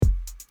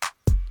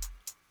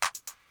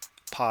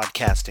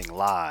Podcasting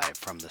live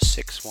from the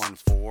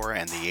 614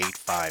 and the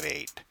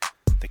 858,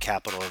 the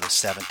capital of the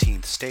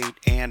 17th state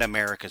and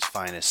America's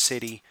finest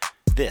city.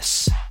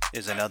 This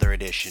is another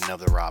edition of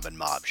the Rob and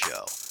Mob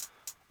Show,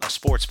 a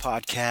sports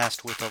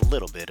podcast with a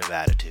little bit of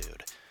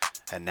attitude.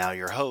 And now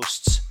your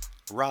hosts,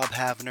 Rob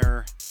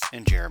Havner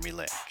and Jeremy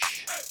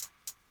Lynch.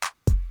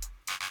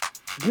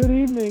 Good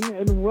evening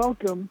and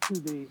welcome to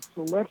the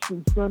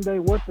Selection Sunday.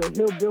 What the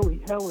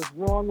hillbilly hell is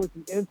wrong with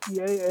the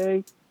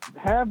NCAA?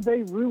 Have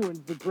they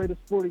ruined the greatest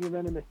sporting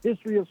event in the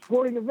history of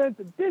sporting events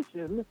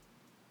edition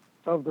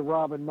of the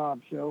Rob and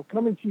Mob Show?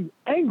 Coming to you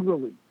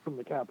angrily from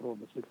the capital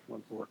of the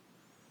 614.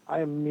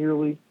 I am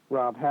merely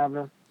Rob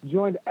Havner,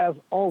 joined as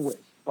always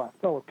by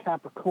fellow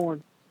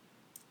Capricorn,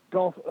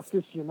 golf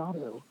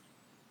aficionado,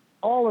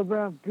 all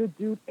around good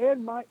dude,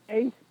 and my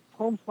ace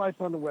home slice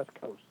on the West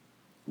Coast,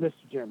 Mr.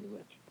 Jeremy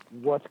Lynch.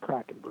 What's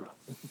cracking, bro?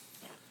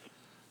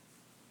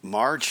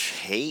 March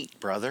hate,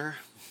 brother.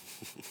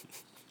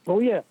 Oh,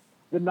 yeah.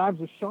 The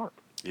knives are sharp.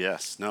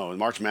 Yes. No,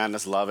 March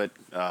Madness, love it.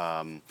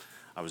 I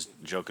was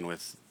joking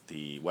with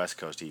the West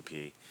Coast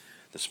EP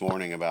this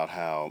morning about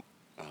how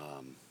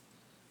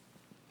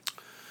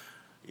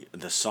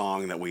the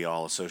song that we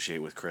all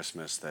associate with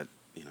Christmas that,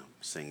 you know,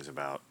 sings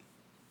about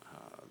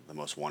the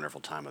most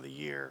wonderful time of the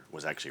year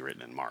was actually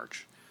written in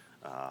March.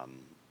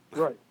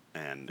 Right.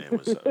 And it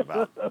was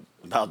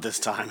about this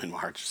time in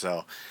March.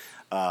 So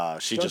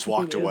she just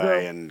walked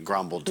away and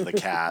grumbled to the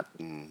cat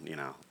and, you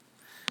know,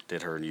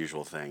 did her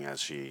usual thing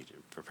as she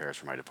prepares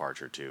for my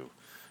departure to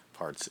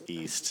parts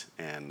east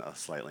and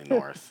slightly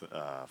north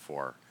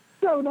for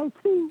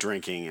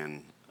drinking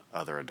and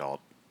other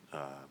adult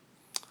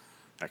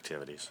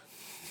activities.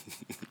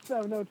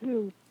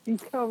 702,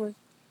 he's coming.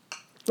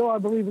 So I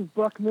believe it's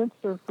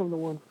Buckminster from the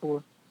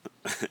 1-4.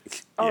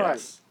 All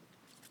yes.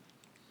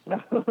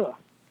 Right.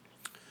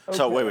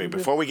 So Okay, wait,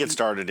 before we get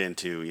started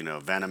into, you know,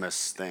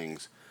 venomous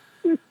things,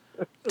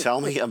 tell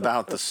me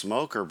about the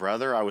smoker,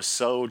 brother. I was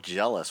so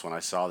jealous when I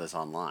saw this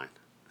online.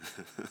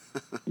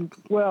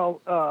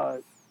 Well,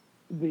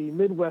 the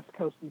Midwest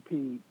Coast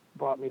EP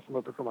bought me a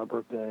smoker for my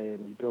birthday, and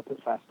we built it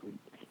last week.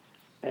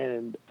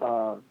 And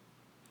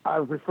I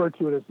refer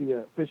to it as the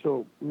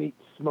official meat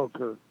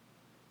smoker,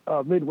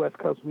 Midwest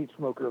Coast meat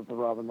smoker of the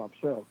Rob and Mob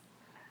Show.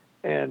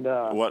 And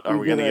what are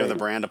we going to give the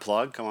brand a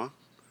plug? Come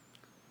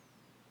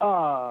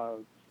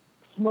on.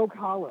 Smoke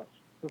Hollow.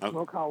 The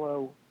Smoke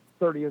Hollow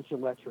 30-inch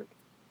electric.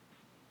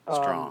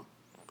 Strong.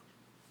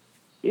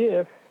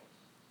 If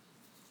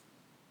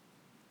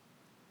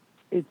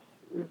it's,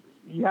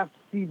 you have to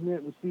season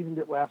it. We seasoned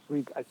it last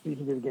week. I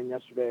seasoned it again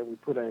yesterday, and we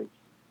put a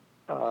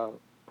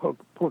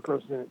pork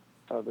roast in it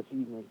this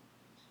evening.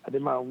 I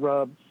did my own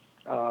rub,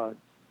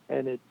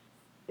 and it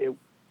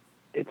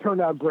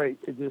turned out great.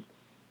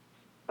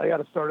 I got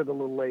to start it a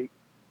little late,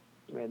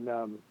 and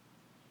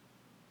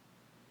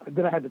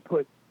then I had to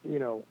put, you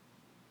know,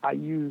 I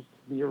used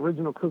the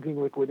original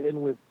cooking liquid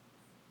in with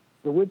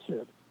the wood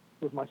chips,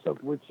 with my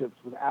soaked wood chips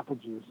with apple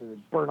juice, and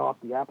it burnt off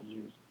the apple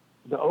juice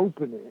to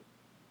open it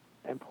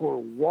and pour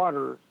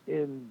water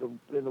in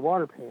the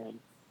water pan,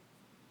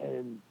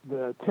 and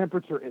the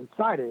temperature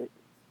inside it,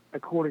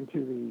 according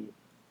to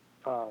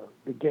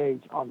the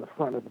gauge on the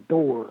front of the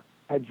door,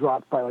 had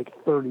dropped by like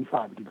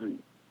 35 degrees.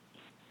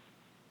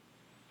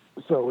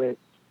 So it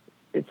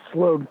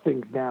slowed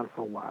things down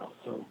for a while.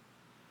 So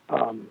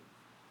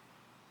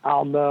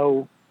I'll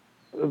know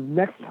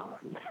next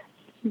time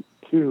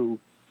to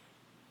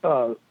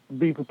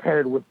be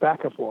prepared with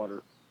backup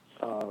water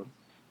and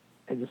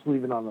just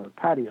leave it on the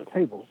patio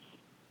table.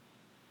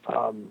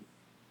 I'm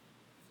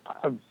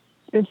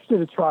interested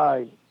to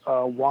try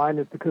wine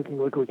as the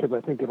cooking liquid because I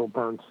think it'll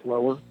burn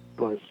slower,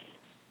 but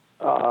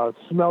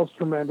smells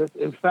tremendous.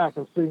 In fact,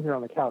 I'm sitting here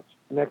on the couch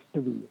next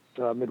to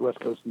the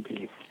Midwest Coast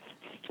EP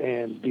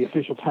and the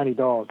official Tiny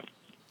Dog,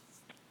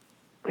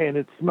 and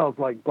it smells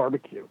like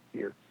barbecue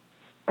here.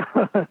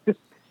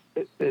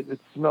 It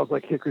smells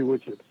like hickory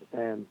wood chips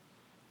and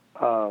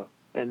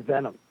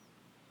venom.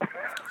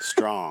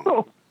 Strong.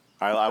 Oh.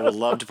 I would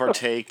love to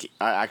partake.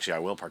 I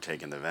will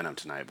partake in the venom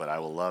tonight, but I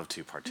will love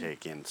to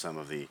partake in some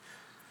of the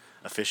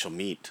official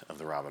meat of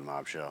the Rob and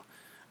Mob Show.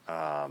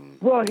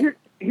 Well,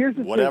 here's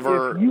the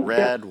whatever thing.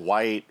 red,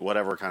 white,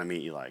 whatever kind of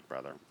meat you like,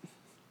 brother.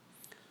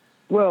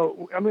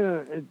 Well, I'm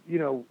gonna, you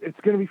know, it's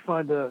gonna be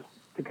fun to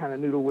kind of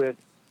noodle with.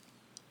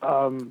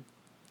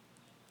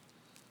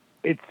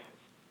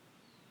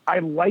 I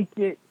like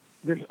it.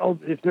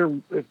 If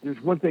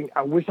there's one thing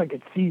I wish I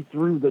could see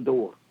through the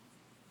door,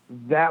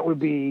 that would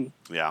be,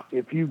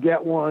 if you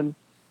get one,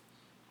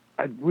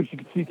 I wish you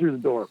could see through the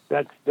door.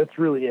 That's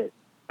really it.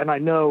 And I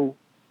know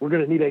we're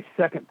going to need a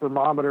second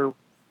thermometer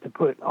to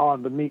put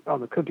on the meat on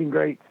the cooking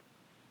grates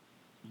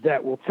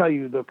that will tell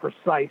you the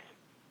precise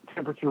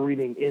temperature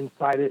reading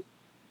inside it.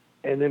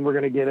 And then we're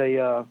going to get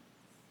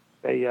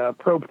a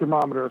probe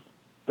thermometer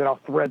that I'll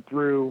thread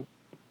through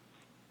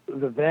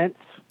the vents.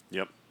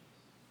 Yep.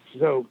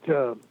 So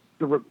to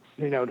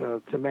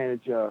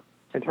manage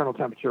internal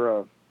temperature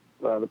of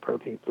the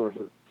protein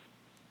sources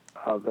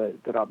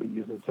that I'll be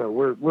using. So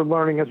we're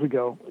learning as we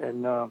go,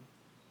 and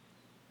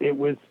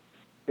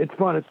it's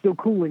fun. It's still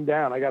cooling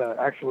down. I gotta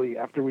actually,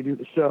 after we do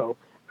the show,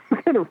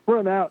 we're gonna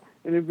run out,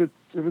 and if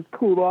it's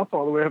cooled off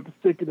all the way, I have to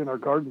stick it in our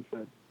garden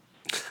shed.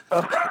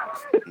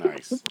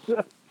 Nice.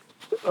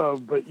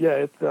 But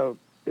yeah,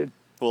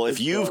 well, if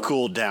you've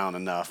cooled down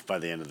enough by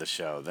the end of the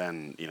show,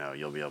 then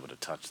you'll be able to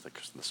touch the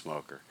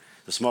smoker.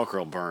 The smoker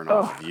will burn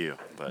off of you,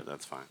 but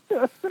that's fine.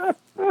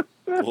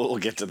 We'll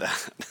get to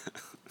that.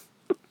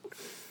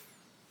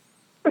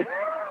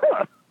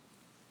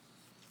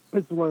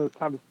 It's one of those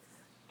times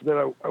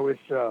that I wish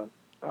the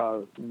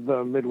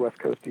Midwest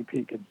Coast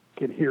EP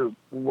could hear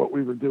what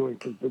we were doing,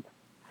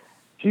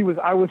 because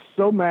I was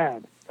so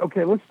mad.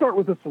 Okay, let's start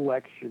with the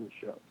selection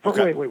show.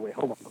 Okay. Wait,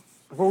 hold on.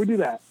 Before we do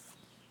that,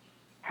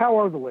 how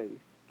are the ladies?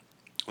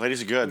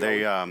 Ladies are good.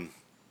 They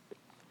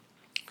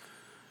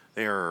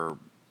are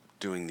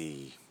doing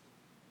the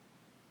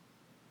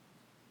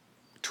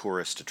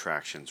tourist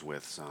attractions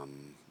with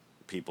some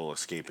people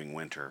escaping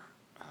winter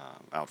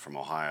out from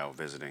Ohio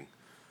visiting,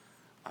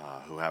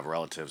 who have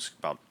relatives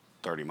about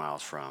 30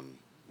 miles from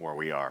where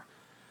we are,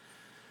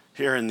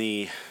 here in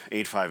the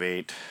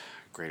 858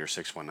 greater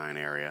 619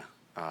 area.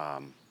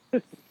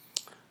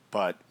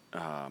 But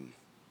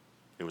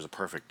it was a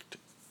perfect,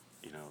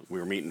 we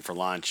were meeting for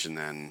lunch, and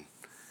then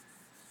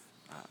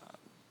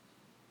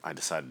I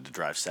decided to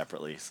drive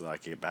separately so that I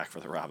could get back for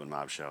the Rob and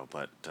Mob show.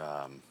 But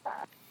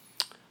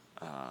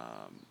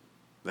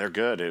they're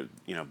good.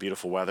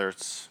 Beautiful weather.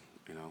 It's,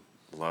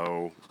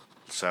 low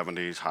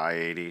 70s, high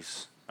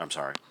 80s. I'm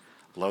sorry,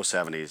 low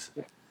 70s,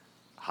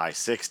 high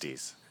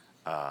 60s,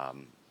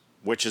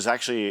 which is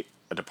actually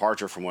a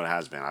departure from what it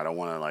has been. I don't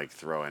want to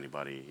throw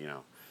anybody,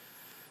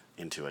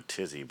 into a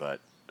tizzy,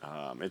 but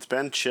it's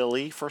been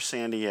chilly for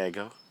San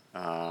Diego.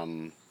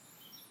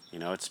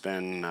 It's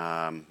been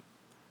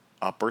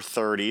upper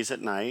 30s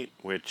at night,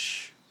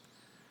 which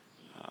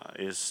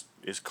is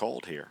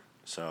cold here.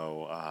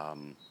 So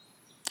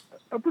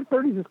upper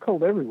 30s is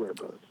cold everywhere,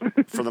 bro.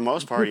 For the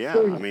most part, yeah.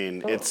 I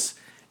mean,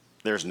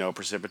 there's no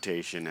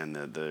precipitation, and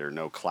there are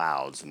no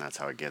clouds, and that's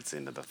how it gets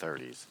into the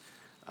 30s.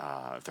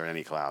 If there are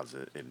any clouds,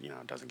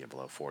 it doesn't get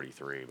below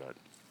 43.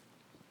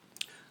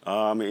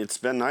 But it's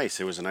been nice.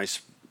 It was a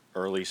nice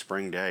early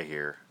spring day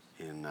here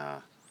in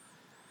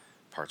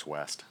parts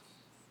west.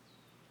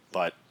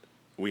 But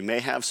we may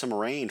have some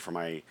rain for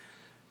my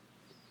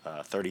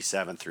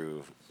 37th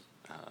through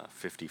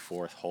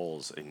 54th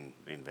holes in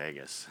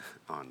Vegas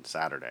on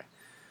Saturday.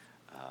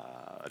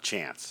 A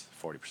chance,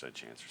 40%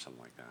 chance or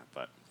something like that.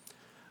 But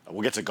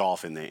we'll get to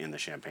golf in the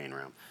champagne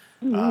round.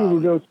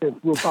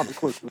 We'll pop a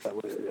quiz with that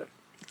later. Yeah.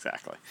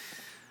 Exactly.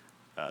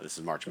 This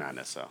is March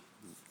Madness, so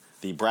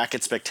the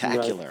bracket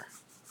spectacular,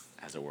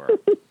 as it were.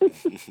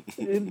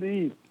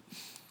 Indeed.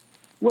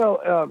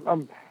 Well,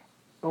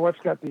 my wife's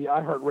got the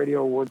iHeartRadio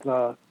Awards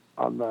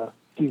on the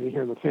TV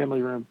here in the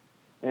family room,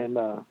 and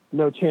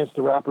No Chance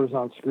the Rapper's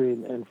on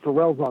screen, and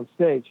Pharrell's on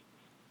stage.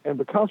 And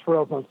because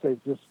Pharrell's on stage,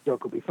 this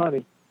joke will be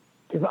funny,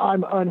 because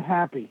I'm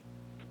unhappy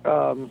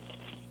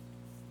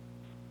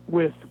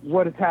with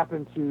what has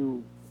happened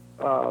to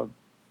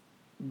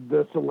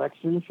the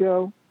selection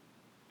show.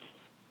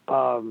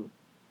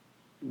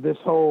 This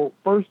whole,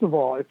 first of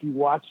all, if you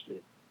watched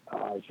it,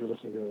 if you're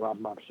listening to the Rob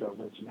Mob show,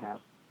 which you have,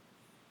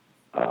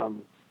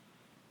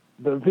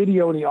 the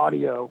video and the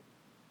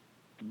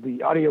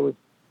audio is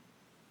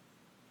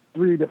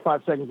 3 to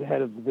 5 seconds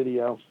ahead of the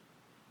video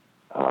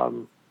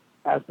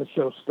as the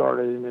show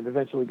started, and it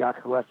eventually got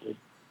corrected.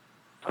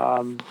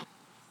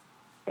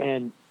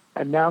 And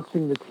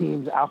announcing the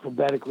teams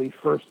alphabetically,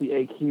 first the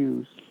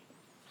AQs,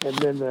 and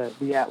then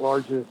the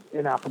at-larges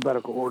in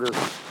alphabetical order.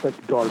 That's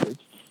garbage.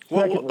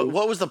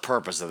 What was the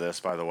purpose of this,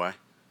 by the way?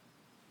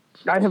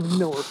 I have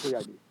no earthly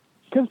idea.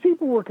 Because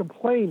people were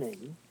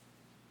complaining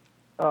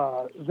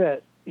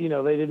that, they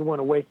didn't want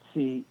to wait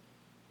to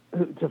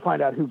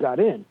find out who got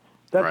in.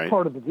 That's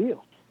part of the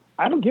deal.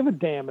 I don't give a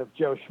damn if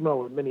Joe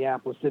Schmo in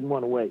Minneapolis didn't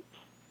want to wait.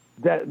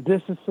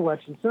 This is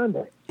Selection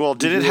Sunday. Well,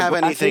 did it have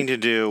anything to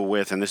do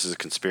with, and this is a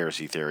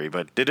conspiracy theory,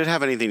 but did it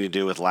have anything to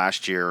do with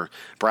last year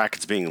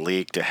brackets being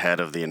leaked ahead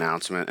of the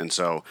announcement? And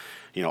so,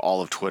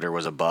 all of Twitter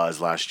was abuzz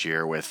last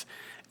year with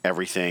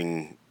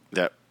everything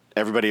that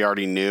everybody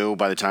already knew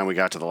by the time we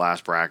got to the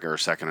last bracket, or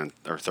second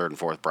or third and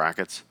fourth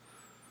brackets?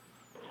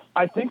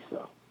 I think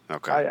so.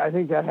 Okay. I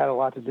think that had a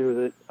lot to do with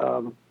it.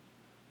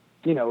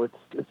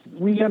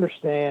 We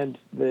understand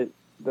that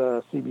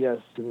the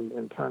CBS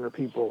and Turner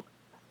people,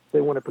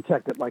 they want to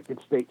protect it like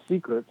it's state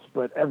secrets,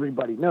 but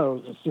everybody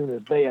knows as soon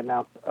as they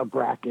announce a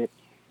bracket,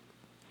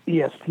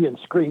 ESPN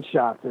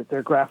screenshots it,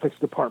 their graphics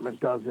department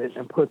does it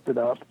and puts it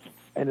up,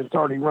 and it's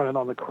already running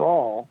on the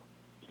crawl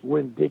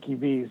when Dickie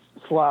V's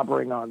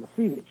slobbering on the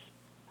seating.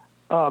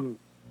 And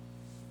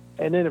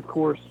then, of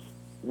course,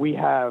 we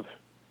have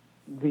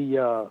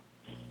the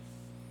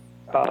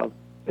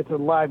it's a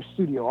live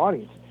studio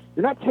audience.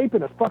 You're not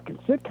taping a fucking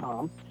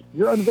sitcom.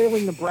 You're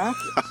unveiling the bracket.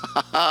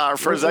 Our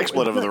first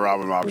expletive of the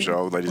Rob and Mob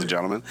show, ladies and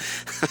gentlemen.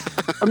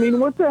 I mean,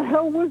 what the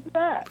hell was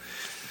that?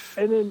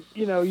 And then,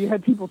 you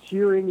had people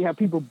cheering. You had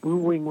people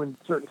booing when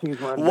certain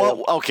teams were unveiled.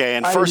 Well, okay,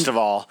 and first of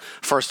all,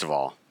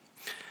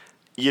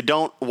 you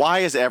don't. Why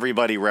is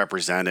everybody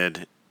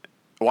represented?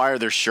 Why are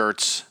there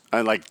shirts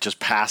just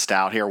passed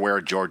out? Here, wear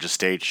a Georgia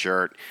State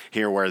shirt.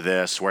 Here, wear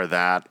this, wear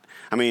that.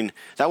 I mean,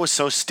 that was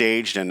so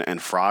staged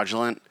and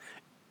fraudulent.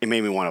 It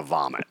made me want to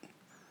vomit.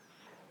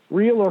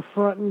 Real or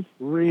fronting?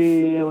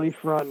 Really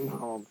fronting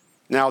home.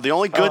 Now, the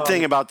only good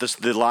thing about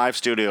the live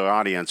studio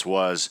audience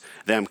was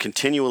them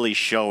continually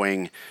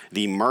showing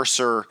the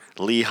Mercer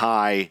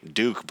Lehigh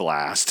Duke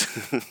blast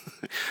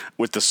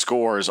with the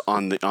scores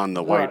on the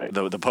white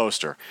the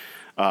poster.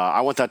 I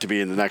want that to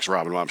be in the next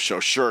Robin Mob show.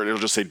 Sure, it'll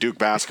just say Duke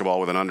basketball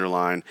with an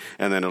underline,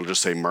 and then it'll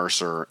just say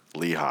Mercer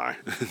Lehigh.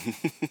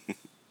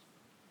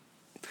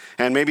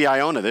 And maybe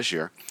Iona this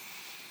year.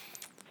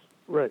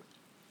 Right.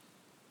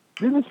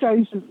 Dude, this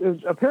guy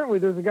apparently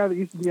there's a guy that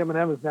used to be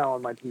Eminem is now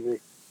on my TV.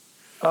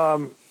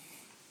 And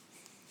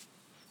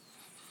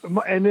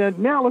then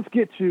now let's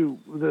get to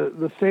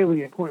the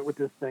salient point with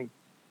this thing.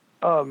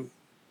 I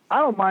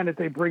don't mind that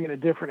they bring in a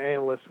different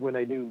analyst when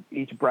they do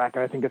each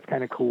bracket. I think it's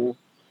kind of cool.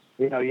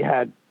 You know, you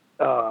had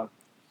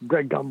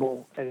Greg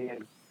Gumbel and you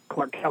had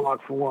Clark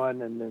Kellogg for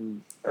one, and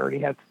then Ernie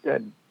had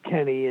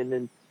Kenny, and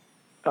then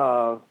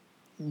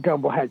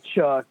Gumbel had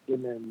Chuck,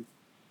 and then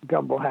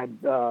Gumbel had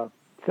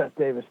Seth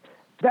Davis.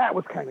 That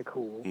was kind of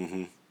cool,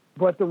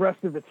 but the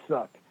rest of it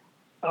sucked.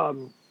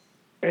 And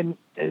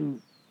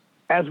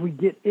as we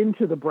get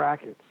into the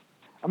brackets,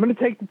 I'm going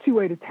to take the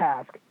 2A to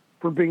task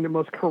for being the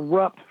most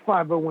corrupt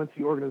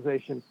 501c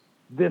organization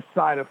this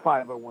side of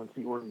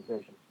 501c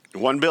organizations.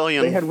 $1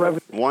 billion. They had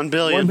 $1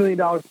 billion. $1 billion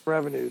in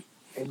revenues,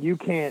 and you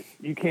can't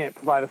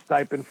provide a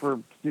stipend for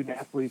student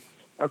athletes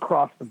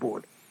across the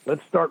board.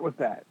 Let's start with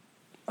that.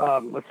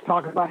 Let's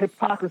talk about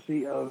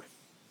hypocrisy of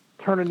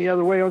turning the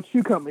other way on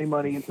shoe company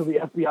money until the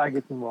FBI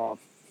gets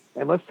involved.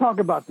 And let's talk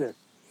about this.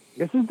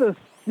 This is the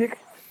 6th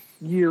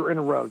year in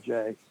a row,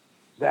 Jay,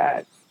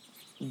 that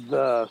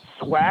the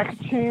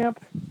SWAC champ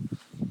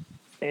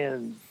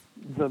and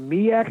the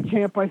MEAC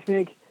champ, I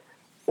think,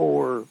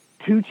 or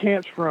 2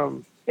 champs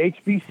from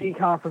HBC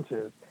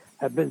conferences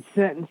have been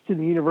sentenced to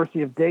the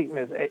University of Dayton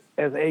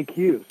as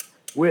AQs,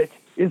 which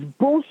is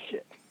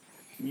bullshit.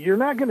 You're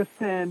not going to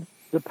send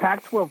the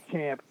Pac-12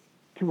 champ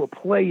to a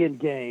play-in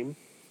game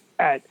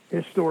at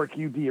historic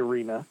UD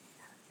Arena,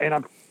 and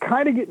I'm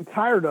kind of getting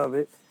tired of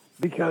it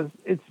because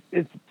it's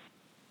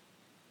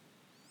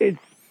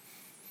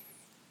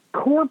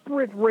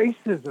corporate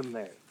racism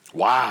there.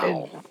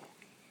 Wow.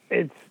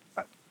 It's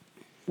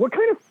what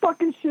kind of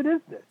fucking shit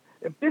is this?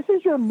 If this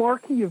is your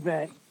marquee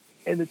event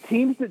and the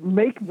teams that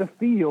make the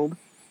field,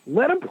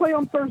 let them play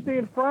on Thursday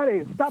and Friday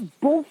and stop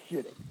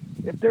bullshitting.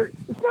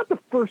 It's not the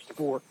first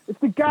 4, it's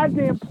the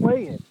goddamn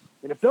play-in.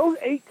 And if those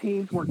 8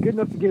 teams weren't good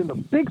enough to get in the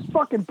big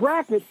fucking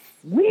bracket,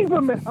 leave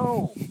them at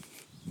home.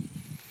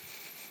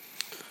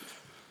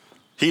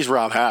 He's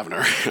Rob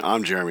Havner.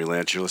 I'm Jeremy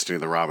Lynch. You're listening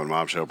to the Rob and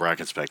Mob Show,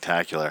 Bracket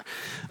Spectacular.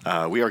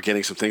 We are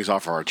getting some things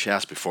off our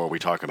chest before we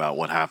talk about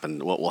what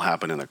will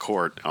happen in the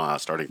court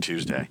starting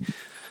Tuesday.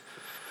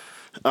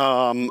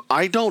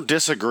 I don't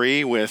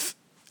disagree with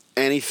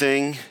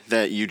anything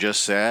that you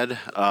just said.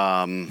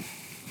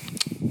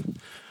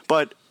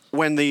 But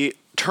when the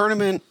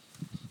tournament,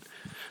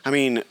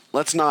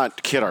 let's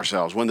not kid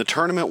ourselves. When the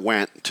tournament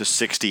went to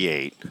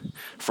 68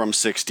 from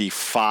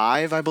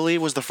 65, I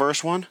believe, was the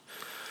first one.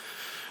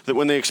 That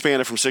when they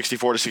expanded from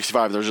 64 to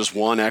 65, there was just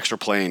one extra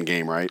playing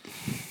game, right?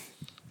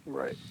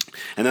 Right.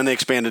 And then they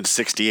expanded to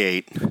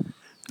 68.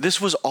 This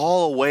was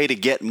all a way to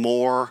get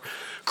more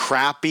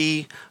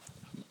crappy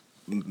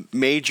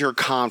major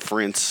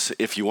conference,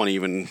 if you want to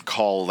even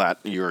call that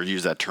or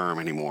use that term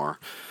anymore,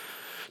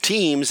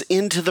 teams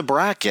into the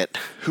bracket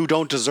who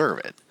don't deserve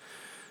it.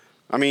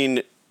 I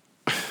mean,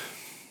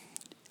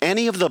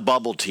 any of the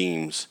bubble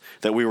teams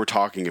that we were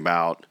talking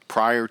about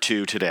prior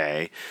to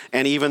today,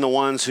 and even the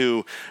ones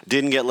who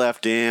didn't get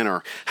left in,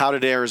 or how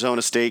did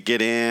Arizona State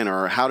get in,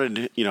 or how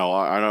did,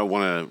 I don't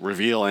want to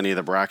reveal any of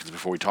the brackets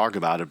before we talk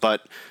about it,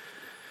 but,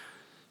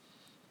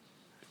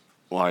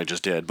 well, I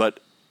just did,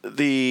 but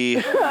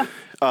the...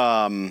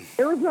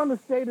 Arizona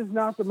State is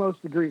not the most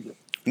egregious.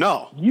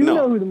 No. You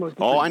know who the most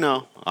egregious is. Oh, I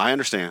know. I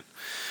understand.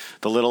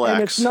 The little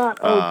and X. It's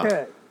not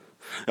okay.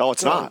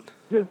 It's not.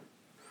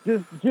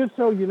 Just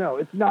so you know,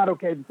 it's not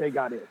okay that they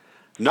got in.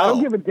 No. I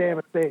don't give a damn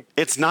if they...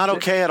 It's not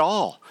okay at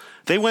all.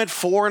 They went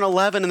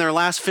 4-11 in their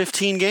last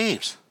 15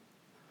 games.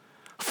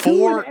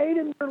 4-8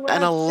 in their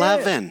last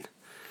 11. 10.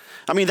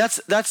 I mean,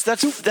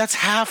 that's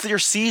half their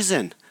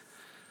season.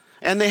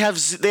 And they have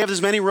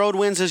as many road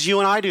wins as you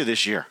and I do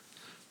this year.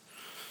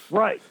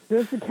 Right.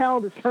 Since the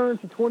calendar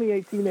turned to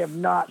 2018, they have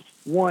not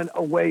won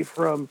away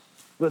from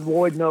the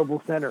Lloyd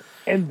Noble Center,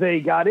 and they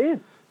got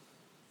in.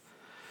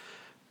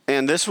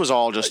 And this was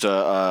all just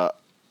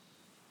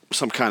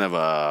some kind of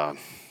a,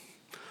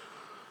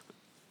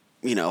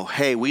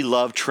 hey, we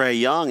love Trae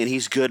Young and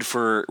he's good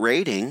for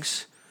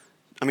ratings.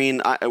 I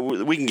mean,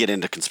 we can get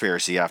into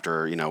conspiracy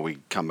after, we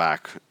come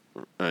back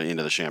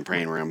into the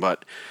champagne room,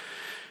 but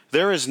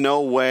there is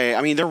no way.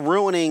 I mean, they're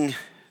ruining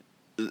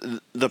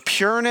the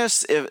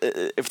pureness,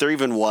 if there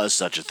even was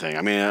such a thing.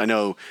 I mean, I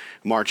know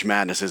March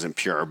Madness isn't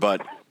pure,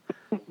 but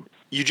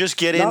You just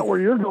get Not in. where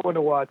you're going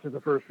to watch in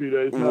the first few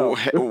days. No.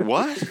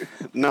 What?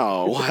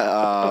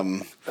 No.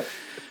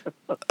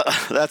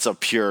 That's a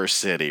pure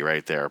city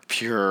right there.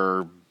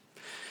 Pure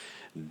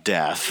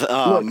death.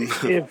 Look,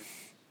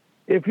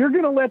 if you're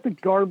going to let the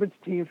garbage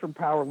teams from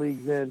Power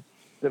Leagues in,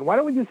 then why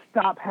don't we just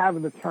stop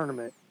having the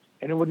tournament,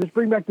 and then we'll just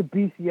bring back the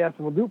BCS, and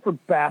we'll do it for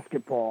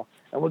basketball,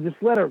 and we'll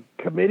just let a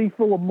committee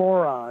full of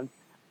morons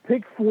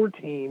pick 4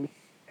 teams,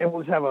 and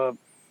we'll just have a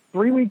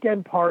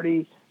 3-weekend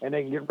party, and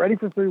they can get ready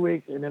for 3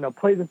 weeks, and then they'll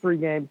play the 3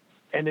 games,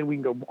 and then we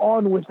can go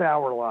on with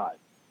our lives.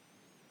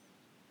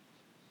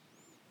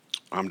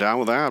 I'm down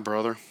with that,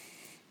 brother.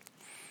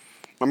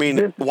 I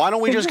mean, why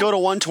don't we just go to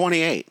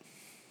 128?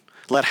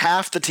 Let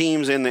half the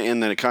teams in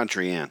the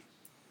country in.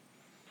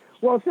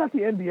 Well, it's not the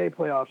NBA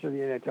playoffs or the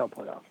NHL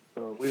playoffs,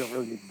 so we don't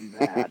really need to do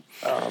that.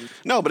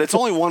 No, but it's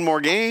only one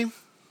more game.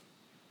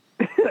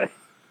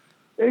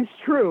 It's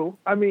true.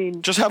 I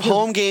mean, just have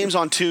home games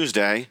on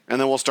Tuesday, and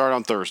then we'll start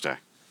on Thursday.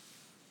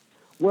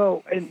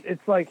 Well, and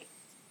it's like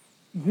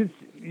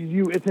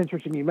it's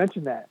interesting you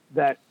mentioned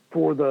that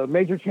for the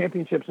major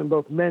championships in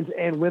both men's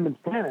and women's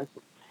tennis,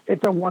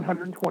 it's a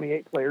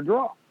 128-player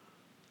draw.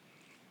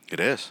 It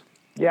is.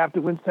 You have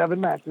to win 7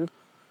 matches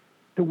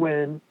to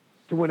win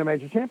a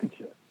major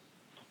championship.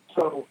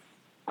 So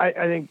I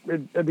think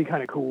it'd be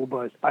kind of cool,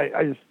 but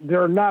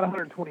there are not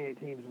 128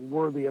 teams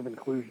worthy of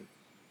inclusion.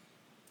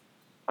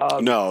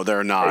 No,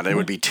 they're not. It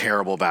would be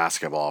terrible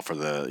basketball for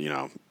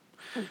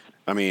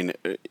I mean,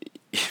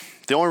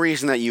 the only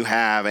reason that you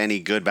have any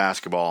good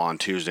basketball on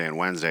Tuesday and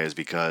Wednesday is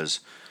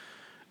because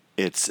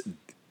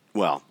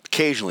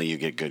occasionally you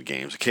get good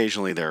games.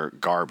 Occasionally they're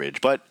garbage.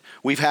 But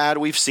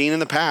we've seen in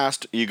the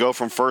past, you go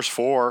from first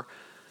 4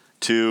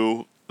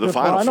 to the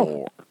final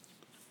 4.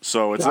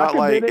 So it's not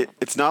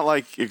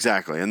like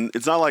exactly. And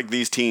it's not like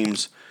these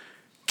teams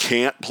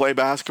can't play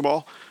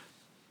basketball.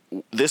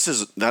 That's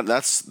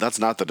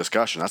not the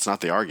discussion. That's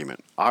not the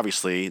argument.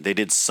 Obviously, they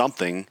did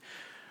something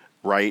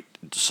right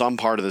some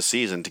part of the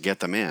season to get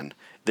them in.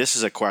 This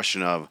is a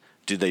question of,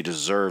 do they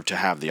deserve to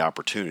have the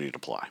opportunity to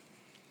play?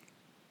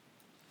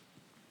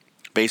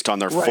 Based on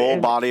their full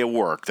body of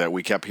work that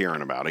we kept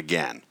hearing about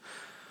again.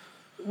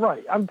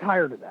 Right. I'm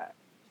tired of that.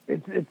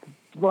 It's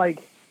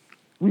like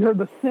we heard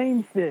the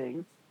same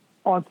thing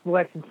on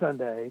Selection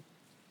Sunday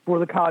for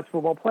the college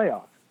football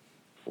playoffs.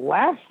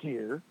 Last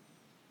year,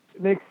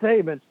 Nick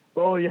Saban,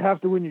 you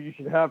have to win. You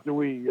should have to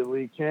win your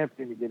league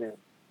champion to get in.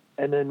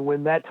 And then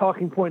when that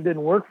talking point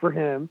didn't work for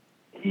him,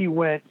 he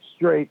went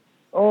straight,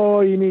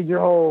 you need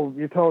your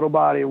total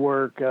body of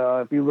work.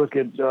 If you look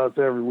at us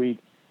every week,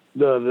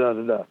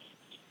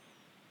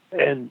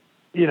 And,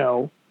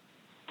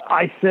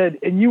 I said,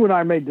 and you and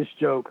I made this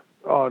joke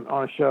on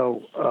a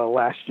show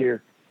last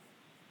year,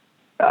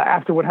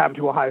 after what happened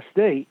to Ohio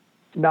State,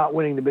 not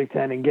winning the Big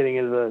Ten and getting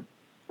into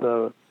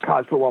the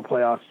college football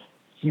playoffs,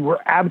 you were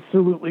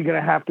absolutely going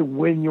to have to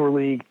win your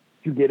league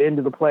to get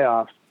into the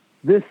playoffs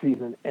this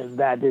season, and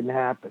that didn't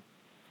happen.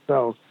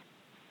 So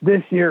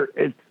this year,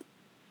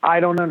 I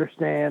don't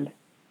understand.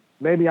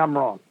 Maybe I'm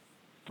wrong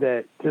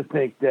to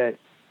think that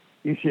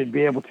you should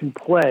be able to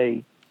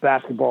play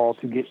basketball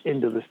to get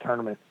into this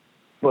tournament,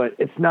 but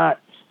it's not.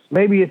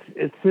 Maybe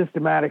it's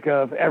systematic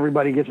of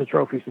everybody gets a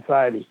trophy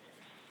society.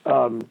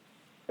 I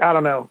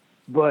don't know,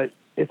 but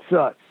it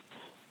sucks.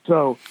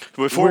 So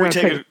before we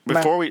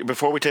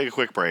take a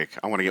quick break,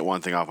 I want to get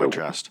one thing off my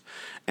chest,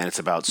 and it's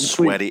about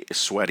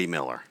Sweaty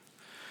Miller.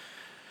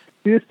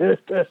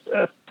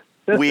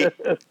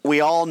 we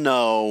all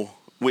know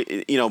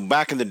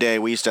back in the day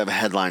we used to have a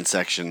headline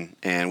section,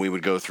 and we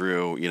would go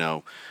through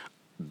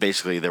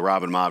basically the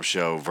Rob and Mob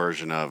show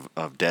version of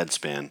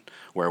Deadspin,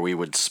 where we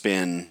would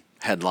spin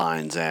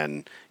headlines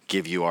and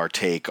give you our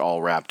take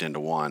all wrapped into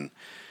one.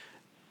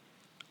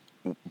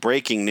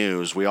 Breaking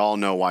news, we all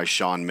know why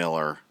Sean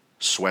Miller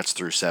sweats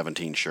through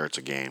 17 shirts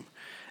a game.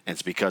 And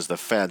it's because the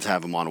feds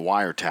have him on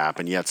wiretap,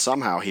 and yet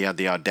somehow he had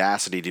the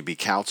audacity to be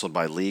counseled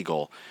by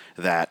legal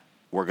that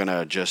we're going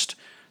to just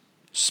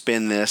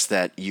spin this,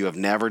 that you have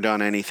never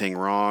done anything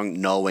wrong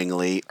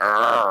knowingly,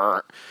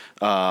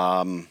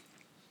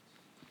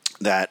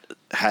 that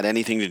had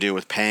anything to do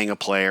with paying a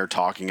player,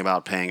 talking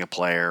about paying a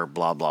player,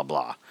 blah, blah,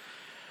 blah.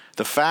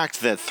 The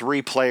fact that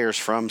 3 players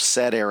from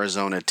said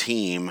Arizona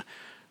team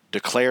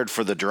declared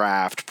for the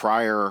draft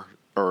prior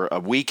or a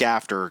week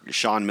after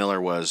Sean Miller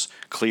was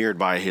cleared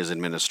by his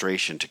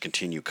administration to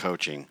continue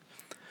coaching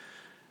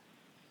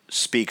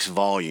speaks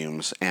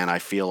volumes, and I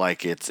feel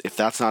like if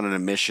that's not an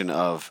admission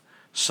of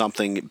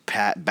something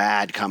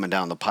bad coming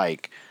down the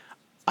pike,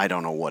 I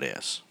don't know what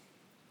is.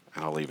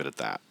 And I'll leave it at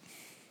that.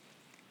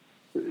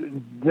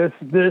 This,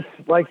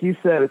 like you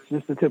said, it's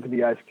just the tip of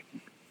the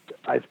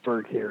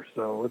iceberg here.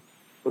 So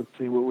let's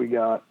see what we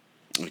got.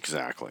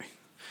 Exactly.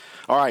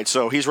 All right,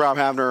 so he's Rob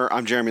Havner.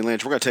 I'm Jeremy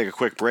Lynch. We're going to take a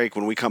quick break.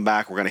 When we come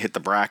back, we're going to hit the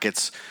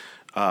brackets.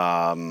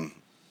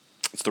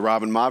 It's the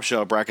Rob and Mob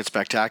Show, Bracket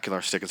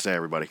Spectacular. Stick and stay,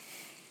 everybody.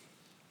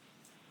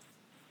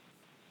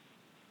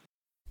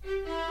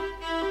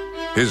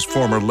 His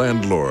former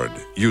landlord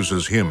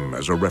uses him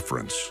as a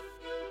reference.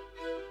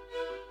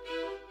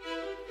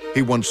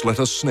 He once let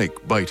a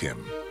snake bite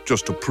him,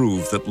 just to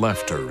prove that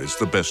laughter is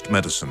the best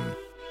medicine.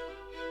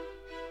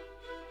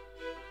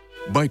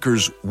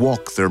 Bikers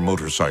walk their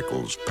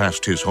motorcycles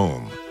past his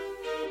home.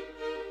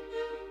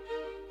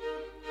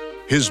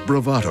 His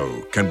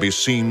bravado can be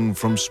seen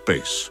from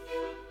space.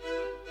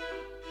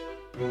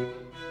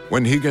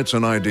 When he gets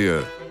an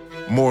idea,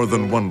 more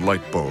than one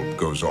light bulb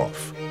goes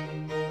off.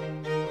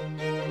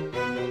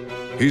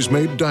 He's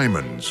made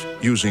diamonds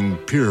using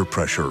peer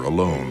pressure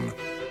alone.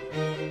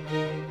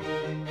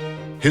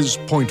 His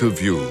point of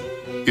view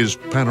is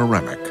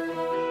panoramic.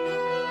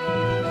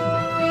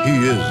 He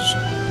is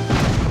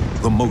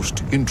the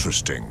most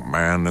interesting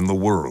man in the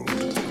world.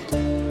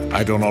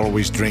 I don't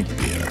always drink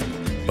beer,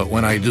 but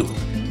when I do,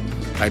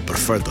 I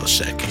prefer Dos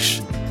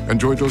Equis.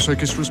 Enjoy Dos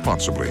Equis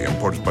responsibly.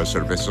 Imported by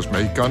Cervezas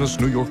Mexicanas,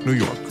 New York, New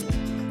York.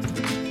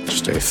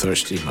 Stay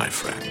thirsty, my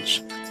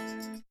friends.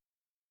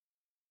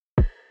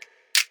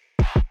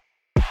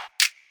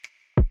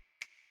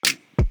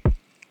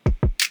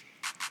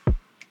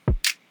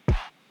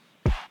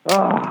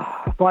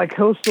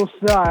 Bi-coastal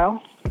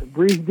style.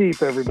 Breathe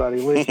deep, everybody.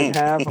 Listen,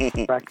 have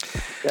back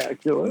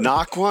to it.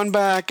 Knock one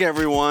back,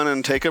 everyone,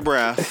 and take a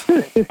breath.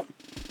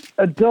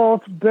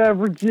 Adult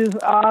beverages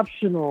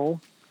optional,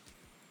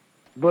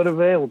 but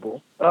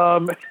available.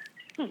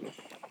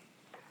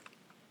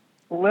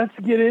 Let's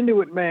get into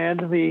it,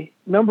 man. The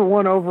number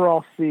one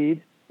overall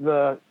seed,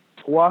 the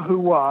Wahoo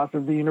Wahs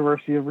of the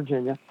University of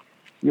Virginia,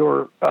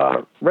 your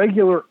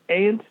regular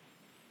and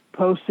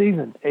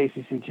postseason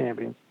ACC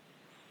champions.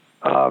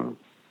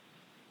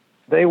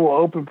 They will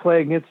open play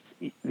against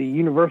the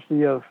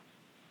University of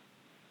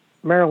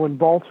Maryland,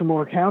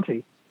 Baltimore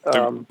County.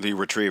 The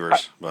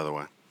Retrievers, by the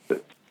way.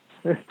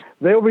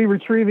 They'll be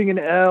retrieving an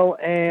L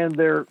and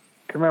their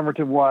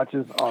commemorative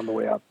watches on the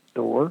way out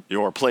the door.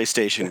 Your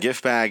PlayStation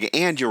gift bag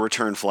and your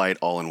return flight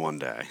all in one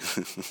day.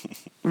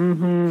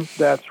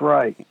 That's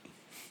right.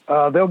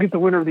 They'll get the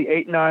winner of the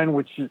 8-9,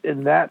 which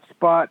in that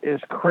spot is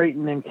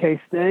Creighton and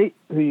K-State.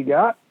 Who you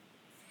got?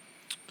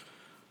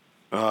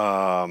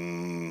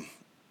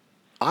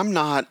 I'm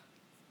not,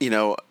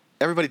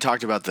 everybody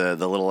talked about the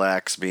little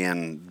X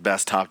being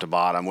best top to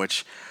bottom,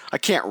 which I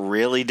can't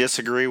really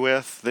disagree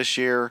with this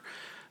year,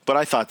 but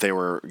I thought they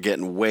were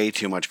getting way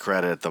too much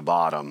credit at the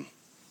bottom.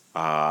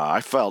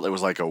 I felt it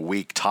was like a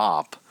weak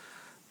top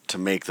to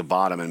make the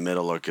bottom and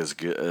middle look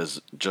just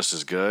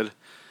as good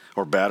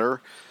or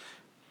better.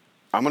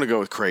 I'm going to go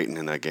with Creighton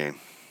in that game.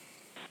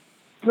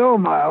 So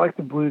am I. I like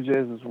the Blue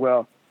Jays as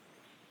well.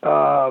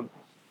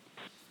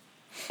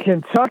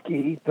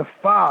 Kentucky, the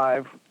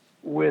 5,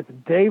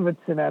 with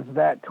Davidson as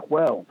that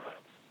 12.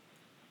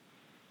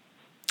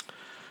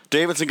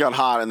 Davidson got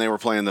hot, and they were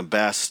playing the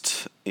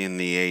best in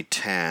the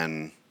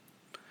A10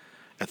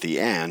 at the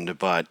end,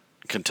 but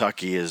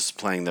Kentucky is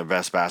playing their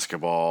best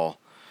basketball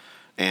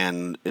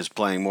and is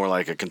playing more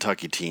like a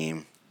Kentucky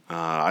team.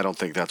 I don't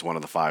think that's one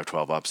of the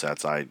 5-12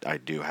 upsets. I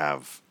do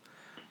have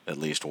at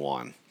least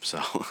one.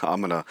 So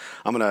I'm gonna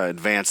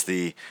advance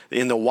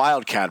in the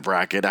Wildcat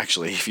bracket.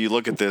 Actually, if you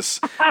look at this,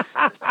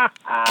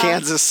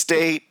 Kansas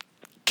State,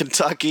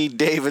 Kentucky,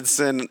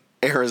 Davidson,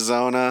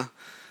 Arizona.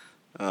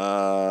 We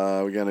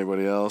got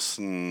anybody else?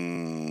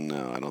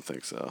 No, I don't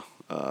think so.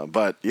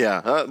 But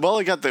yeah, well,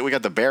 we got the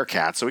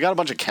Bearcats, so we got a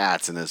bunch of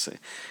cats in this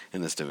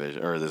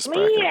division or this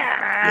bracket.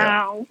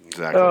 Yeah,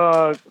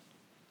 exactly.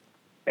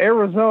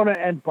 Arizona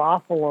and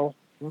Buffalo.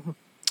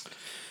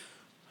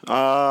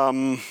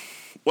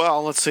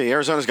 Well, let's see.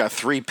 Arizona's got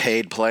 3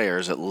 paid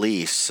players at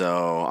least,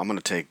 so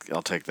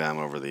I'll take them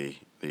over the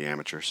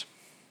amateurs.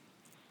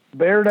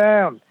 Bear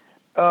down.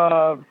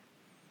 The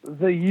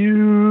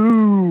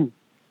U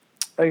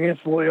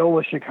against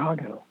Loyola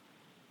Chicago.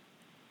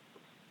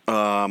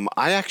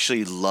 I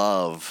actually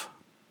love.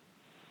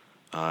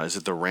 Is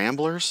it the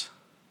Ramblers?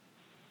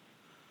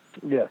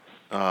 Yes.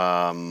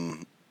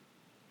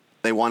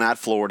 They won at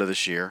Florida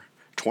this year,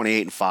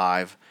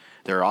 28-5.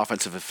 Their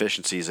offensive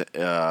efficiency is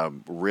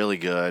really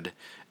good,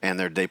 and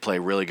they play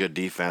really good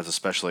defense,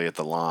 especially at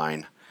the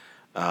line.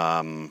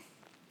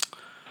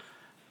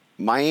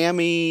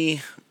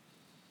 Miami,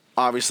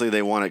 obviously,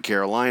 they won at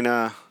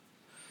Carolina.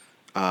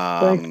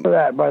 Thanks for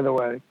that, by the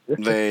way.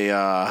 They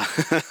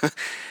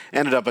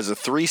ended up as a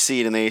 3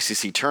 seed in the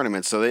ACC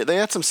tournament, so they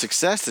had some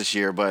success this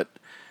year. But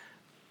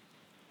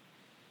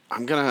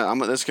this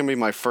is gonna be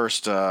my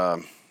first.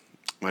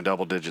 My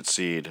double-digit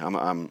seed.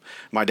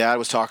 My dad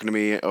was talking to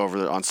me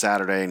on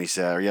Saturday, and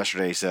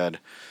yesterday he said,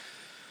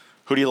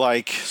 "Who do you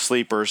like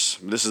sleepers?"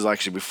 This is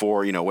actually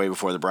way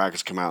before the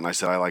brackets come out, and I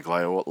said I like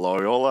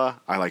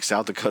Loyola, I like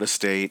South Dakota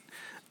State,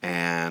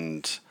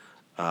 and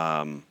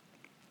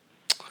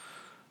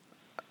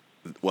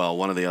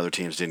one of the other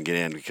teams didn't get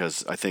in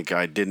because I think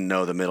I didn't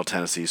know the Middle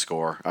Tennessee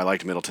score. I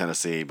liked Middle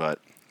Tennessee, but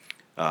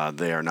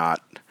they are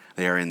not.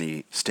 They are in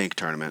the stink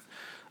tournament.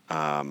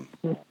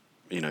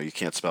 You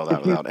can't spell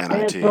that without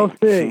NIT.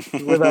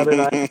 Without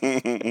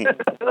NIT.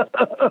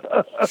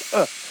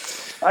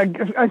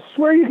 I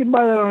swear you can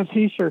buy that on a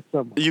T-shirt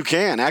somewhere. You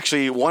can.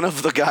 Actually, one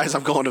of the guys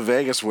I'm going to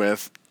Vegas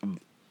with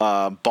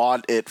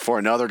bought it for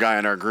another guy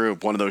in our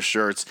group, one of those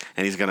shirts,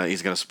 and he's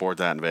gonna sport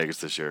that in Vegas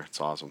this year.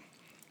 It's awesome.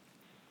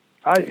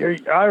 I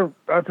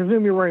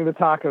presume you're wearing the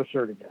taco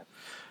shirt again.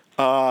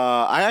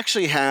 I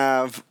actually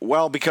have,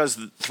 because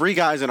 3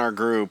 guys in our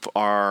group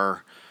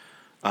are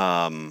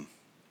wearing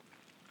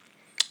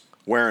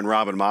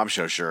Robin Mob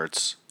Show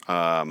shirts.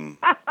 I'm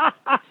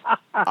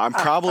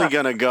probably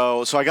going to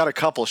go, so I got a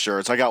couple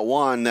shirts. I got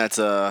one that's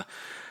a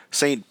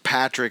St.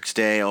 Patrick's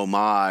Day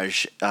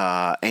homage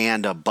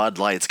and a Bud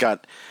Light. It's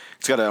got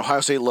an Ohio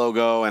State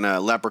logo and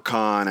a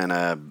leprechaun and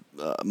a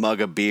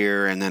mug of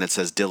beer, and then it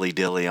says Dilly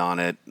Dilly on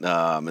it.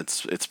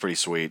 It's pretty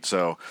sweet.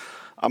 So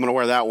I'm going to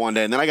wear that one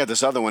day. And then I got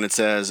this other one. It's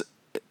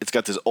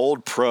got this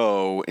old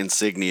pro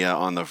insignia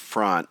on the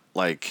front,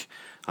 like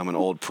I'm an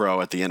old pro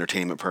at the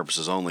entertainment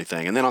purposes only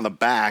thing. And then on the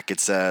back it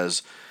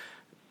says,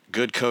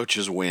 good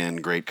coaches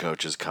win, great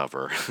coaches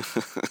cover.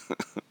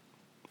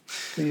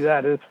 See,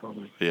 that is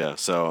funny. Yeah,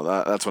 so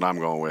that's what I'm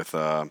going with.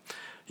 The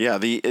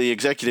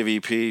executive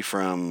EP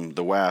from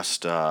the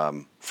West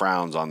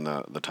frowns on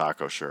the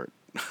taco shirt.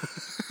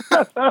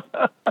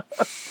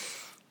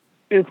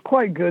 It's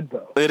quite good,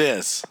 though. It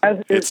is.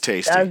 It's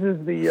tasty. As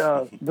is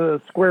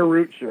the square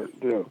root shirt,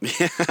 too.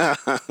 Yeah.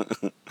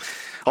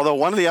 Although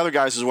one of the other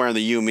guys is wearing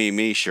the You,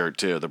 Me shirt,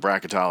 too, the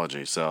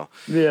bracketology. So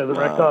yeah, the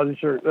bracketology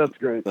shirt. That's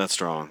great. That's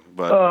strong.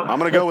 But I'm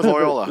going to go with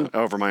Loyola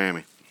over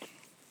Miami.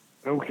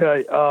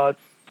 Okay.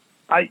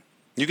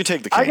 You can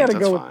take the Canes. I got to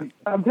go fine.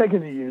 I'm taking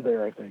the U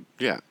there, I think.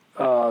 Yeah.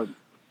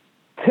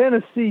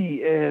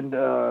 Tennessee and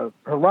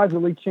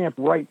Horizon League champ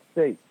Wright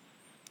State.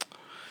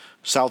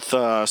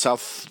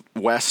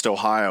 Southwest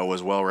Ohio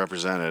was well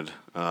represented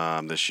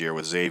this year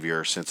with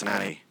Xavier,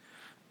 Cincinnati,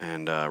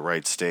 and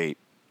Wright State.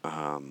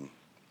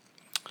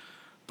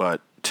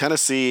 But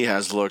Tennessee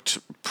has looked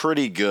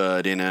pretty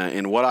good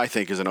in what I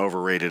think is an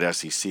overrated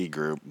SEC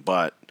group.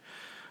 But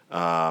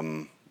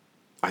I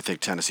think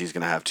Tennessee's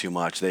going to have too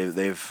much.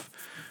 They've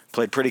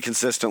played pretty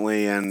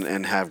consistently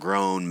and have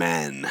grown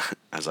men,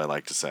 as I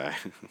like to say.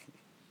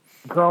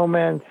 Grown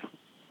men.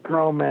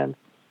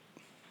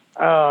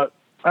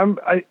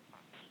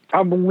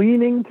 I'm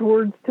leaning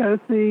towards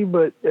Tennessee,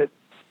 but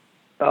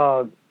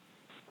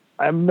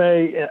I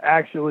may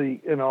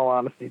actually, in all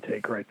honesty,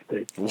 take Wright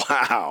State.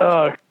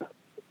 Wow.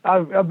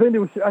 I've been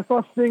to. I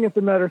saw Sting at the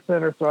Metter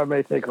Center, so I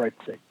may take Wright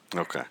State.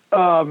 Okay.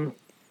 Well,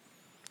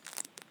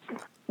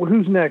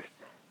 who's next?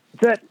 Is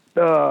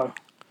that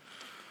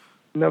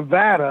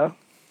Nevada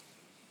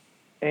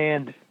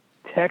and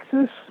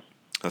Texas?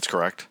 That's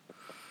correct.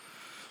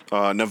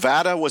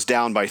 Nevada was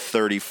down by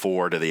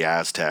 34 to the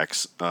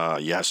Aztecs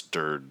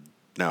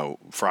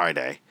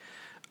Friday.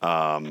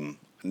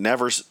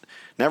 Never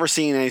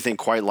seen anything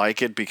quite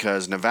like it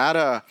because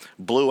Nevada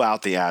blew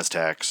out the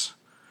Aztecs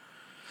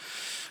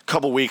a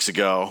couple weeks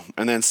ago,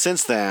 and then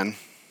since then,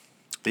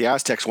 the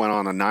Aztecs went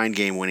on a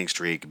 9-game winning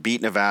streak,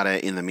 beat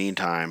Nevada in the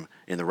meantime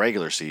in the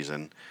regular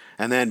season,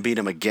 and then beat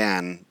them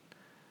again.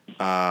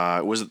 They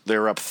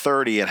were up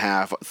 30 at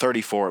half,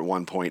 34 at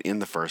one point in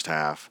the first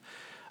half.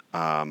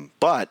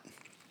 But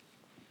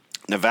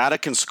Nevada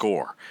can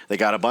score. They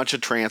got a bunch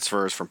of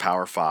transfers from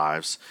Power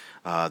Fives.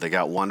 They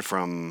got one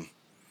from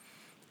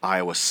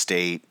Iowa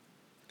State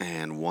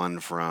and one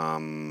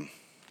from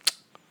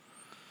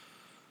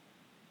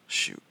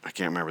I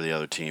can't remember the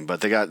other team.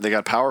 But they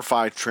got Power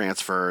 5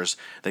 transfers.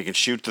 They can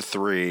shoot the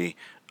three.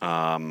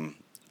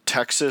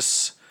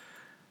 Texas,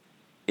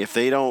 if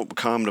they don't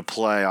come to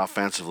play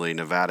offensively,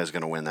 Nevada's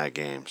going to win that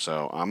game.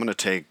 So I'm going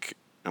to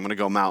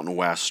go Mountain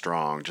West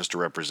strong just to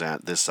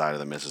represent this side of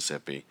the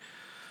Mississippi.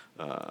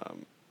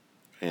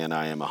 And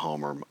I am a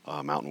homer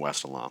Mountain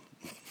West alum.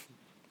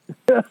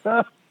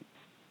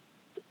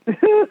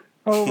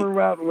 Homer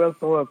Mountain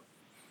West alum.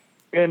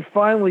 And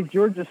finally,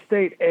 Georgia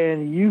State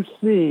and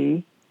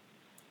UC.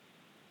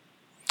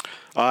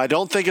 I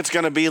don't think it's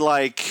going to be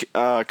like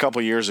a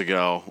couple years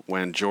ago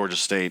when Georgia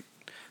State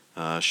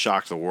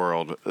shocked the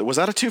world. Was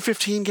that a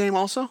 2:15 game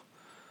also?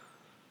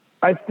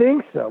 I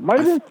think so.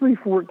 Might have been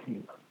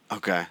 3:14.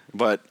 Okay,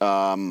 but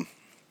I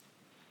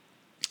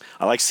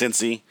like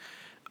Cincy.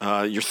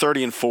 You're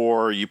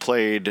 30-4. You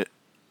played.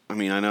 I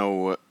mean, I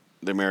know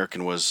the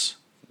American was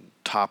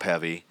top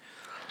heavy,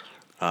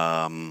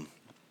 but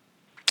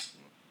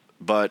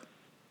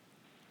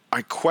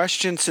I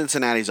question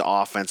Cincinnati's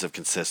offensive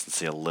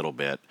consistency a little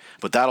bit.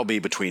 But that'll be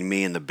between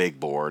me and the big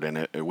board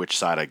and which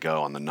side I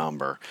go on the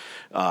number.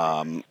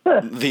 The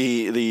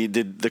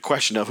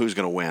question of who's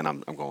going to win,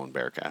 I'm going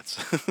Bearcats.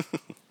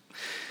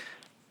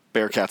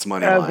 Bearcats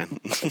money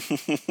line.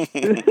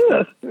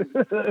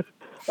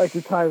 I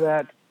could tie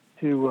that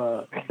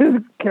to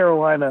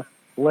Carolina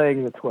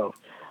laying the 12.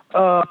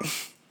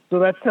 So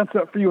that sets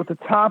up for you at the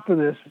top of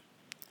this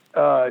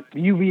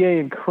UVA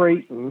and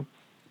Creighton.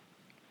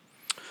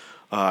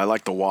 I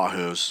like the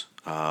Wahoos.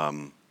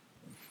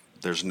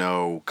 There's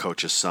no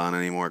coach's son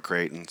anymore at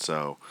Creighton,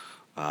 so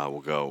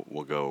we'll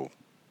go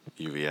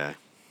UVA.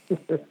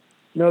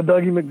 No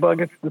Dougie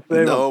McBuckets to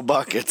save No him.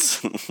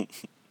 buckets. In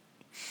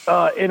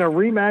a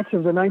rematch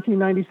of the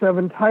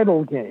 1997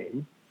 title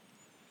game,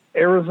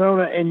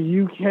 Arizona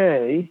and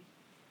UK,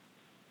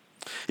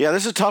 Yeah,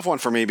 this is a tough one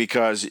for me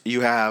because you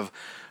have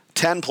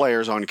 10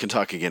 players on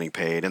Kentucky getting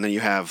paid, and then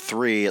you have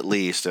 3 at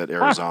least at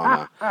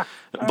Arizona.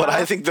 But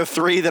I think the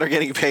 3 that are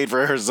getting paid for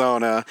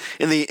Arizona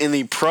in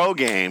the pro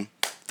game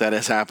that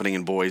is happening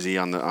in Boise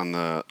on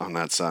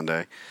that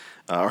Sunday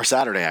or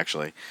Saturday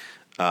actually,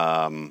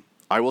 I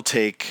will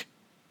take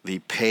the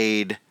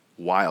paid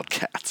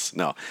Wildcats.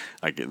 No,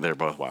 they're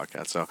both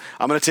Wildcats, so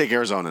I'm going to take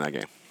Arizona in that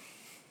game.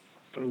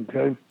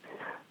 Okay.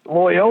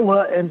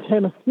 Loyola and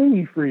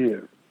Tennessee for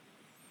you.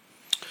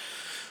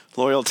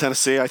 Loyola,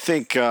 Tennessee. I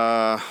think.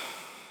 I'll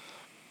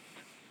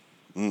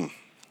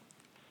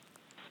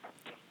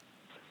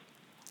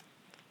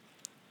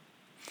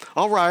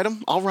ride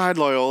them. I'll ride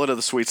Loyola to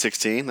the Sweet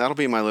 16. That'll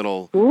be my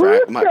little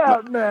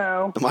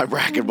my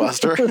bracket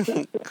buster.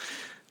 I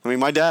mean,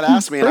 my dad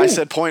asked me, and I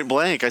said point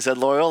blank. I said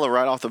Loyola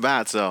right off the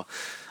bat. So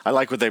I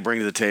like what they bring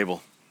to the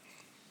table.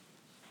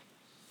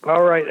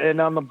 All right,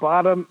 and on the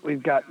bottom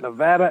we've got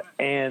Nevada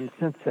and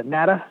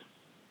Cincinnati.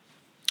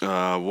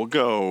 We'll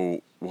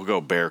go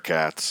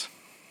Bearcats.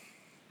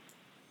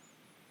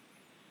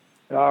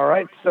 All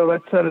right, so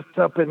let's set us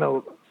up in a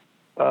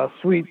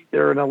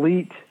an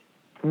elite.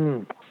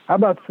 How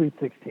about Sweet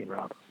 16,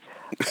 Rob?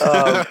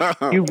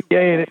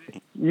 UVA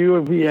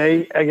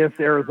against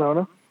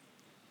Arizona.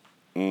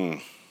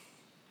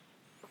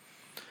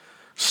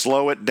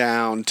 Slow it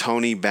down,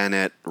 Tony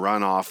Bennett,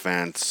 run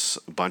offense,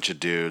 a bunch of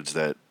dudes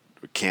that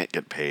can't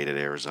get paid at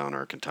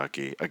Arizona or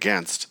Kentucky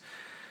against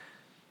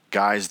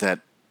guys that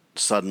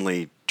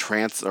suddenly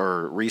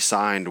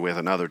re-signed with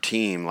another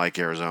team like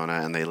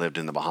Arizona, and they lived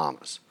in the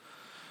Bahamas.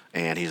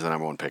 And he's the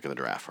number 1 pick of the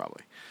draft,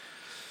 probably.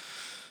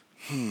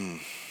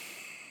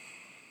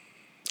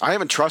 I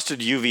haven't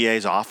trusted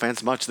UVA's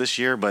offense much this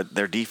year, but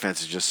their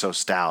defense is just so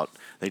stout.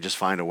 They just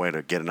find a way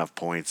to get enough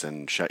points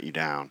and shut you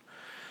down.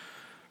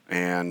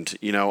 And,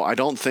 I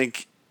don't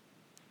think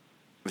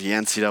the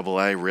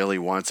NCAA really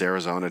wants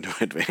Arizona to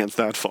advance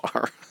that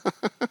far.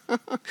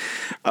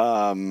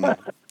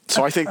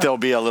 So I think there'll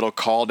be a little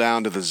call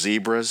down to the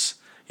Zebras,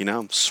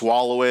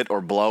 swallow it or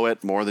blow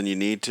it more than you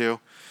need to.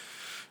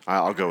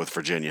 I'll go with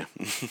Virginia.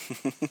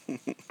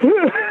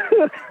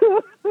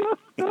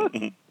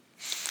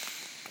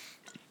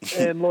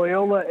 And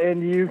Loyola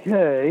and UK.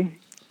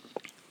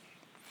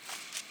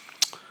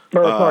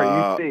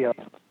 UC.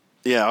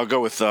 Yeah, I'll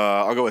go with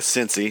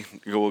Cincy.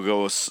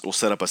 We'll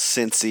set up a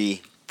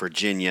Cincy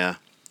Virginia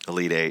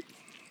Elite 8.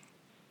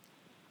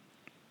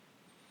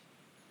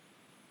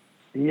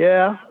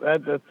 Yeah,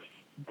 that's a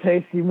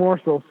tasty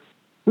morsel.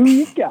 Who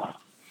you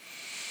got?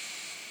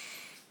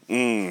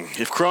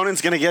 If Cronin's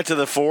going to get to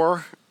the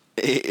 4,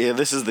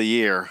 this is the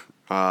year.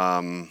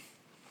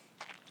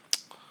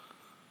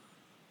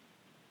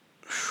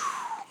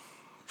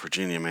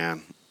 Virginia,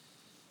 man.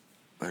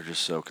 They're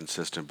just so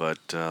consistent, but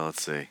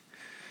let's see.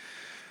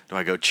 Do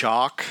I go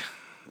chalk?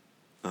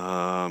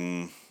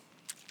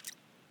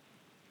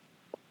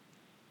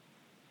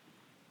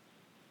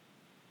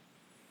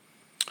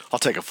 I'll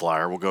take a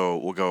flyer.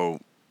 We'll go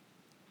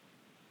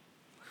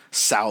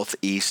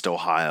Southeast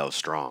Ohio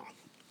strong.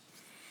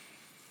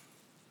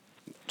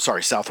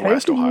 Sorry,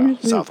 Southwest Ohio.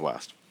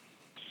 Southwest.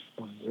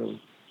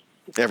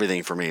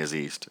 Everything for me is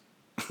east.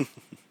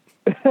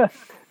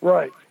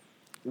 Right.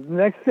 The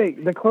next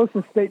state, the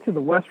closest state to the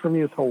west from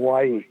you is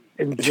Hawaii.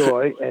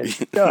 Enjoy and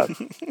discuss.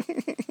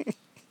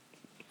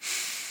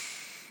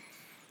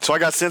 So I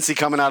got Cincy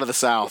coming out of the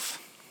South.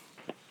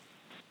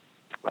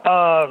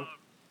 I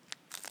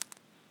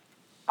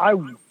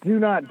do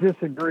not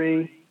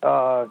disagree.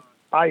 I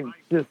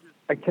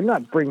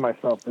cannot bring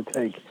myself to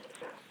take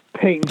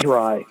paint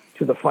dry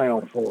to the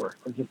Final Four.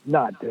 I'm just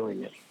not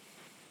doing it.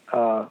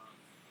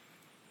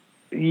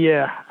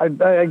 Yeah, I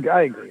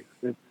agree.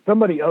 It's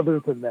somebody other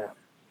than them.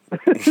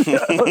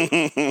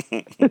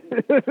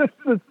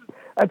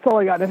 That's all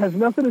I got. It has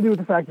nothing to do with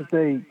the fact that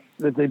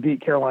they beat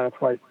Carolina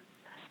twice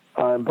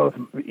in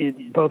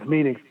both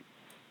meetings.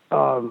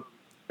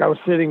 I was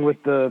sitting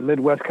with the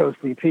Midwest Coast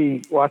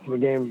VP watching the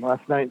game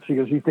last night, and she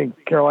goes, "You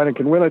think Carolina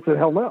can win?" I said,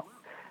 "Hell no.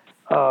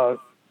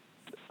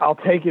 I'll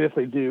take it if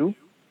they do,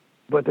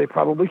 but they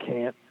probably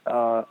can't.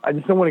 I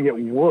just don't want to get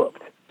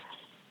whooped."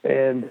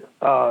 And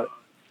I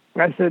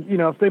said,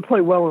 if they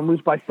play well and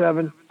lose by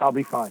 7, I'll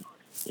be fine.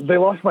 They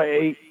lost by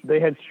 8. They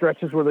had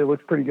stretches where they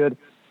looked pretty good.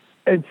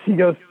 And she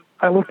goes,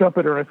 I looked up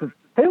at her and I said,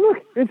 "Hey,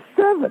 look, it's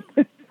 7."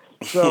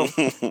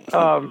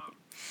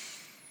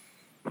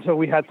 So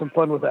we had some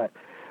fun with that.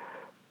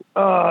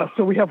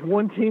 So we have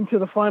one team to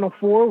the Final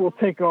Four. We'll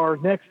take our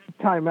next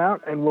time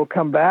out and we'll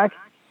come back.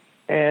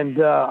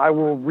 And I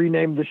will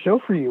rename the show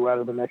for you out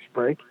of the next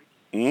break.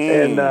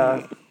 And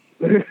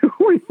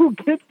we will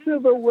get to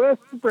the West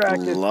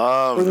bracket.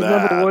 Love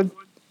that.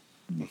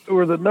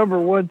 Where the number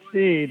 1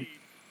 seed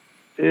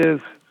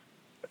is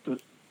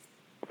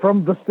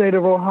from the state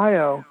of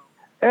Ohio.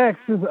 X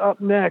is up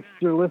next.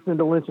 You're listening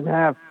to Lynch and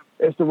Half.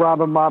 It's the Rob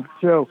and Mob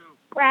Show.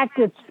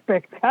 Bracket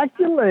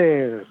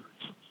Spectacular.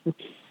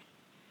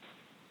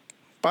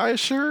 Buy a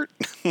shirt.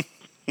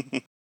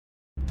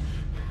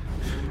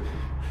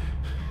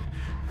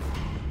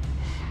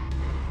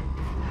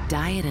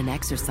 diet and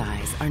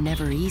exercise are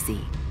never easy.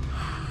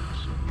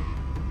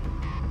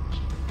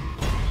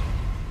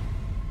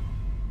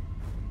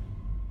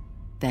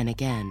 Then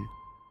again,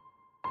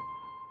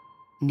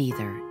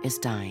 neither is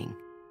dying.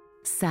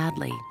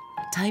 Sadly,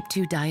 type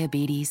 2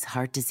 diabetes,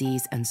 heart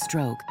disease, and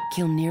stroke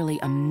kill nearly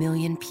 1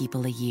 million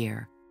people a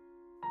year.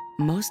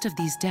 Most of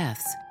these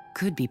deaths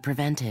could be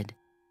prevented.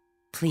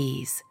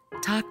 Please,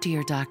 talk to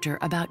your doctor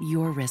about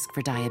your risk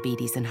for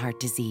diabetes and heart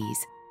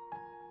disease.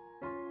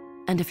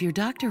 And if your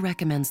doctor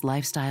recommends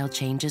lifestyle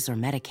changes or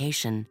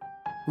medication,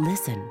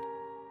 listen.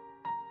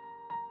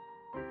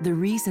 The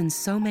reason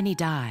so many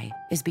die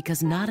is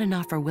because not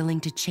enough are willing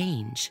to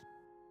change.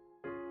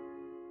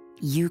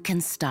 You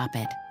can stop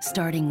it,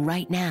 starting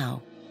right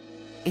now.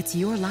 It's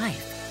your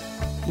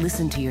life.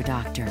 Listen to your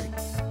doctor.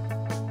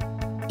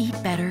 Eat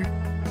better.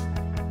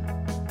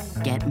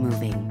 Get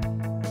moving.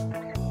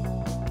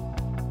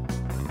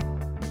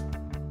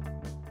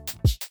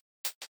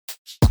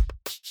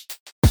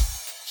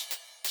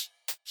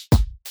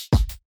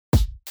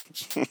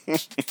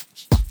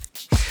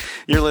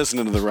 You're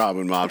listening to the Rob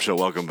and Mob Show.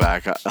 Welcome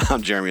back.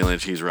 I'm Jeremy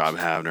Lynch. He's Rob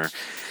Havner.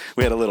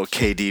 We had a little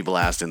KD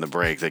blast in the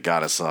break that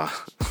got us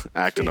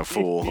acting a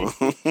fool.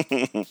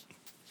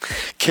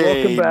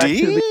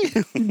 KD?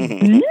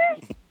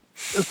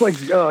 It's like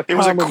it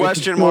was a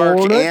question mark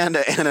and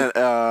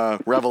a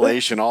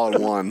revelation all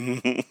in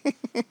one.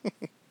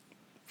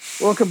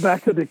 Welcome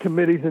back to the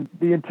committees. And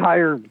the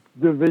entire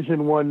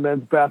Division I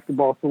men's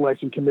basketball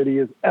selection committee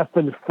is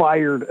effing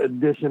fired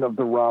edition of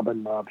the Rob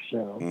and Mob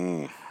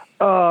Show.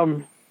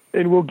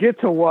 And we'll get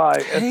to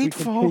why as we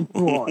continue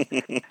on.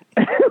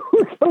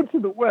 We'll go to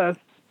the West,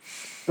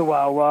 the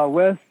Wild Wild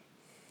West.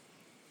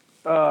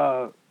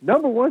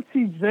 Number 1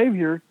 seed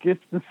Xavier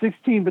gets the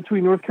 16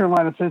 between North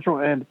Carolina Central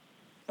and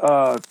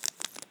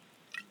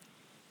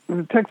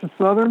Texas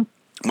Southern.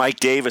 Mike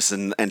Davis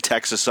and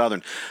Texas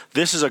Southern.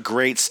 This is a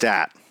great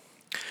stat.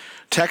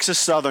 Texas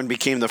Southern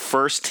became the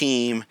first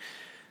team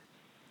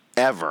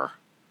ever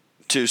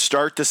to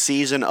start the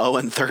season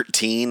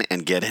 0-13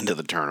 and get into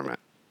the tournament.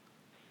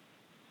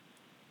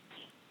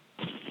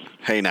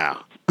 Hey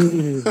now.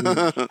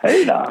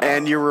 Hey now.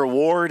 And your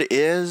reward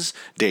is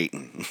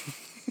Dayton.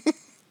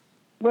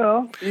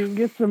 Well, you can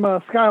get some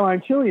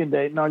Skyline Chili in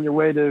Dayton on your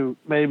way to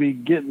maybe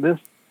getting this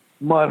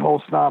mud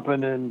hole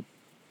stomping in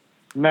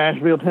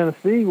Nashville,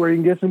 Tennessee, where you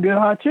can get some good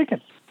hot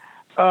chicken.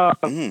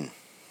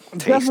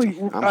 Tasty.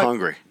 I'm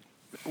hungry.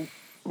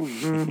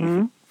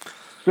 Mm-hmm.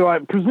 So I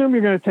presume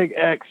you're going to take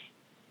X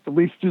at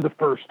least through the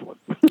first one.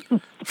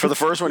 For the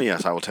first one,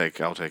 yes, I'll take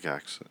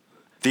X.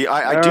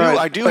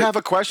 I do have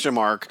a question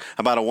mark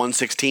about a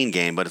 116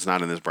 game, but it's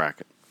not in this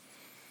bracket.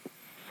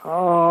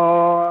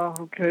 Oh,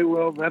 okay.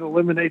 Well, that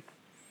eliminates.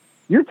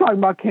 You're talking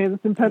about Kansas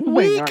and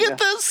Pennsylvania. We aren't get you?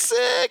 the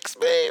 6,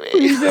 baby.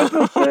 We get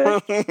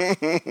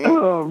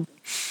the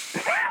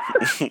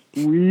 6.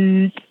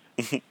 Weak.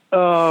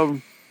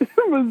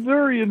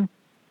 Missouri and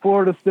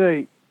Florida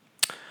State.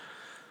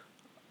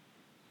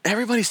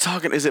 Everybody's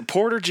talking. Is it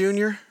Porter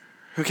Jr.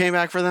 who came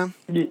back for them?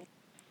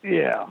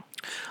 Yeah.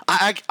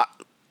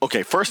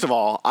 Okay, first of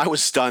all, I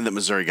was stunned that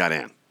Missouri got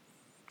in.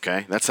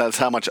 Okay, that's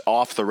how much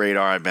off the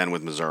radar I've been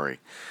with Missouri.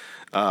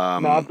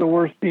 Not the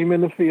worst team in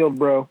the field,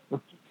 bro.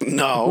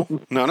 No.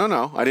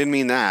 I didn't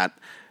mean that.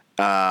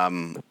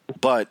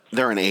 But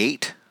they're an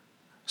 8.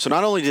 So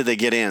not only did they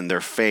get in, they're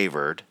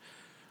favored,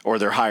 or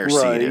they're higher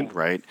seeded,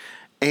 right?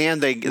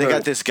 And they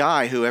got this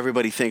guy who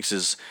everybody thinks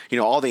is,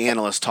 all the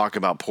analysts talk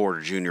about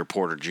Porter Jr.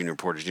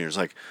 It's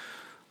like,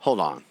 hold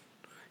on.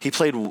 He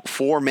played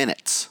 4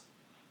 minutes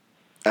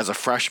as a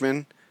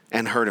freshman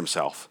and hurt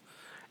himself.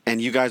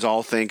 And you guys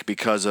all think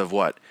because of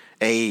what?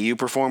 AAU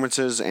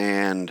performances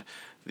and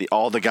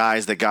all the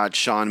guys that got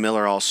Sean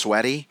Miller all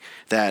sweaty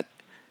that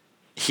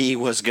he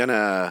was going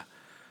to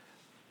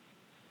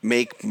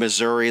make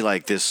Missouri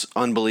like this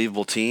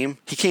unbelievable team.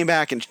 He came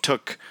back and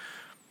took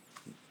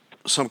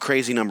some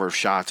crazy number of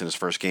shots in his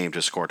first game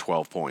to score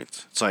 12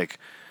 points. It's like,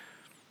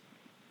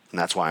 and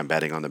that's why I'm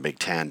betting on the Big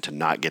Ten to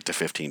not get to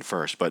 15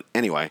 first. But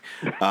anyway,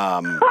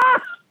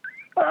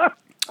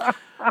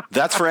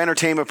 that's for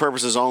entertainment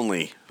purposes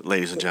only,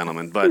 ladies and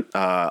gentlemen. But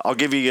I'll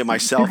give you my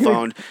cell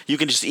phone. You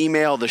can just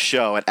email the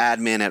show at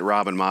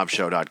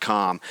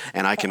admin@robinmobshow.com,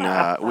 and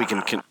we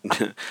can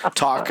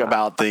talk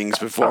about things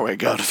before we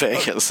go to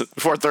Vegas,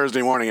 before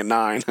Thursday morning at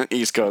 9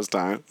 East Coast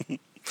time.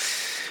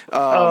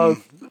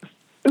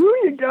 Who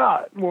you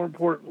got, more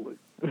importantly?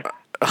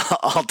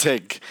 I'll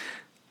take...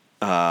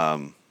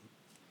 wow,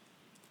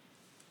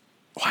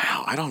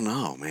 I don't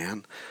know,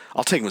 man.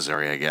 I'll take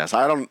Missouri, I guess.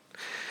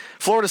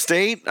 Florida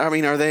State, I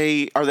mean, are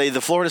they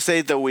the Florida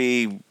State that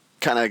we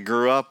kind of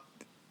grew up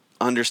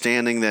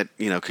understanding that,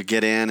 could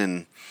get in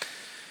and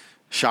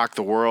shock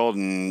the world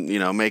and,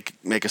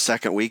 make a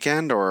second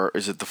weekend? Or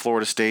is it the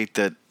Florida State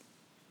that,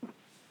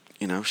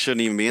 shouldn't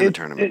even be in the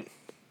tournament?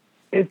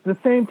 It's the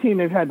same team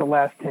they've had the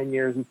last 10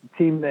 years. It's a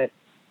team that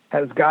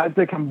has guys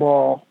that can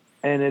ball,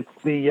 and it's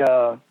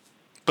the...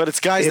 but it's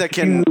guys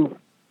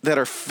that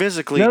are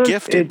physically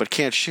gifted but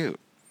can't shoot.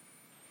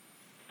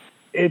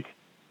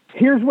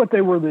 Here's what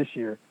they were this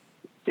year.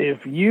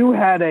 if you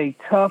had a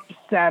tough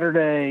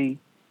Saturday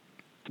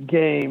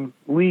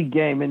league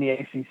game in the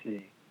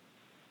ACC,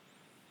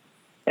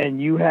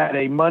 and you had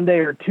a Monday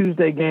or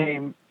Tuesday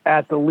game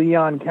at the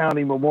Leon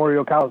County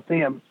Memorial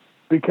Coliseum,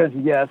 because,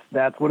 yes,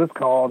 that's what it's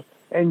called,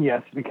 and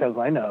yes, because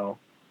I know,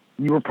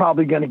 you were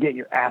probably going to get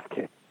your ass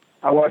kicked.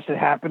 I watched it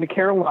happen to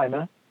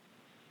Carolina.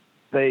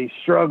 They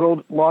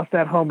struggled, lost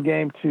that home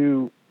game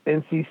to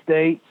NC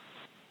State,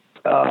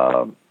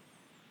 conference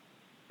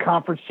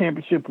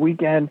championship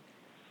weekend,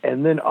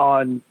 and then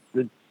on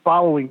the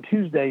following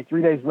Tuesday,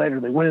 3 days later,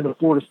 they went into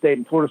Florida State,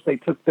 and Florida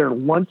State took their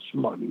lunch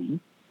money.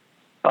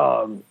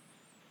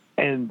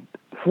 And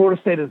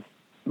Florida State has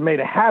made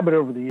a habit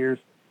over the years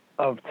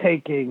of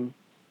taking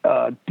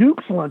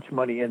Duke's lunch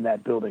money in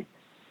that building.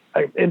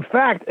 In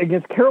fact,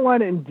 against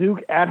Carolina and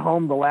Duke at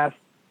home the last,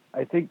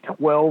 I think,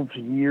 12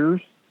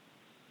 years,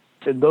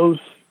 in those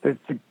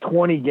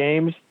 20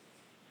 games,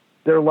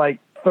 they're like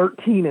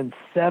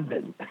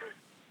 13-7.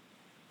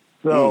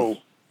 So,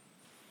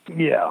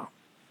 yeah.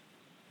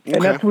 And Okay.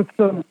 that's with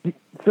some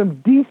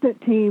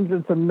decent teams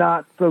and some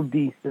not so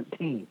decent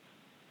teams.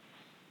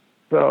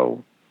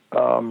 So,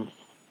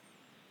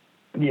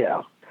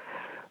 yeah.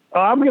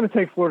 I'm going to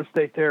take Florida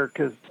State there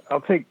because I'll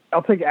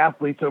take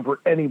athletes over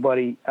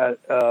anybody at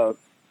a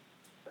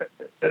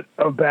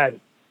bad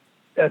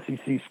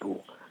SEC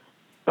school.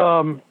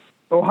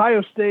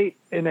 Ohio State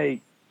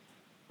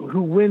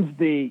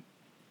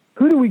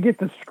who do we get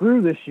to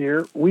screw this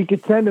year? We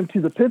could send them to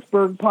the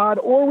Pittsburgh pod,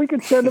 or we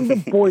could send them to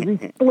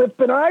Boise,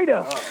 flipping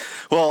Idaho.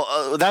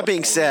 Well, that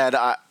being said,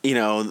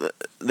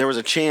 there was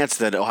a chance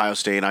that Ohio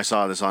State, and I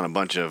saw this on a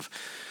bunch of,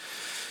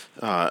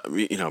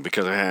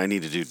 because I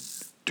need to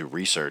do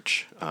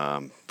research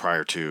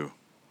prior to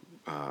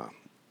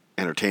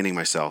entertaining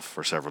myself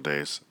for several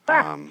days.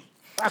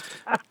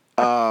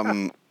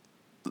 The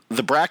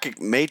bracket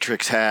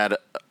matrix had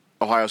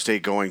Ohio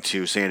State going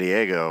to San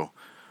Diego,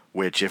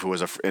 which if it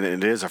was and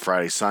it is a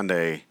Friday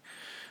Sunday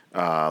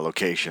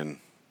location,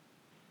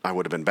 I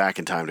would have been back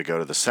in time to go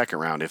to the second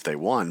round if they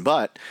won.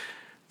 But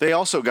they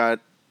also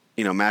got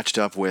matched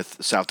up with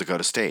South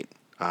Dakota State.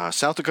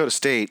 South Dakota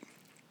State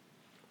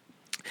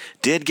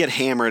did get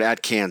hammered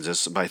at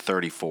Kansas by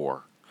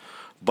 34,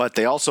 but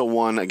they also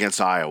won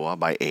against Iowa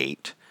by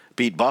 8,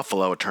 beat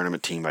Buffalo, a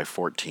tournament team, by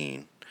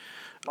 14.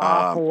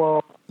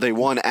 Buffalo. They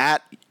won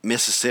at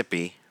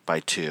Mississippi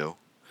by 2.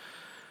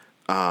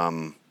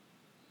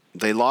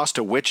 They lost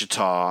to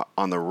Wichita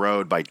on the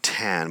road by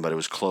 10, but it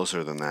was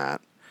closer than that.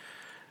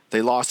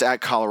 They lost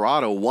at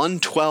Colorado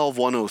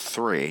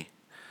 112-103.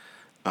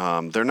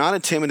 They're not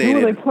intimidated.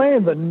 Who are they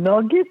playing? The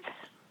Nuggets?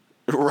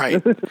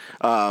 Right.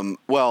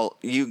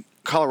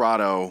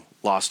 Colorado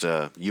lost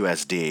to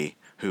USD,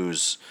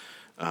 whose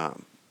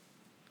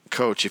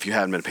coach, if you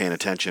hadn't been paying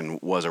attention,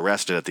 was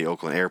arrested at the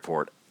Oakland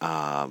airport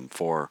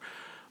for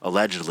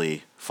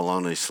allegedly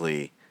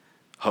feloniously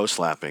host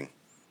slapping.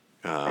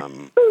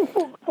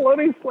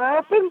 Floating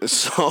slapping?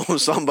 So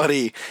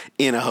somebody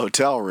in a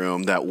hotel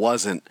room that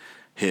wasn't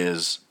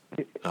his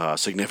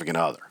significant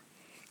other.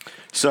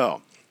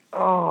 So.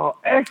 Oh,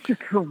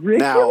 extracurricular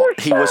Now,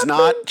 he was slapping?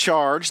 not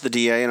charged. The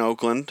DA in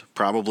Oakland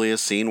probably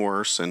has seen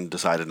worse and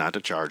decided not to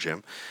charge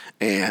him.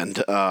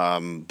 And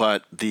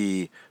but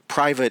the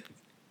private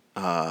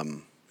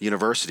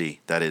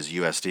university, that is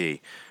USD,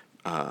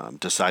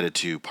 decided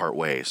to part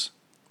ways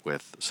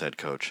with said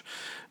coach.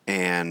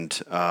 And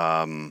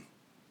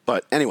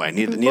but anyway,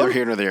 neither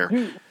here nor there.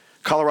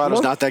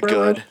 Colorado's not that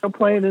good. Still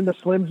playing in the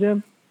Slim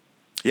Jim?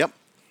 Yep.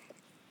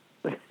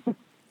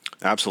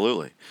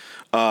 Absolutely.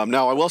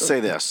 Now, I will say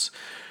this.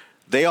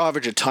 They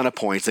average a ton of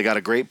points. They got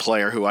a great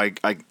player who I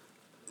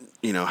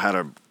had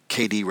a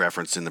KD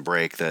reference in the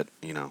break that,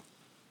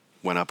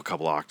 went up a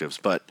couple octaves.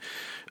 But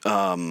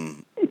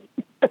South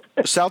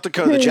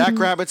Dakota, the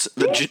Jackrabbits,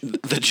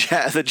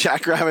 the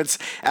Jackrabbits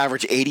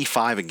average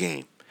 85 a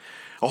game.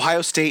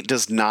 Ohio State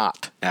does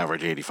not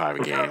average 85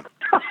 a game.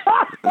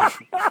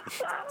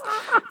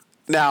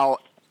 Now,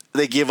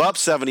 they give up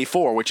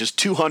 74, which is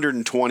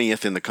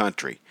 220th in the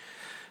country.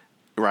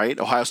 Right?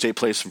 Ohio State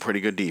plays some pretty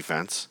good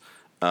defense.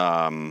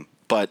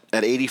 But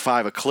at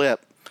 85 a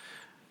clip,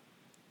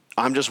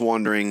 I'm just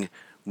wondering,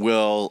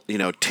 will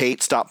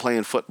Tate stop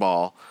playing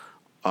football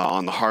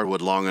on the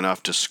hardwood long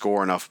enough to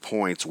score enough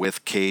points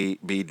with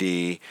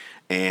KBD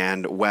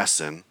and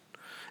Wesson?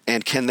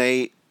 And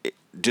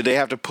do they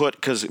have to put,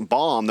 because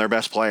Baum, their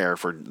best player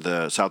for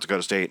the South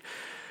Dakota State,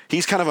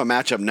 he's kind of a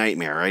matchup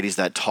nightmare, right? He's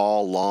that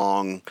tall,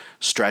 long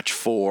stretch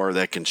 4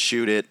 that can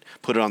shoot it,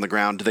 put it on the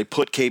ground. Do they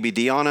put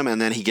KBD on him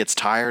and then he gets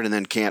tired and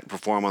then can't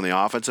perform on the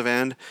offensive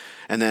end?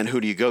 And then who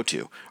do you go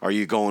to? Are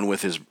you going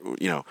with his,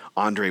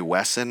 Andre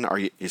Wesson?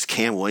 Is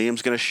Cam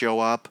Williams going to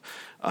show up?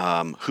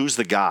 Who's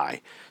the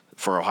guy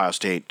for Ohio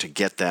State to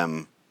get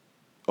them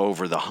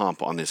over the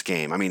hump on this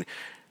game? I mean,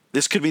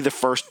 this could be the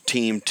first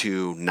team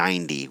to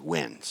 90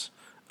 wins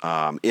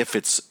if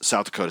it's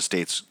South Dakota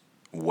State's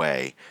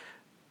way.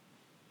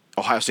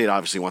 Ohio State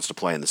obviously wants to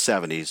play in the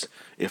 70s,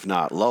 if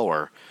not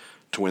lower,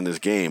 to win this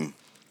game.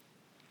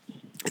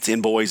 It's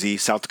in Boise.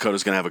 South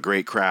Dakota's going to have a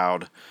great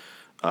crowd.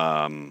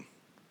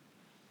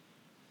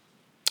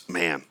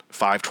 man,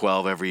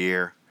 5-12 every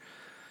year.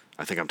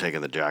 I think I'm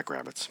taking the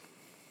Jackrabbits.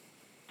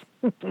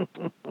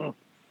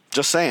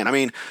 Just saying. I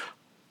mean,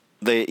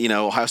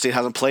 Ohio State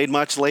hasn't played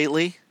much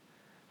lately.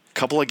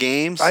 Couple of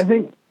games. I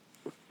think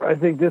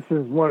this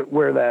is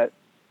where that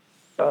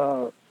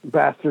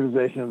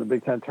bastardization of the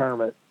Big Ten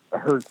tournament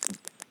hurts.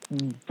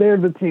 They're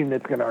the team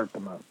that's going to hurt the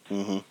most.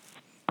 Mm-hmm.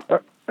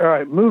 All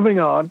right, moving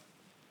on.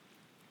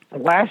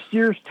 Last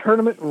year's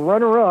tournament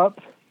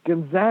runner-up,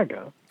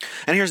 Gonzaga.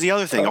 And here's the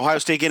other thing. Ohio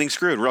State getting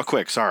screwed real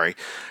quick. Sorry.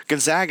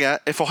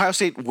 Gonzaga, if Ohio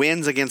State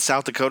wins against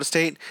South Dakota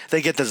State,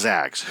 they get the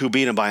Zags, who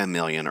beat them by 1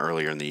 million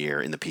earlier in the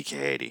year in the PK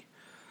 80.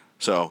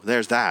 So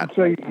there's that.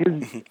 So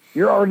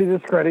you're already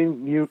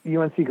discrediting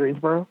UNC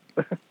Greensboro?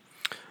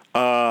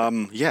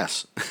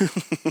 Yes.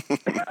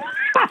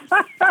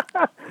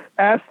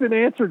 Asked and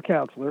answered,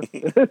 counselor.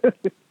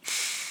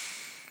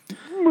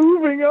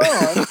 Moving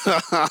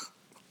on.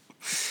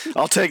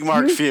 I'll take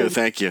Mark Few.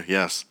 Thank you.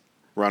 Yes.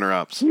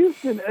 Runner-ups.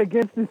 Heuston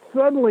against the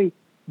suddenly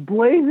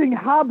blazing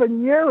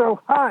habanero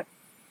hot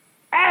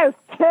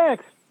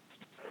Aztecs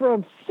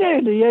from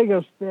San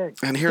Diego State.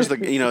 And here's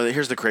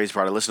the crazy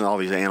part. I listen to all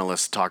these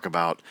analysts talk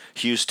about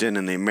Houston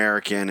and the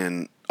American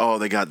and,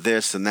 they got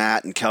this and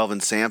that and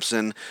Kelvin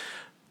Sampson.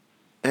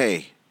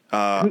 Hey,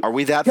 are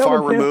we that far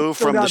removed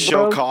from the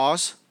show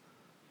cause?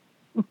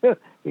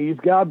 He's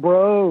got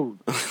bros.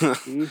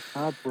 He's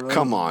got bros.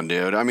 Come on,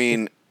 dude. I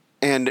mean,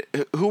 and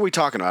who are we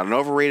talking about? An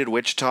overrated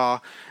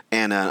Wichita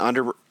and an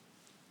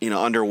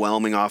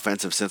underwhelming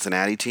offensive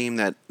Cincinnati team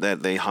that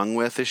they hung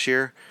with this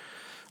year?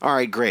 All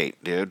right,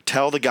 great, dude.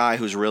 Tell the guy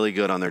who's really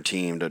good on their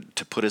team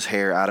to put his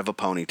hair out of a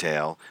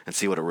ponytail and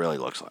see what it really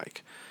looks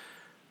like.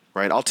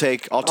 Right? I'll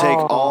take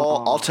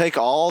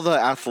all the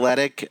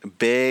athletic,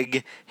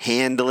 big,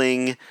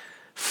 handling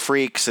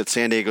freaks at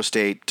San Diego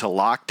State to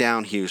lock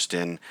down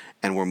Houston,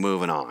 and we're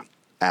moving on.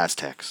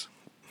 Aztecs.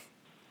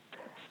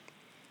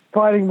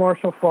 Fighting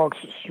Marshall Faulk's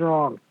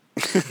strong.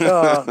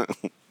 Yeah,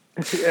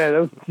 that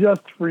was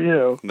just for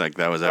you. Like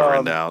that was ever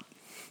in doubt.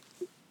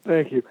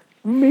 Thank you.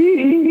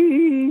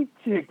 Me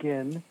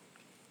chicken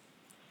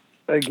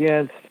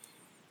against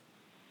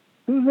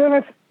who's in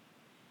it?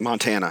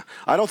 Montana.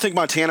 I don't think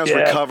Montana's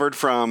recovered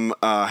from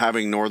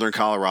having Northern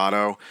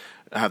Colorado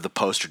have the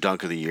poster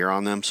dunk of the year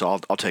on them. So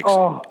I'll take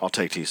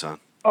Tucson.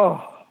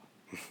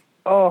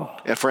 And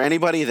for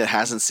anybody that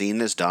hasn't seen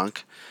this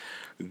dunk,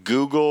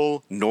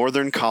 Google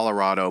Northern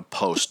Colorado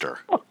poster.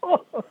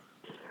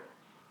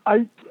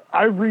 I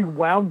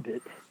rewound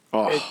it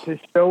to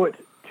show it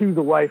to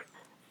the wife,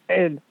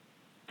 and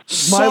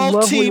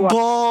salty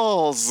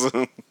balls.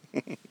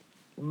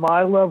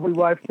 My lovely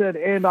wife said,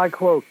 and I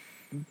quote,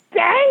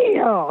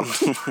 "Damn!"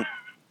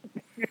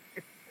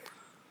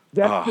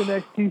 That's the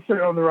next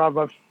T-shirt on the Rob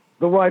Buff.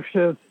 The wife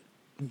says,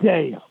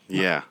 "Damn."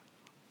 Yeah.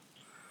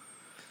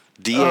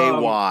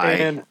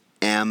 DAYMN.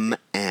 Damn.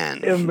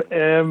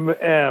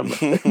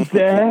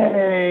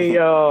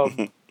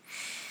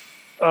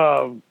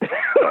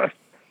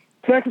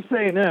 Texas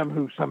A&M,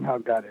 who somehow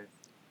got it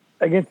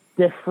against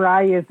the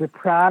Friars of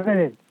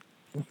Providence.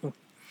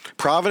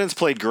 Providence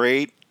played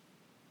great,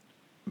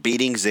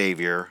 beating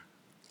Xavier,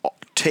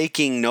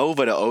 taking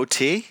Nova to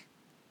OT,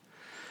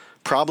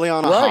 probably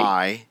on a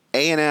high.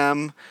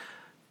 A&M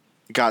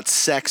got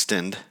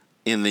sextoned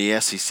in the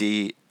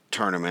SEC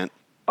tournament,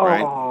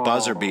 right?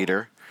 Buzzer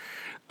beater,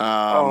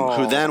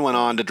 who then went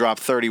on to drop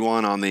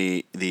 31 on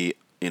the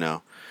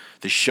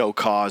show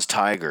cause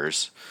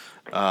Tigers.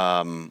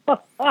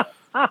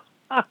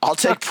 I'll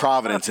take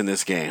Providence in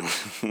this game.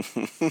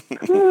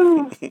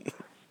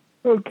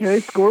 Okay,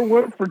 score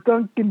one for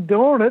Dunkin'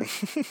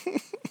 Donuts.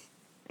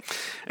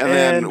 and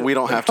then we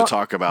don't have to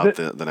talk about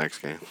the next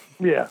game.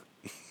 Yeah.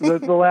 The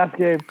last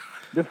game,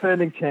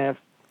 defending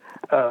champs.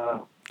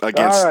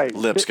 Against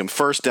Lipscomb.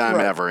 First time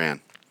ever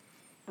in.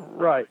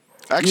 Right.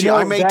 Actually,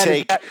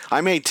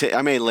 I may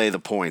lay the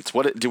points.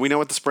 Do we know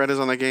what the spread is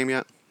on that game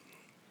yet?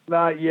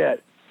 Not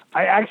yet.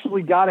 I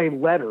actually got a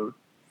letter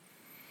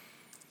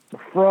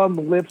from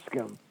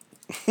Lipscomb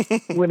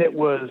when it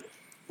was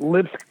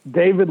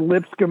David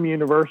Lipscomb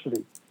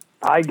University.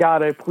 I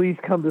got a please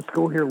come to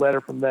school here letter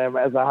from them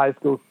as a high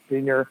school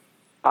senior.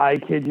 I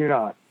kid you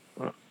not.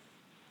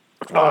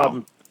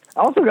 I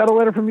also got a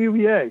letter from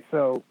UVA,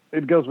 so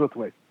it goes both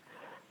ways.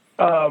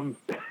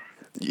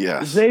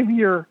 Yes.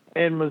 Xavier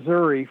and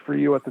Missouri for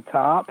you at the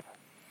top.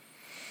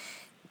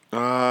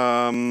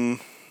 Hold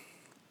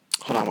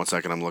on one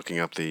second. I'm looking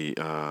up the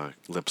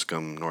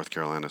Lipscomb, North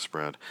Carolina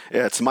spread.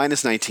 Yeah, it's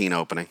 -19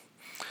 opening.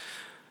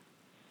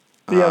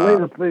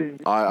 Yeah,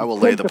 I will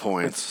lay the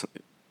points.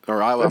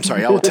 Or I'm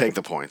sorry, I will take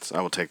the points.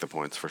 I will take the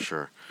points for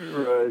sure.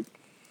 Right.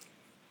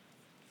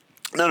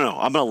 No.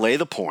 I'm going to lay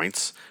the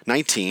points.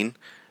 19.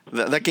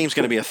 That game's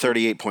going to be a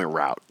 38-point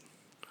rout.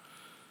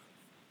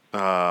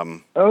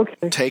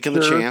 Okay. Taking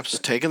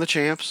the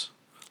champs.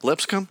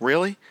 Lipscomb,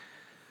 really?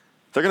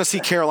 They're going to see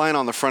Carolina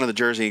on the front of the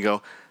jersey and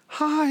go,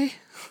 "Hi."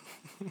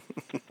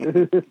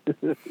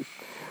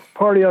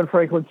 Party on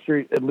Franklin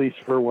Street, at least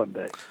for one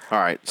day. All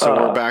right, so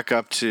we're back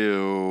up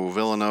to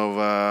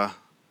Villanova,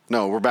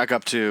 No, we're back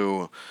up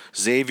to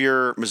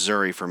Xavier,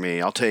 Missouri for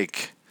me. I'll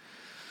take...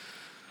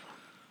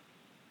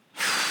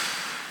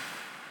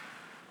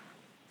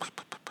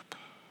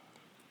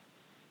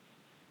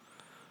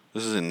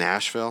 This is in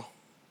Nashville?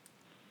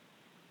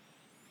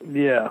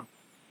 Yeah.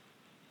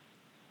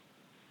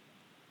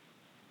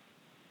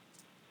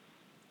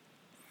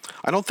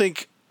 I don't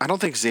think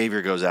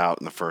Xavier goes out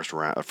in the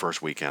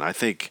first weekend. I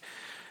think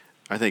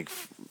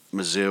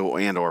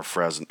Mizzou and or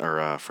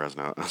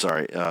Fresno.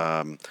 Sorry,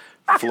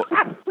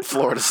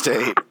 Florida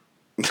State.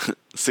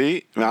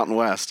 See, Mountain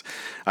West.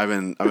 I've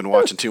been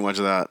watching too much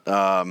of that.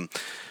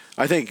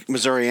 I think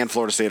Missouri and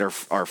Florida State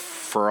are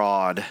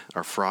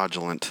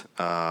fraudulent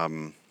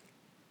to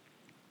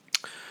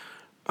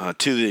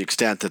the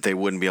extent that they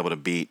wouldn't be able to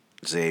beat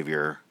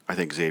Xavier. I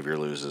think Xavier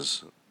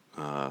loses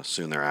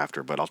soon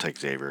thereafter, but I'll take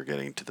Xavier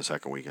getting to the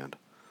second weekend.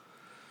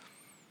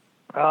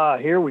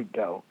 Here we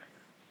go.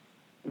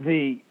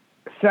 The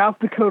South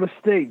Dakota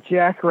State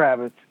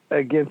Jackrabbits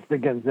against the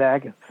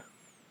Gonzagas.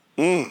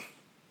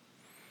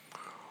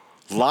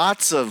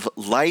 Lots of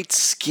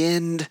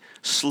light-skinned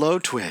slow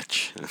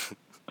twitch.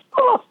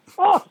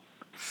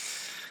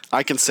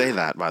 I can say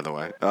that, by the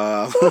way.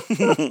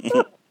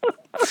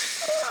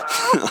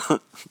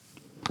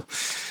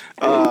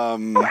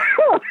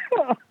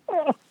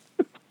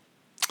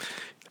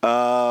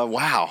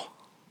 Wow.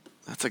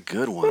 That's a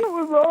good one. That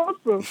was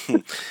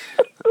awesome.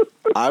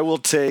 I will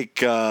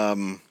take,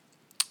 in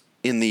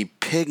the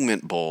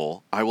Pigment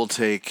Bowl, I will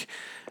take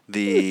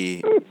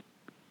the...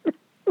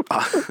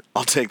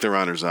 I'll take the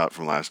runners-up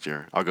from last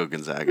year. I'll go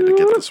Gonzaga to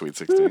get to the Sweet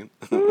 16.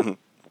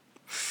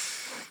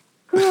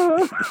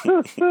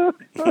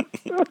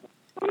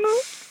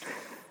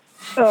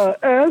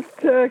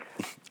 Aztecs.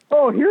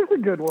 Oh, here's a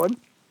good one.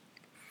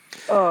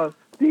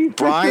 Steve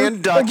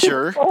Brian Fisher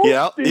Dutcher.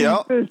 against Steve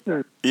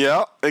Fisher.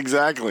 Yep,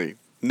 exactly.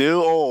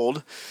 New,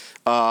 old.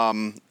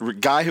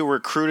 Guy who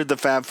recruited the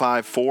Fab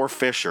Five for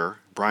Fisher,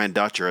 Brian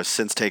Dutcher, has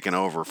since taken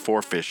over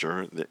for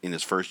Fisher in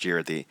his first year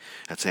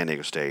at San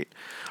Diego State.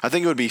 I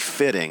think it would be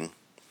fitting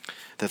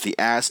that the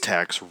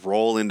Aztecs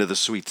roll into the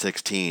Sweet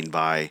 16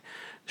 by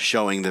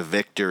showing the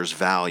victors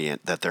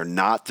valiant that they're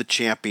not the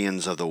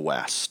champions of the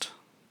West.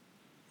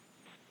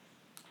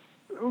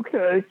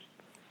 Okay.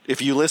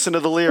 If you listen to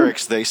the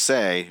lyrics, they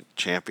say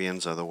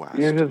champions of the West.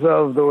 Champions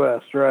of the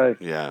West, right.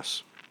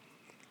 Yes.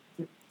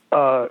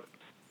 I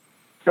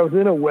was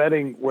in a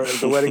wedding where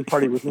the wedding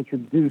party was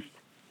introduced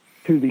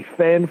to the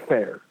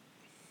fanfare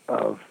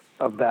of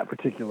that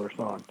particular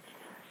song.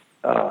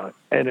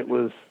 And it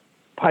was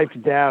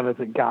piped down as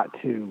it got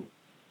to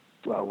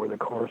where the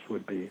chorus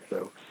would be.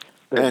 So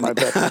my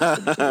bet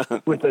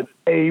with a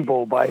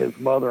table by his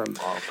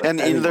mother-in-law. But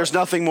and anyway. there's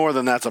nothing more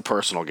than that's a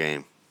personal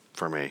game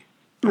for me.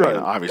 Right.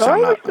 Obviously,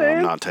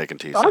 I'm not taking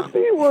T-Sun. I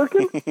see you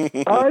working.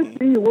 I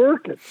see you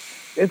working.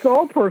 It's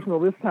all personal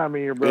this time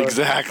of year, bro.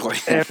 Exactly.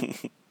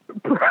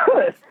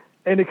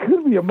 And it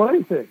could be a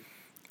money thing.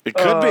 It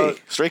could be.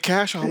 Straight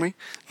cash, homie.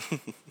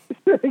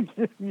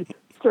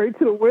 Straight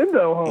to the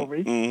window,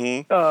 homie.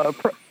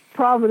 Mm-hmm.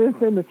 Providence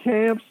and the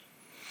champs.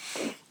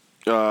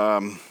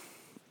 Oh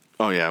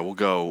yeah, we'll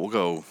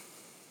go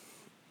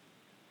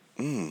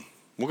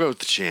with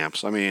the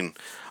champs. I mean,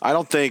 I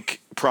don't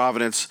think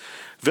Providence,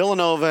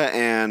 Villanova,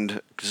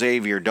 and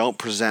Xavier don't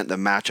present the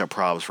matchup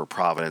problems for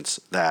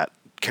Providence that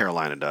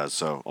Carolina does.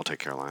 So I'll take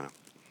Carolina.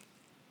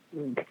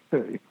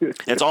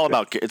 It's all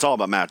about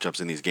matchups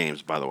in these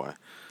games, by the way.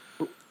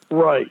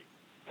 Right.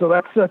 So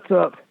that sets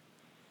up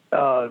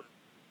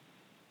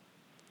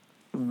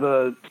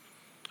the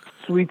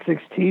Sweet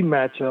 16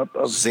 matchup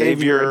of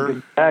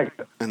Xavier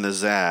and the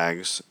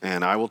Zags,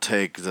 and I will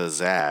take the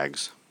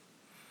Zags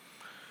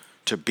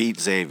to beat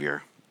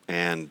Xavier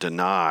and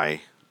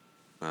deny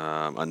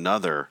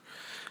another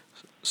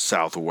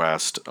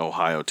Southwest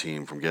Ohio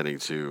team from getting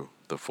to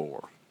the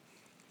 4.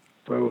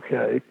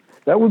 Okay.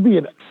 That would be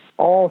an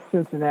all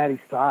Cincinnati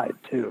side,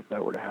 too, if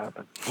that were to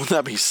happen. Wouldn't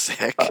that be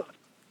sick?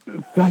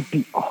 That'd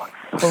be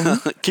awesome.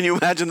 Can you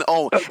imagine?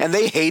 Oh, and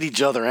they hate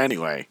each other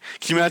anyway.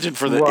 Can you imagine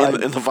for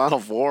in the Final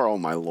Four? Oh,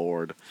 my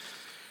Lord.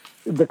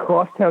 The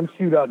crosstown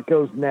shootout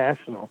goes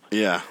national.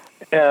 Yeah.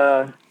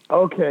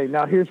 Okay,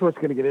 now here's what's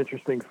going to get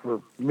interesting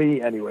for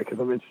me anyway, because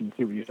I'm interested to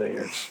see what you say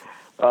here.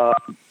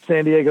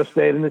 San Diego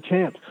State and the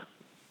champs.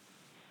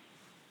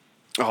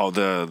 Oh,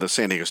 the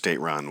San Diego State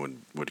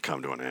run would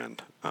come to an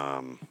end.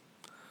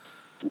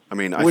 I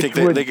mean, I think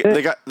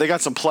they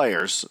got some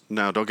players.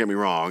 Now, don't get me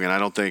wrong, and I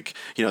don't think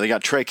they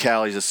got Trey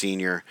Calley's a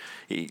senior.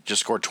 He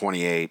just scored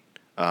 28.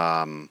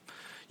 You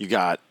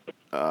got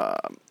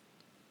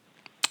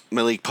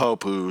Malik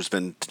Pope, who's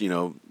been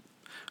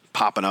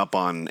popping up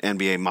on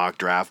NBA mock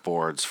draft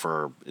boards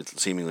for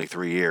seemingly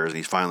 3 years, and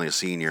he's finally a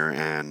senior,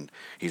 and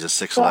he's a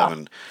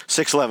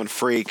 6'11"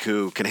 freak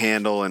who can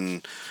handle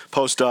and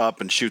post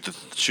up and shoot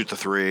the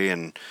three,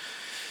 and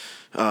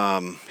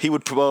he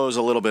would pose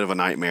a little bit of a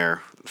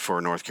nightmare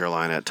for North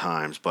Carolina at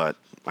times, but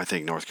I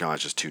think North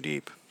Carolina's just too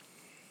deep.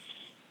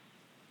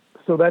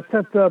 So that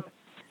sets up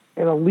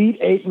an Elite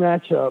Eight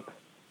matchup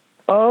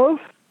of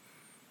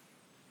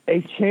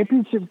a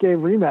championship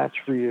game rematch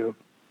for you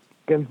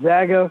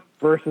Gonzaga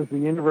versus the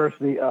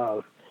University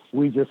of.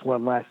 We just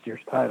won last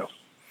year's title.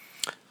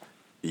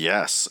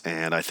 Yes,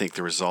 and I think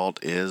the result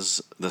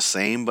is the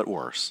same but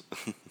worse.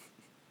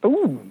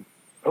 Ooh,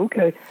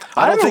 okay.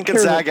 I don't think care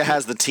Gonzaga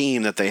has the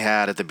team that they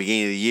had at the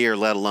beginning of the year,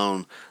 let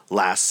alone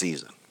last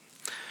season.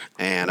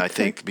 And I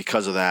think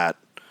because of that,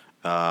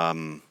 I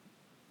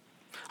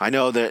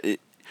know that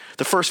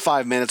the first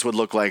 5 minutes would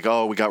look like,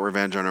 oh, we got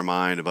revenge on our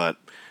mind, but,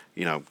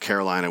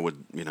 Carolina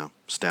would,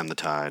 stem the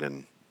tide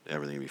and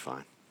everything would be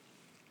fine.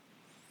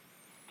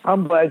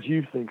 I'm glad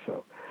you think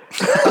so.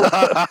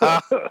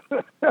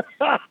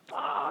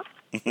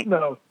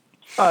 No,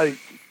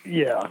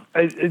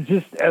 it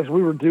just, as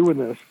we were doing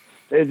this,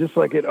 it just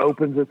like it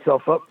opens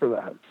itself up for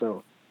that.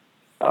 So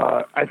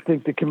I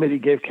think the committee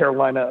gave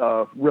Carolina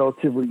a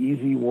relatively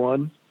easy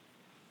one.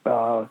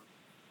 Because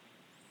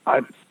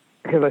I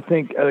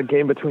think a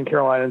game between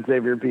Carolina and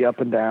Xavier would be up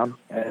and down,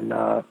 and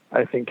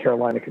I think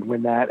Carolina could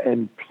win that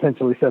and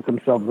potentially set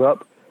themselves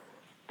up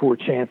for a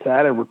chance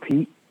at a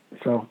repeat.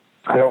 So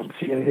I don't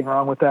see anything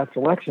wrong with that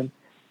selection,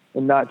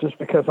 and not just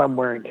because I'm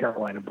wearing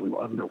Carolina blue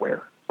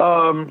underwear.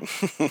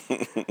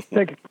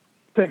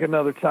 Take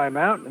another time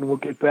out, and we'll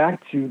get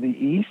back to the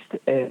East.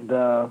 And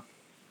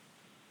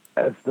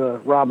as the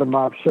Rob and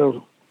Mob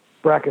Show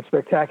Bracket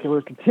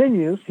Spectacular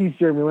continues, he's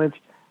Jeremy Lynch.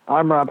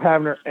 I'm Rob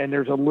Havner, and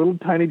there's a little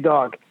tiny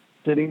dog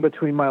sitting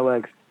between my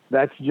legs.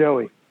 That's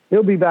Joey.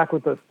 He'll be back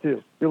with us,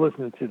 too. You're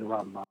listening to the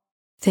Rob and Mob.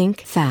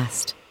 Think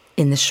fast.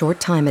 In the short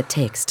time it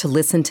takes to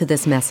listen to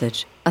this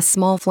message, a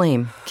small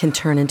flame can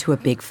turn into a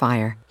big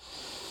fire.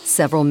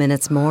 Several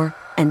minutes more,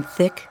 and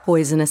thick,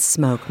 poisonous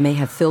smoke may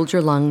have filled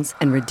your lungs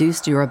and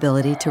reduced your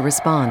ability to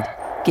respond.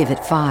 Give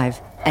it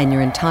 5, and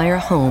your entire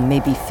home may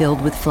be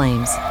filled with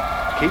flames.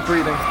 Keep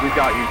breathing. We've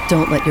got you.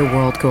 Don't let your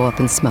world go up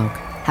in smoke.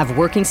 Have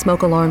working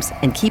smoke alarms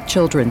and keep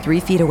children 3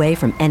 feet away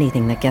from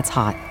anything that gets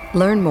hot.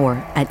 Learn more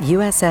at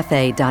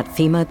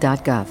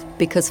usfa.fema.gov,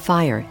 because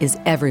fire is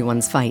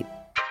everyone's fight.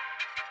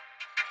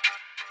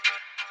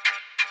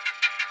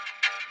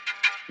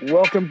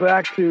 Welcome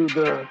back to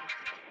the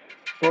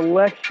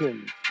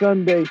Selection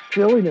Sunday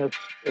Silliness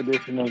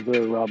edition of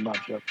the Rob Mob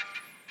Show.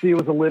 See, it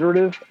was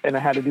alliterative, and I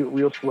had to do it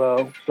real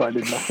slow, so I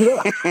didn't mess it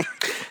up.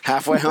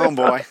 Halfway home,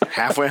 boy.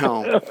 Halfway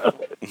home.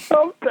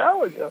 I'm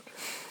telling you.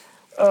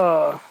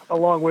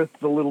 Along with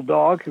the little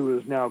dog, who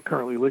is now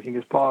currently licking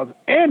his paws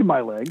and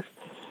my legs.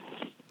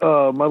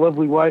 My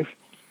lovely wife,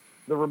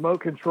 the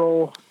remote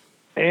control,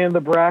 and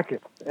the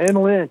bracket,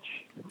 and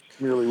Lynch.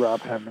 It's merely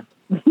Rob Hammer.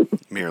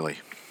 Merely.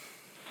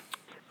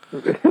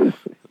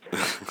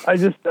 I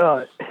just,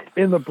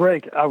 in the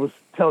break, I was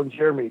telling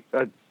Jeremy,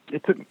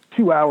 it took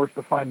 2 hours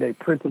to find a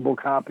printable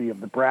copy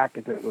of the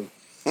bracket that was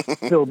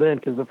filled in,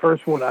 because the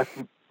first one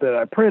that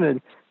I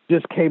printed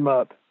just came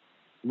up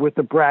with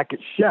the bracket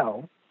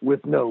shell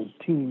with no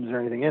teams or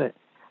anything in it.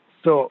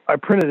 So I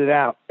printed it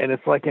out, and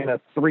it's like in a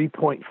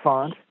 3-point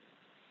font.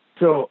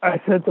 So I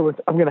said to her,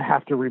 I'm going to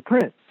have to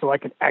reprint so I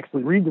can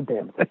actually read the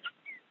damn thing.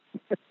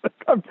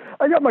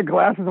 I got my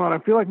glasses on. I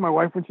feel like my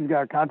wife when she's got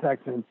her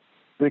contacts in,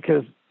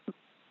 because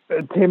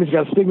Tammy's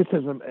got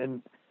astigmatism,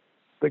 and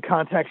the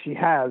contacts she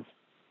has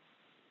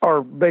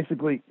are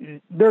basically,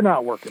 they're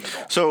not working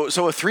at all.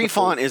 So a 3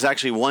 font is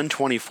actually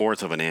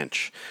 1/24 of an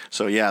inch.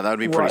 So yeah, that would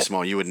be pretty Right.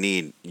 small. You would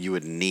need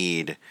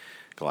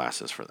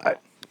glasses for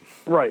that.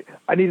 Right.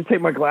 I need to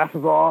take my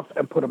glasses off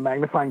and put a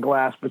magnifying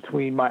glass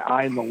between my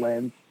eye and the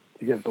lens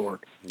to get it to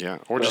work. Yeah,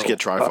 or just get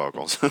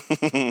trifocals.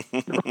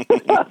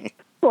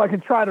 So I can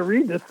try to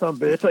read this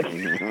sumbitch.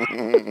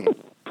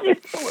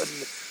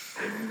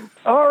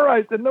 All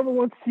right, the number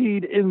 1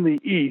 seed in the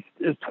East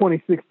is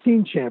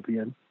 2016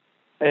 champion,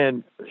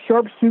 and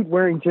sharp suit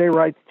wearing Jay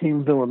Wright's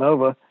team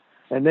Villanova,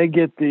 and they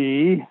get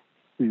this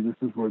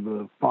is where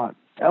the font,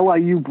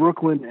 LIU,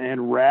 Brooklyn,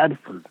 and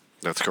Radford.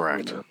 That's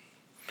correct.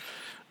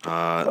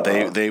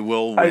 They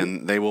will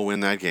win. They will win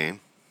that game.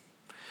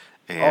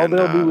 And,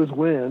 all they'll do is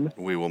win.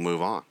 We will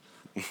move on.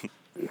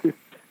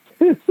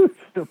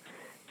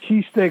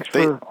 Cheesesteaks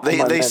for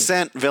they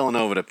sent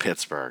Villanova to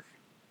Pittsburgh.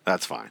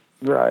 That's fine.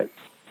 Right.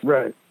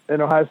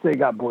 And Ohio State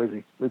got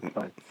Boise. It's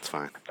fine. It's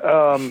fine.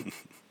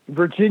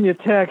 Virginia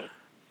Tech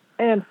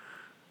and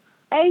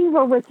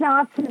Ava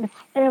Johnson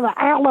and the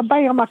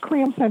Alabama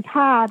Crimson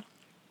Tide.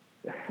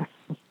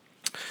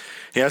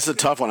 Yeah, it's a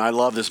tough one. I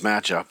love this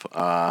matchup.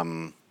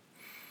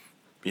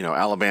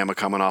 Alabama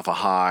coming off a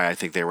high. I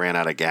think they ran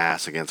out of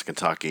gas against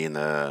Kentucky in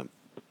the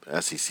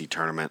SEC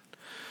tournament.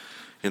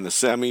 In the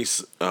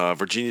semis,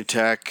 Virginia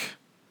Tech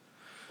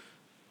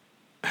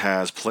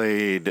has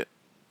played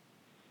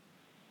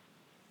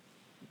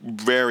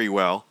very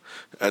well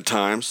at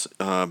times,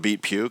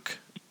 beat Puke.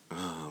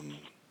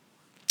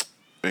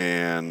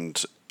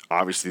 And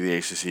obviously the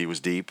ACC was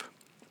deep.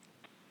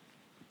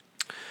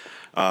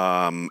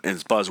 And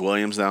it's Buzz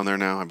Williams down there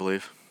now, I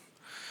believe.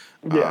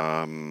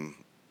 Yeah.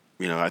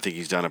 I think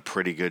he's done a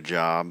pretty good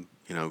job,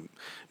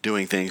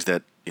 doing things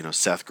that,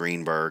 Seth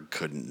Greenberg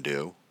couldn't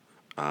do.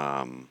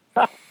 You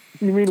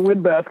mean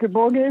win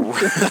basketball games?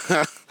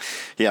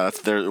 Yeah,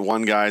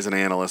 one guy's an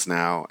analyst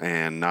now,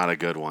 and not a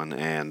good one.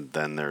 And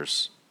then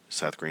there's,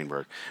 Seth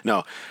Greenberg.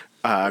 No,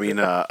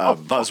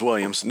 Buzz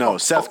Williams. No,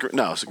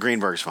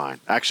 Greenberg's fine.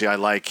 Actually, I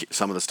like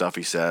some of the stuff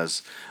he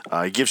says.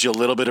 He gives you a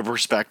little bit of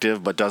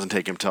perspective, but doesn't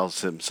take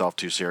himself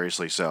too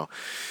seriously. So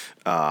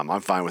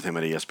I'm fine with him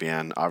at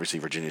ESPN. Obviously,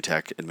 Virginia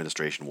Tech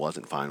administration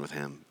wasn't fine with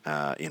him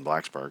in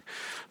Blacksburg,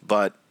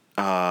 but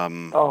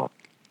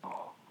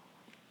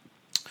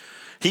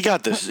he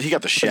got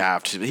the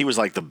shaft. He was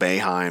like the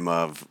Boeheim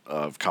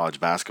of college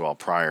basketball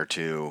prior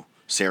to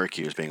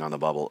Syracuse being on the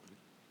bubble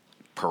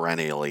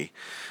perennially.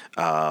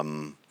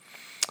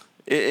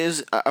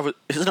 Isn't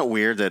it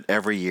weird that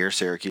every year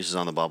Syracuse is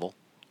on the bubble?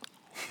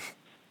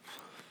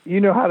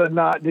 You know how to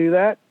not do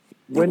that.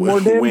 Win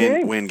more damn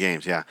games. Win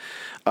games, yeah.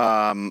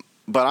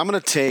 But I'm going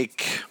to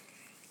take.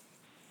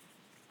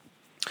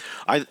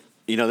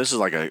 This is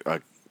like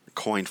a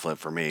coin flip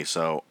for me.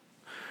 So,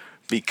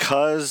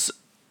 because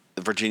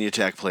Virginia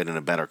Tech played in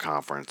a better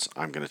conference,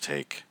 I'm going to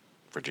take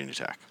Virginia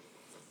Tech.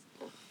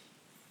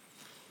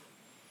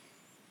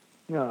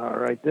 All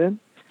right then.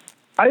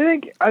 I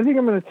think I'm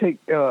going to take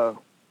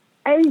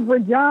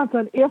Avery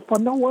Johnson. If for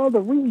no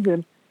other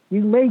reason,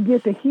 you may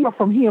get to hear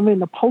from him in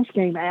the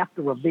postgame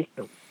after a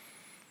victory.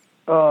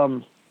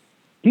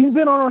 He's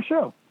been on our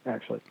show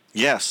actually.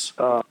 Yes,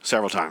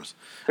 several times,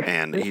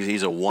 and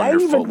he's a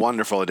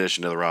wonderful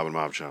addition to the Rob and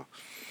Bob show.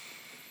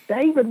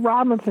 David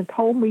Robinson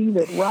told me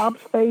that Rob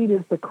Spade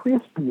is the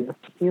crispiest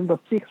in the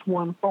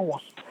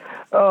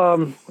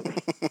 614.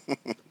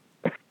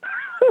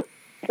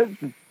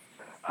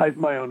 Hype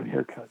my own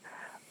haircut.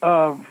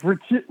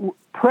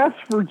 Press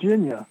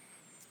Virginia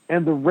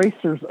and the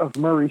Racers of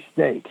Murray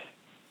State.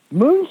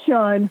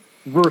 Moonshine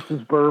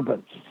versus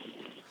bourbon.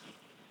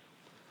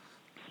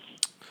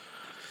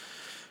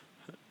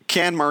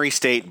 Can Murray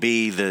State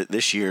be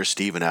this year's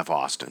Stephen F.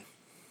 Austin?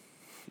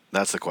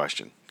 That's the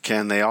question.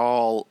 Can they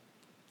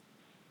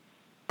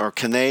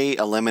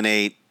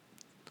eliminate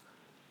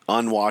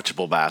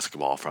unwatchable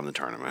basketball from the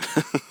tournament?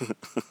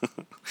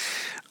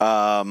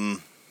 I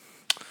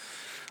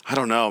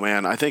don't know,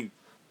 man. I think,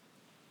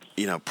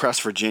 Press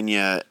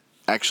Virginia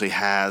actually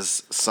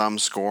has some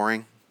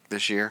scoring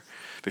this year.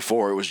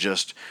 Before it was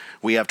just,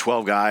 we have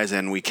 12 guys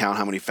and we count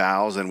how many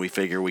fouls and we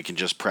figure we can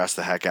just press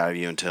the heck out of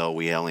you until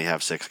we only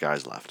have 6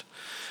 guys left.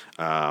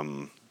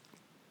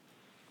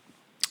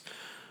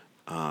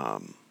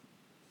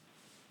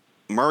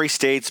 Murray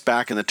State's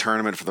back in the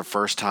tournament for the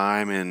first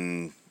time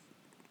in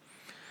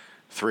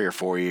 3 or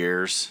 4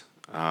 years.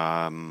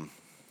 I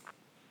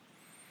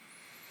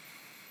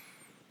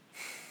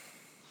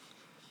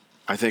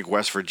think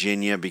West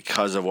Virginia,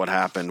 because of what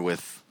happened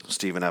with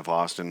Stephen F.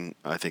 Austin,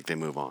 I think they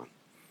move on.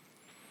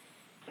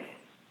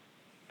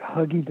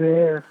 Huggy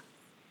Bear,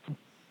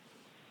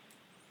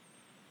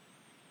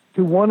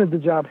 who wanted the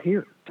job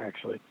here,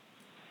 actually.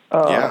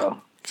 Yeah,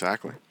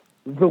 exactly.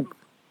 The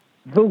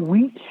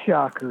Wheat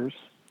Shockers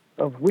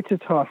of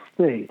Wichita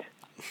State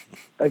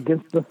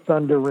against the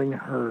Thundering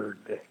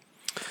Herd.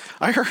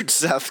 I heard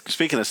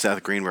speaking of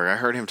Seth Greenberg, I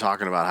heard him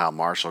talking about how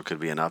Marshall could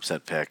be an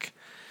upset pick.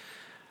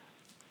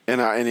 And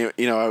I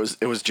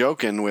was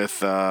joking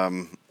with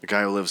a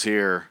guy who lives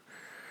here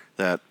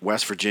that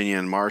West Virginia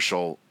and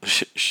Marshall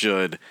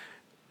should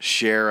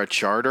share a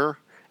charter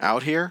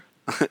out here.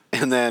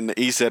 And then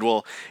he said,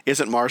 well,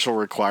 isn't Marshall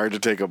required to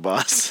take a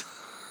bus?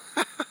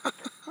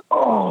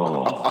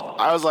 Oh.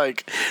 I was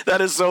like, that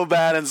is so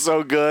bad and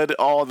so good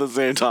all at the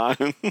same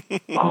time.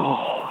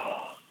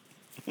 Oh.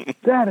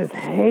 That is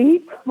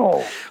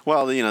hateful.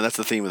 Well, that's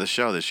the theme of the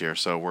show this year,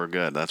 so we're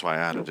good. That's why I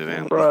added it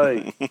in.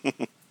 Right.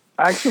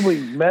 I actually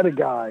met a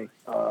guy,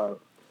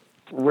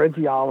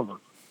 Reggie Oliver,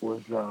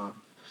 was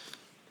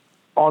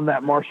on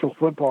that Marshall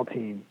football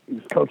team. He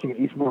was coaching at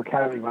Eastmore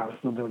Academy when I was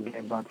still doing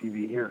games on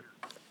TV here.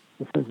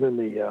 This is in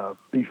the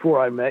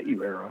before I met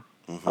you era.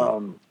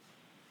 Mm-hmm.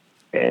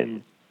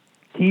 And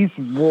he's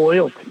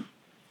royalty.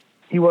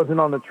 He wasn't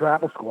on the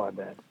travel squad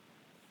then.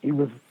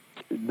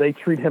 They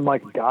treat him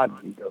like a god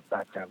when he goes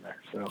back down there.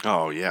 So.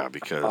 Oh, yeah,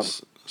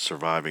 because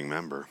surviving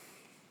member.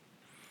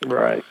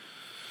 Right.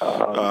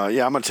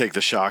 Yeah, I'm going to take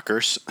the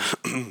Shockers.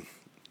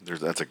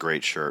 That's a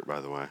great shirt, by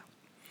the way.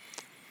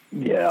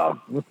 Yeah.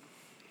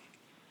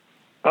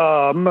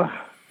 And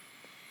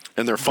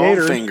their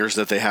foam fingers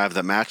that they have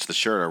that match the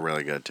shirt are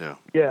really good, too.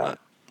 Yeah,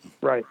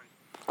 right.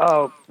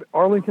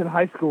 Arlington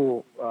High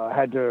School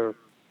had to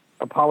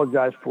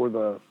apologize for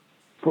the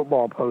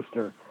football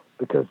poster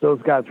because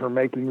those guys were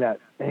making that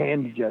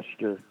hand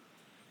gesture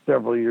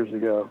several years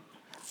ago.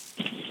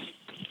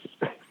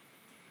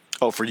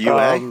 Oh, for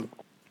UA?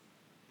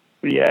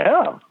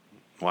 Yeah.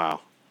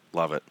 Wow.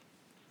 Love it.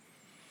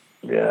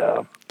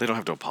 Yeah. They don't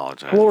have to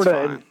apologize.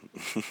 Florida.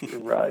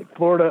 Right.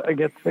 Florida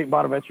against St.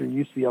 Bonaventure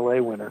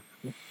UCLA winner.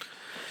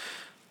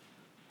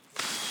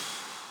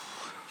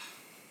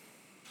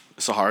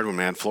 It's a hard one,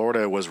 man.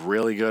 Florida was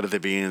really good at the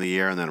beginning of the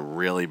year and then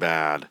really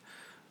bad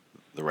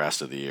the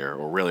rest of the year,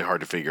 or really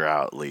hard to figure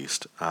out at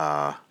least.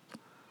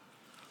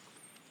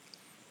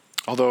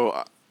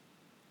 Although,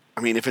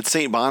 I mean, if it's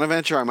St.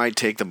 Bonaventure, I might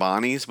take the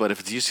Bonnies, but if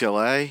it's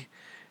UCLA,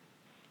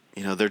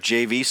 their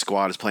JV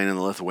squad is playing in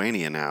the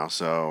Lithuania now,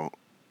 so.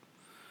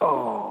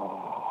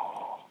 Oh.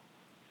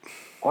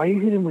 Why you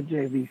hit him with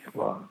JV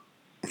squad?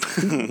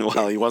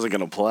 Well, he wasn't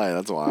going to play.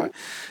 That's why.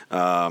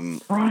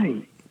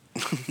 Right.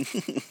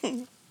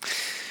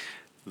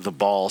 The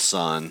ball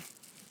son.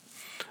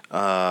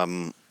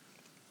 I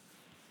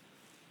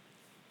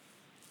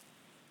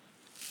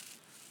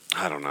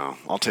don't know.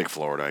 I'll take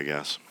Florida, I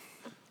guess.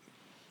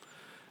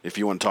 If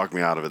you want to talk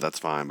me out of it, that's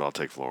fine, but I'll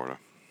take Florida.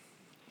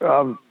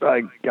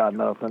 I got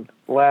nothing.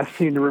 Last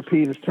team to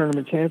repeat as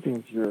tournament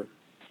champions, your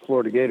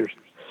Florida Gators.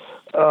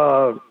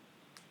 It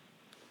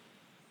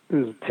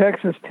was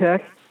Texas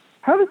Tech.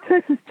 How did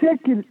Texas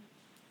Tech get,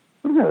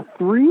 what is that, a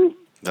 3?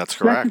 That's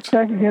correct. Texas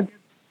Tech against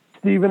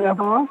Stephen F.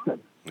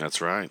 Austin. That's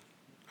right.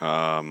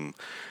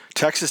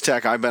 Texas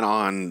Tech, I've been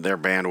on their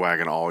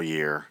bandwagon all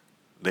year.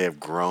 They have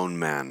grown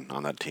men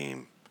on that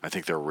team. I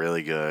think they're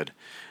really good.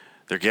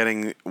 They're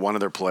getting one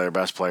of their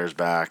best players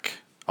back,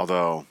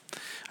 although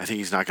I think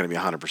he's not going to be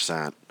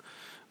 100%.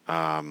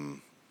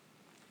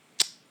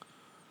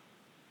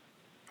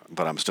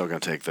 But I'm still going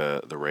to take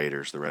the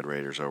Raiders, the Red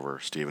Raiders, over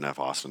Stephen F.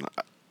 Austin.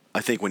 I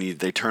think when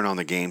they turn on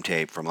the game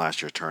tape from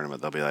last year's tournament,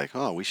 they'll be like,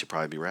 "Oh, we should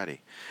probably be ready."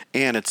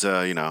 And it's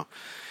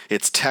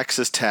it's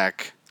Texas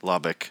Tech,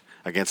 Lubbock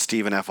against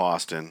Stephen F.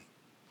 Austin.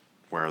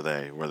 Where are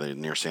they? Were they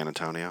near San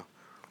Antonio?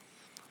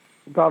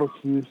 I thought it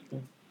was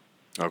Houston.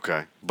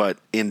 Okay, but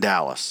in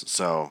Dallas,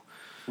 so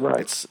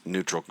Right. it's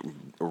neutral,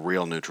 a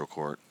real neutral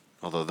court.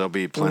 Although there'll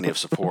be plenty of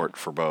support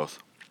for both.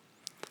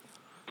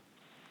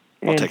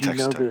 I'll And take you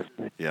Texas know Tech.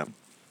 this. Yeah.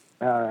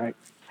 All right.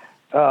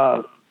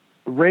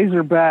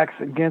 Razorbacks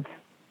against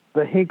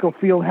the Hinkle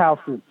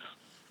Fieldhouses.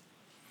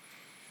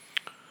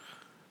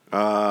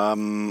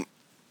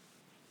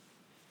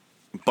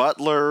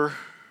 Butler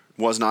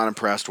was not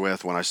impressed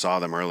with when I saw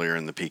them earlier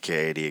in the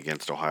PK80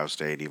 against Ohio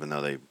State, even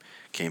though they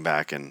came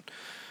back and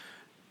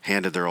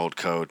handed their old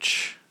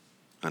coach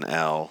an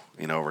L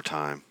in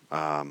overtime.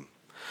 I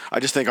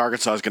just think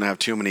Arkansas is going to have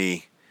too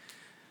many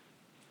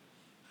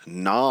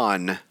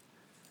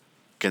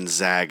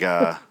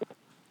non-Gonzaga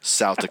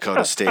South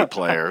Dakota State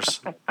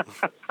players.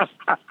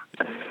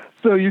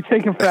 So you're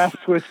taking fast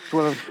twitch.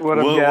 What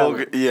I'm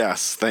gathering.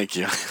 Yes, thank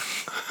you.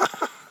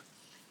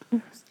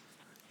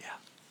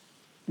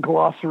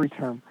 Glossary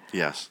term.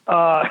 Yes.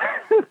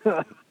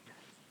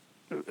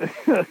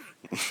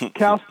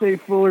 Cal State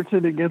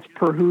Fullerton against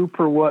per who,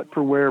 per what,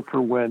 per where, per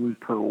when,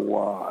 per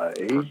why.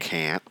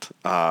 Can't.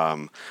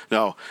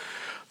 No,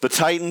 the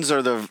Titans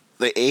are the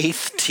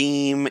 8th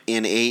team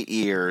in 8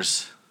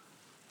 years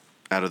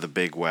out of the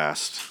Big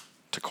West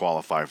to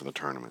qualify for the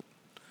tournament.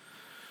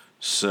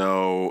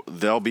 So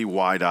they'll be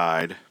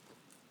wide-eyed,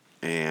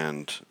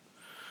 and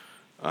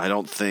I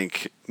don't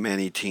think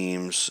many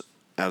teams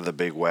out of the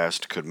Big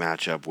West could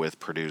match up with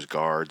Purdue's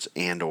guards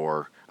and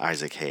or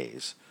Isaac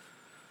Hayes.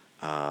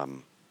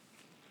 The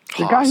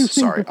guy who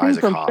sings the theme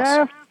Isaac from Haas.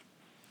 Shaft.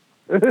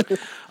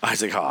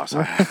 Isaac Haas.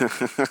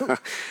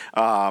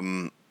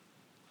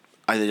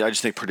 I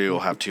just think Purdue will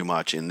have too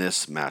much in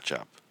this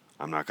matchup.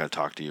 I'm not going to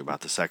talk to you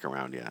about the second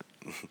round yet.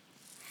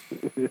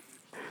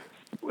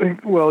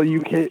 Well,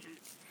 you can't.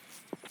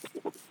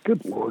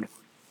 Good Lord.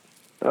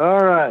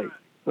 All right.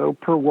 So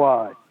per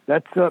why.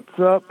 That sets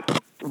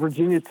up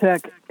Virginia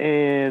Tech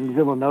and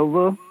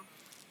Villanova.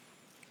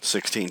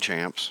 16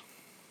 champs.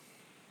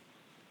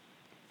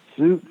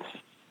 Suits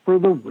for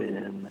the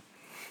win.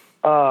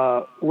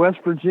 West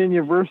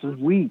Virginia versus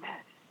Wheat.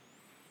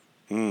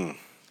 There's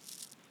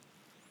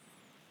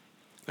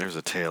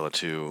a tale of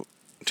two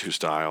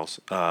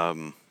styles.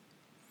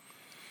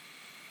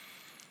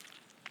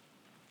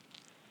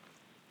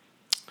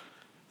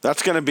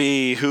 That's going to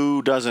be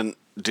who doesn't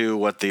do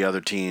what the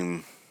other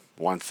team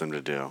wants them to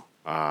do,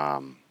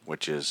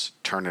 which is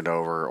turn it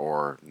over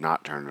or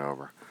not turn it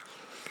over.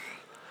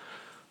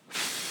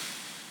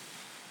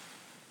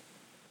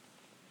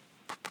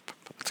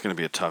 It's going to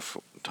be a tough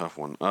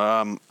one.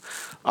 I'm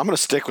going to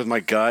stick with my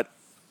gut.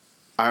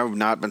 I've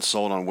not been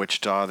sold on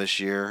Wichita this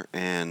year,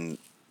 and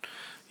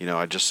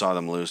I just saw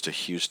them lose to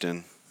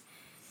Houston,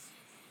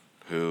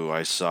 who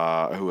I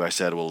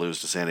said will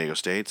lose to San Diego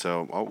State.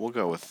 So we'll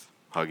go with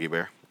Huggy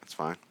Bear. That's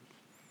fine.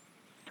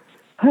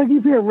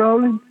 Huggy Bear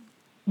rolling.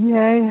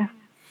 Yeah.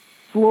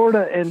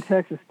 Florida and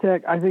Texas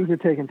Tech. I think you're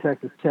taking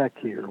Texas Tech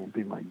here, will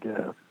be my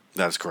guess.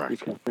 That's correct.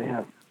 Because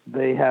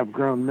they have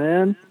grown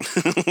men.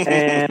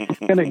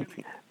 And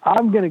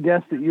I'm gonna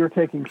guess that you're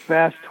taking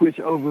fast twitch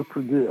over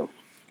Purdue.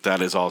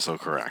 That is also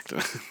correct.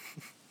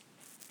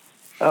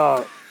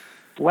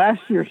 Last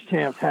year's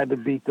champs had to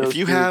beat those. If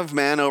you two. have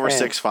men over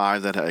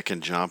 6'5" that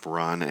can jump,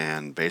 run,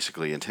 and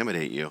basically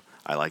intimidate you,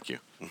 I like you.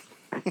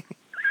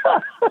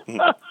 That's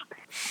not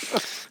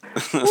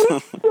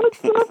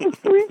the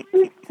Sweet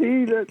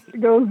 16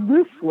 that goes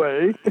this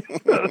way.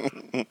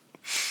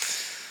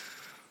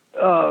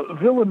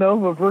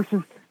 Villanova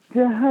versus the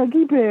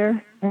Huggy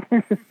Bear.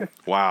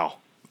 Wow,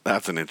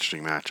 that's an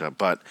interesting matchup.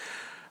 But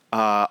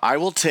I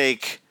will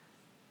take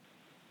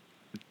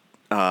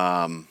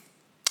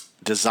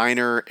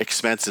designer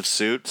expensive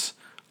suits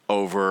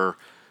over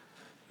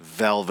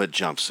velvet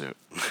jumpsuit.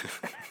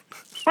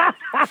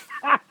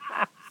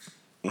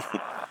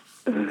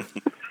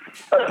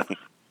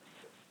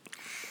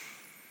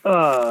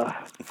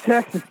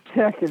 Texas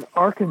Tech and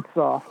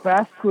Arkansas.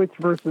 Fast twitch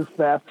versus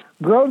fast.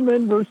 Grown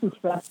men versus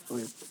fast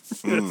twitch.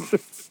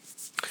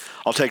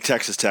 I'll take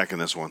Texas Tech in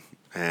this one,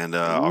 and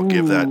I'll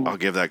give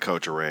that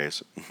coach a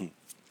raise.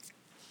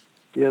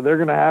 Yeah, they're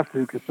going to have to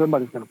because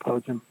somebody's going to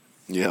poach him.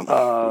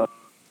 Yeah.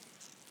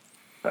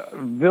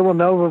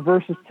 Villanova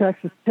versus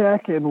Texas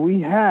Tech, and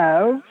we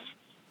have.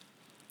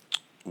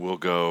 We'll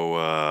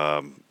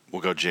go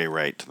Jay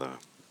Wright to the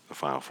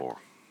Final Four.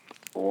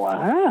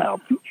 Wow,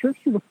 Pete Trips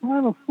to the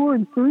Final Four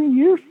in 3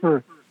 years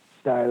for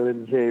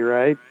Styling Jay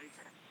Wright.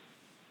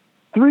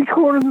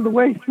 3/4 of the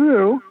way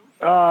through.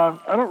 I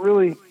don't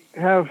really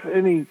have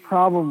any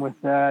problem with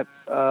that.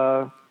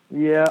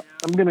 Yeah,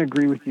 I'm going to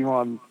agree with you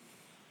on.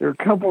 There are a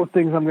couple of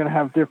things I'm going to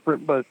have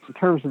different, but in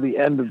terms of the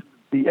end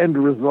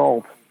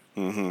result,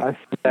 I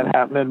see that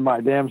happening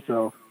my damn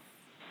self.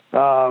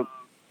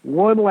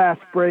 One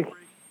last break,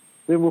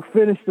 then we'll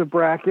finish the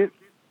bracket,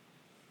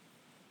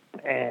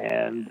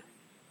 and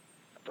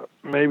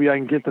maybe I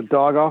can get the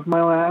dog off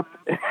my lap,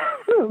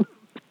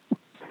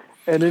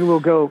 and then we'll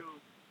go.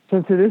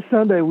 Since it is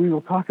Sunday, we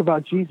will talk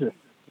about Jesus.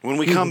 When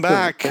we come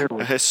back,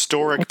 a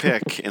historic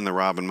pick in the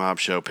Rob and Mob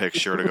Show. Pick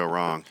sure to go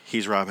wrong.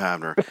 He's Rob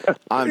Habner.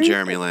 I'm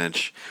Jeremy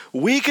Lynch.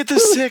 Week at the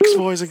 6,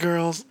 boys and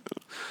girls.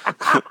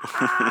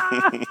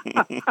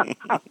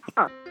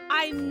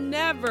 I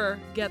never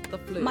get the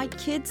flu. My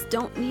kids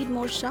don't need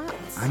more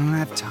shots. I don't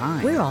have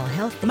time. We're all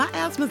healthy. My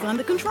asthma's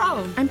under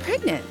control. I'm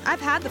pregnant. I've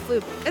had the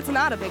flu. It's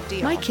not a big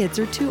deal. My kids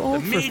are too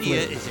old for flu. The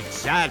media is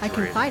exaggerating.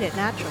 I can fight it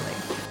naturally.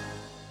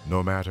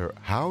 No matter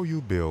how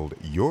you build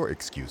your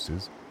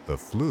excuses, the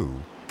flu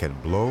can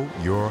blow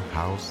your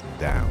house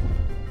down.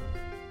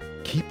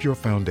 Keep your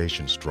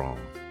foundation strong.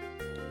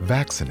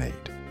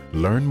 Vaccinate.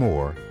 Learn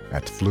more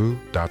at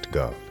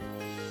flu.gov.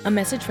 A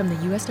message from the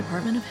U.S.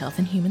 Department of Health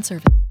and Human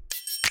Services.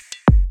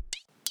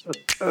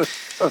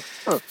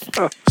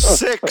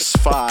 6,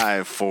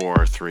 5,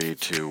 4, 3,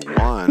 2,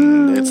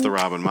 1. It's the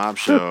Rob and Mob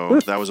Show.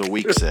 That was a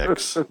week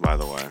 6, by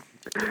the way.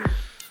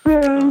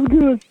 Yeah, that was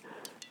good.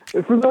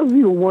 For those of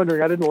you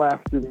wondering, I didn't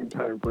laugh through the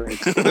entire break.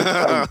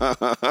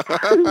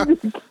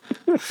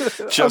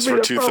 Just for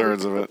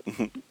 2/3 of it.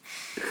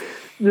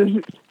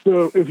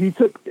 So if you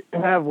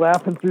have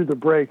laughing through the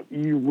break,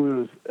 you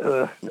lose.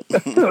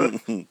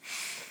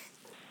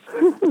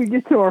 We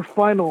get to our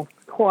final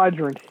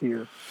quadrant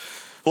here.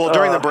 Well,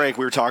 during the break,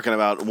 we were talking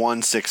about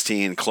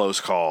 116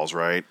 close calls,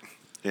 right?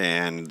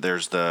 And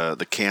there's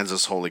the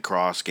Kansas Holy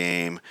Cross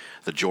game,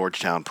 the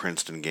Georgetown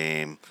Princeton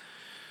game.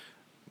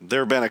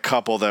 There have been a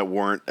couple that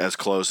weren't as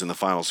close in the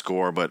final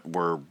score, but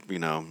were,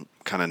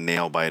 kind of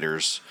nail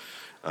biters.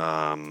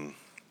 But,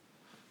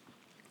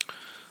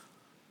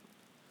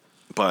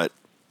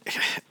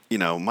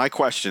 my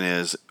question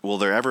is, will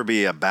there ever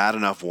be a bad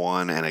enough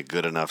 1 and a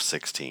good enough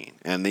 16?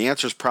 And the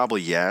answer is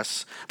probably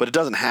yes, but it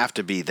doesn't have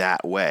to be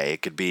that way.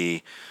 It could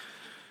be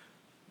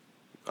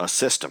a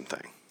system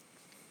thing.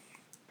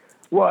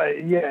 Well,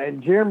 yeah,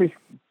 and Jeremy's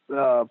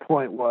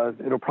point was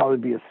it'll probably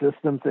be a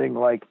system thing,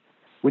 like,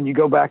 when you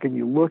go back and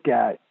you look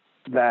at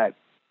that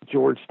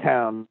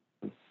Georgetown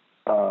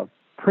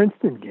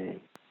Princeton game,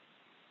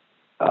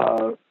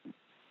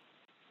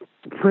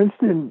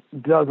 Princeton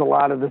does a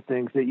lot of the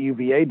things that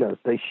UVA does.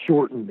 They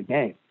shorten the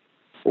game.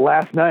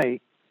 Last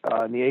night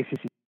in the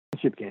ACC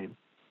championship game,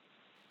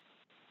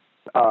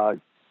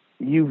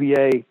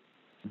 UVA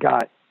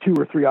got 2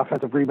 or 3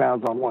 offensive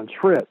rebounds on one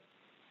trip,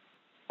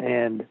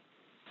 and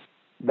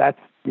that's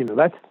 2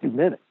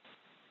 minutes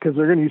because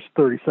they're going to use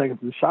 30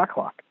 seconds of the shot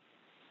clock.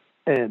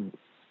 And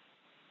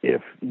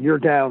if you're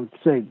down,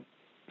 say,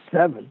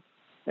 7,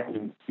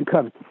 and you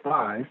cut it to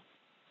 5,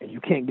 and you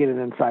can't get it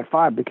inside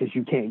 5 because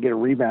you can't get a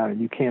rebound and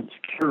you can't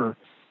secure,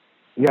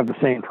 you have the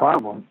same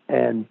problem.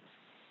 And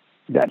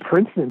that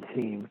Princeton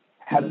team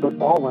had the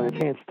ball and a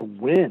chance to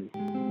win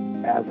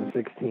as a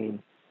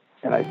 16.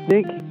 And I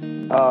think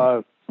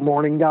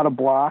Morning got a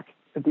block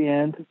at the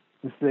end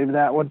to save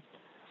that one.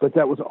 But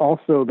that was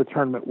also the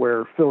tournament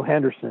where Phil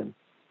Henderson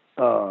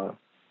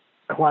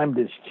climbed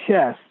his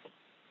chest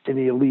in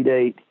the Elite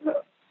Eight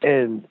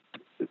and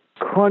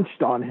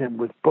crunched on him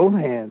with both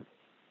hands,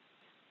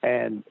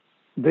 and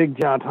Big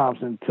John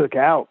Thompson took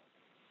out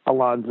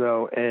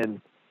Alonzo, and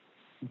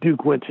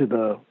Duke went to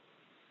the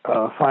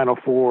Final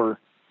Four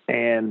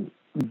and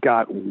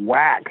got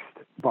waxed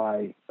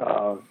by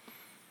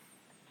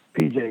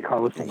PJ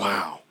Carlson.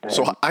 Wow.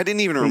 So I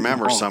didn't even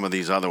remember some of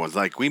these other ones.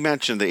 Like, we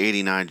mentioned the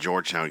 89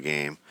 Georgetown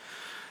game,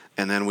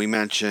 and then we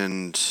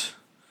mentioned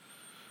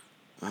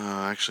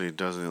actually it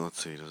doesn't.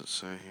 Let's see, does it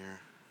say here?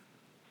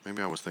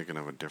 Maybe I was thinking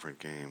of a different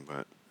game,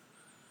 but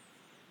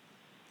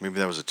maybe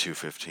that was a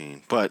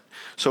 215. But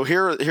so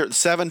here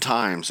 7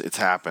 times it's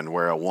happened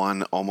where a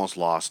 1 almost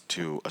lost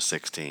to a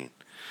 16.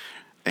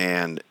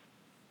 And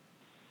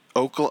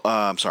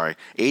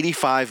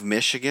 85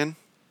 Michigan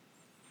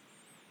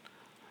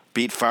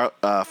beat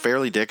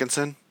Fairleigh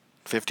Dickinson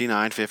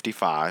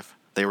 59-55.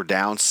 They were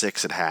down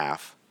 6 at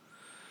half.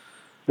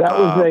 That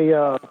was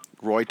a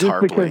Roy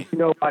Tarpley.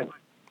 Because,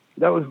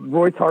 that was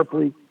Roy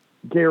Tarpley,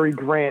 Gary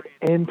Grant,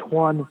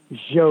 Antoine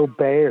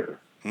Jobert.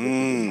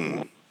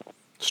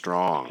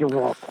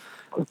 Strong.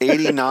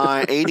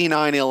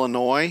 89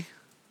 Illinois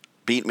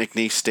beat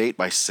McNeese State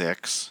by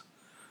 6.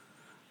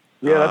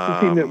 Yeah, that's the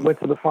team that went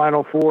to the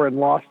Final Four and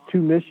lost to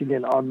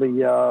Michigan on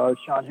the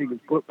Sean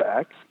Higgins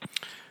putback.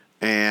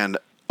 And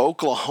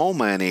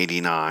Oklahoma in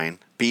 89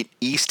 beat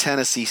East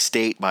Tennessee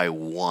State by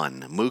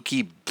 1.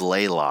 Mookie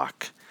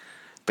Blaylock.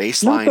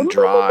 Baseline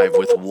drive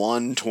with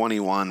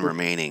 1:21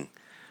 remaining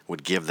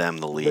would give them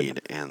the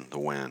lead and the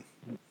win.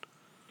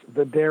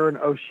 The Darren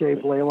O'Shea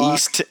Blaylock.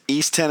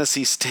 East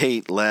Tennessee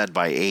State led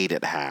by 8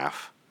 at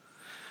half.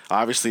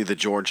 Obviously, the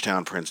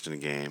Georgetown-Princeton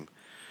game.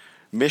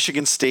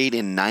 Michigan State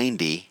in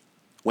 90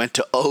 went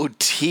to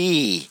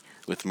OT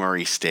with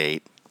Murray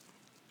State.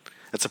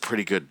 That's a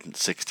pretty good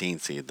 16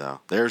 seed,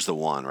 though. There's the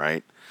one,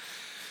 right?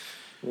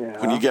 Yeah.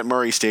 When you get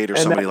Murray State or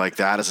somebody like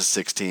that as a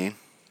 16.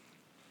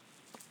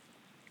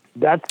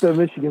 That's the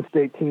Michigan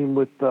State team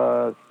with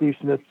Steve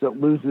Smith that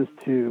loses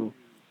to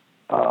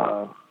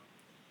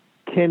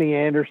Kenny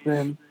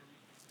Anderson,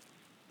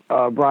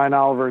 Brian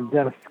Oliver, and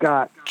Dennis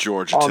Scott.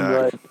 Georgia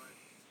Tech.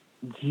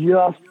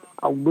 Just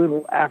a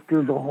little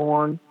after the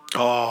horn.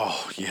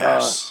 Oh,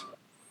 yes.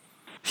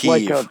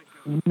 Like a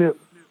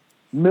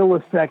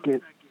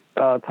millisecond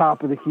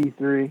top of the key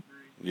 3.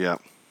 Yeah.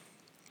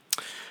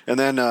 And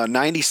then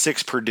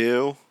 96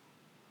 Purdue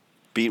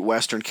beat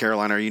Western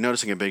Carolina. Are you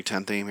noticing a Big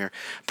Ten theme here?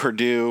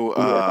 Purdue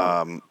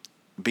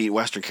beat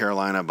Western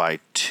Carolina by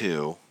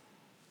 2.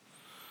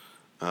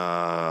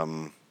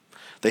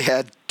 They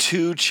had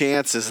 2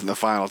 chances in the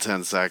final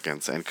 10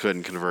 seconds and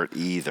couldn't convert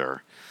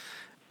either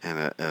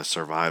and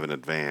survive and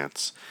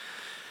advance.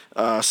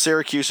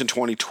 Syracuse in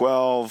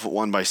 2012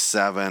 won by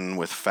 7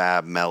 with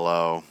Fab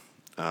Mello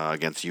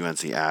against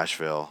UNC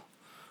Asheville.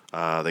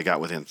 They got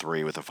within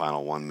 3 with the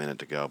final 1 minute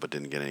to go, but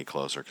didn't get any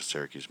closer because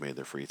Syracuse made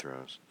their free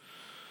throws.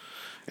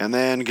 And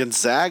then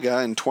Gonzaga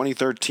in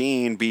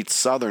 2013 beat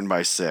Southern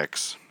by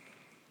 6.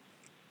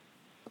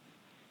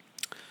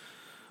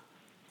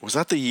 Was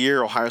that the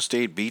year Ohio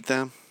State beat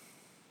them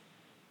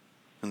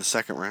in the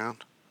second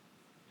round?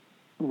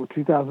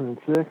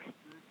 2006?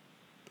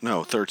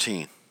 No,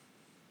 13.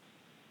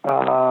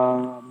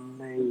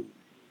 Maybe.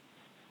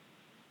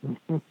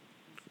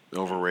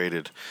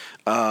 Overrated.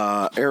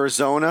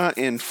 Arizona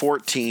in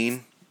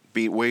 14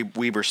 beat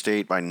Weber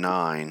State by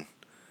 9.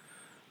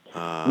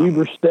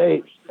 Weber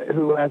State,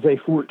 who has a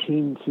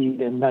 14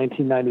 seed in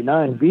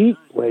 1999, beat,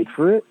 wait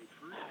for it,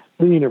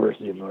 the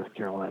University of North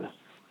Carolina.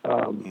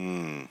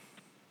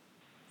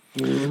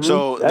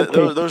 So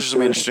those are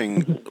some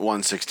interesting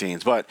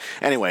 1/16s. But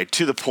anyway,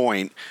 to the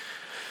point,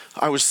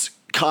 I was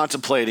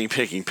contemplating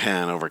picking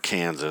Penn over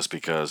Kansas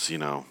because,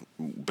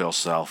 Bill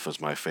Self is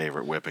my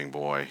favorite whipping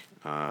boy.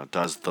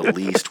 Does the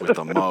least with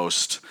the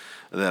most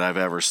that I've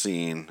ever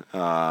seen.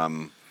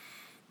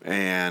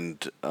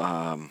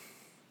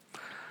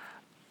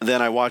 Then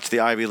I watched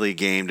the Ivy League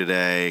game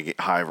today,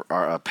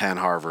 Penn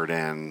Harvard,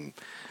 and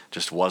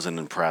just wasn't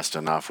impressed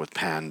enough with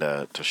Penn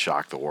to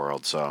shock the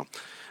world. So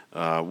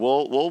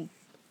we'll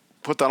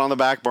put that on the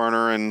back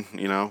burner and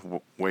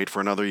wait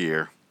for another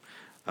year.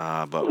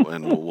 But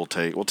we'll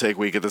take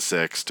week of the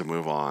 6 to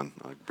move on,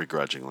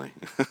 begrudgingly.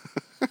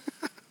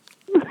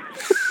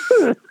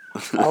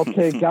 I'll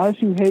take guys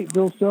who hate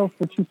Bill Self,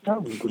 but you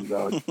probably good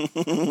about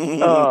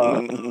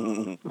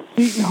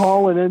Seton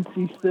Hall and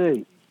NC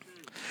State.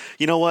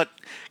 You know what?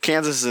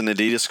 Kansas is an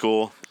Adidas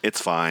school. It's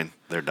fine.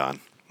 They're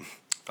done.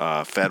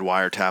 Fed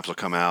wiretaps will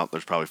come out.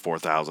 There's probably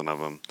 4,000 of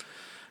them.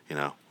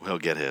 He'll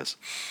get his.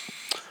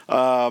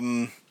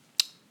 Seton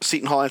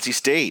Hall, NC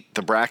State,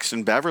 the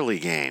Braxton Beverly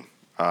game.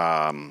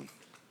 For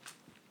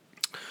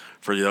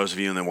those of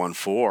you in the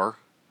 1-4,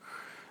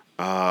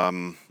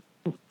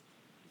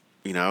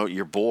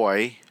 your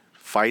boy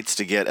fights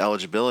to get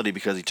eligibility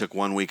because he took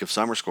 1 week of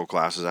summer school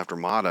classes after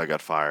Mata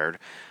got fired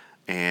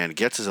and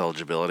gets his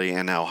eligibility,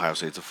 and now Ohio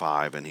State's a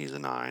 5 and he's a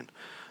 9.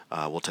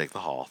 We'll take the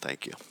Hall.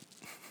 Thank you.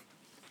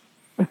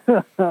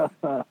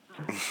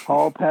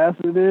 Hall pass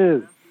it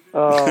is.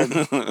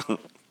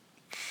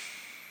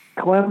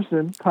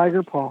 Clemson,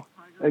 Tiger Paw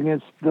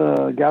against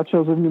the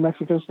Gauchos of New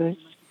Mexico State.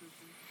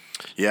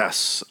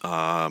 Yes.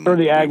 Or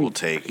the Aggies. We will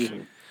take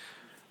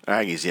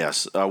Aggies,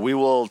 yes. We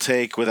will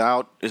take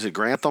without, is it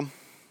Grantham?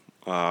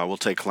 We'll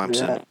take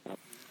Clemson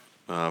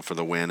for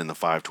the win in the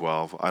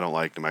 5-12. I don't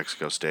like New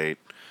Mexico State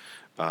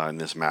in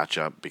this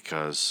matchup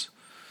because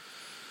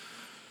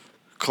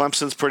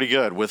Clemson's pretty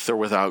good with or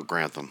without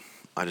Grantham.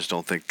 I just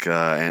don't think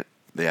the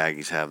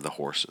Aggies have the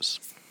horses.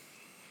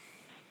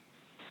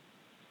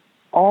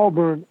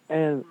 Auburn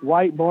and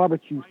White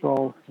Barbecue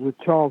Sauce with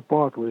Charles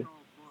Barkley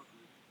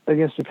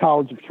against the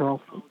College of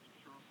Charleston.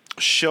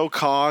 Show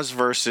Cause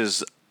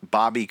versus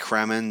Bobby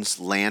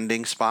Kremen's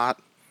landing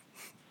spot.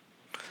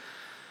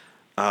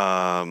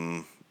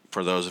 For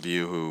those of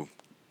you who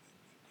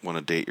want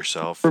to date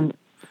yourself,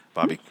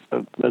 Bobby.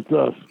 That's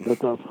us.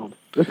 That's us.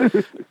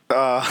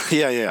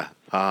 Yeah.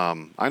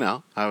 I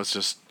know. I was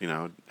just,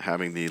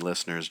 having the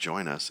listeners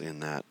join us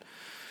in that.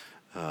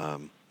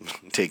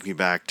 Take me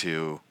back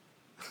to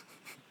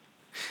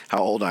how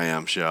old I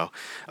am show.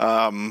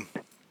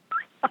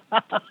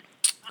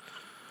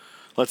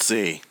 Let's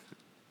see.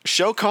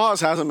 Show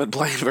Cause hasn't been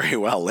playing very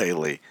well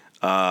lately.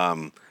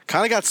 Kind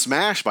of got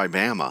smashed by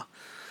Bama.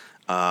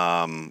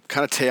 Kind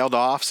of tailed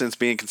off since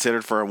being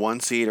considered for a 1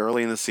 seed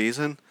early in the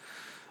season.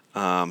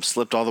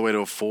 Slipped all the way to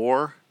a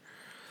 4.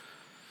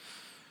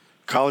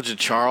 College of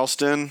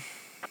Charleston.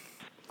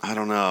 I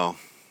don't know.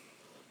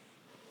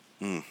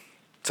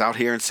 It's out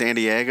here in San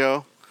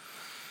Diego.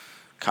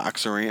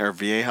 Cox Arena or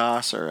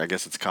Viejas, or I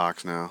guess it's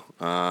Cox now.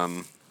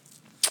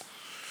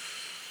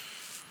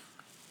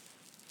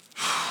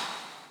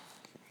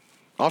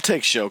 I'll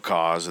take Show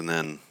Cause and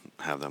then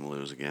have them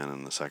lose again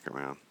in the second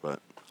round.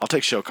 But I'll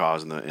take Show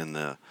Cause in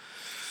the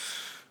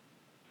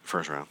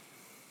first round.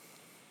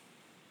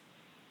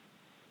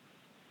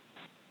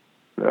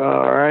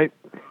 All right.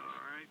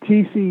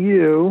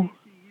 TCU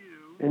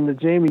and the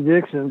Jamie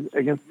Dixon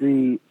against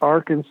the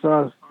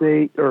Arizona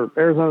State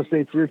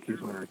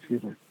Syracuse winner,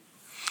 excuse me.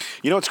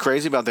 You know what's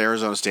crazy about the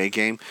Arizona State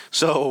game?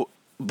 So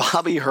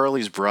Bobby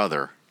Hurley's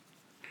brother,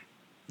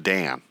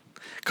 Dan,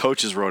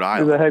 coaches Rhode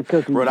Island.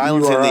 Rhode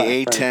Island's in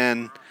the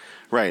A10,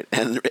 right?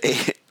 And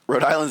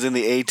Rhode Island's in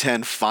the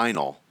A10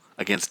 final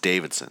against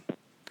Davidson.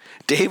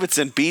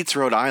 Davidson beats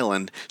Rhode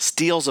Island,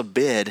 steals a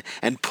bid,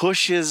 and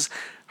pushes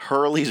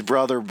Hurley's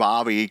brother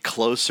Bobby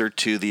closer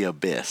to the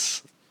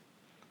abyss.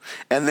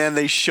 And then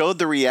they showed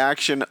the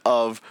reaction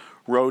of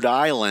Rhode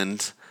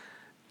Island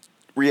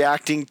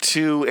reacting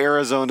to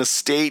Arizona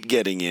State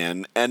getting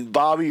in, and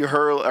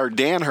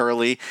Dan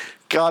Hurley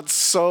got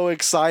so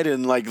excited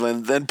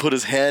and then put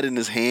his head in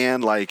his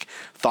hand,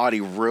 thought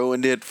he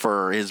ruined it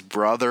for his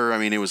brother. I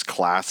mean, it was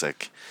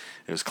classic.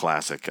 It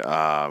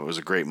was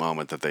a great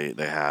moment that they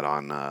had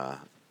on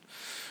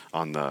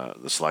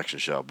the selection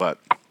show. But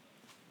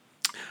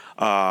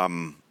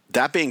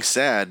that being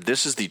said,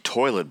 this is the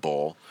Toilet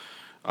Bowl.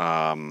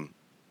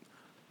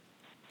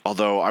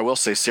 Although I will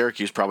say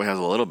Syracuse probably has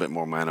a little bit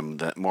more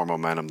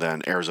momentum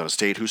than Arizona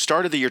State, who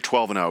started the year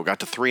 12-0, got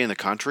to 3 in the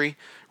country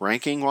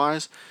ranking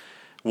wise,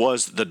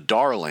 was the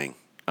darling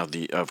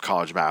of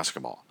college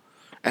basketball,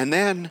 and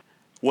then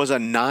was a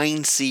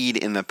 9 seed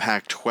in the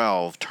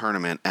Pac-12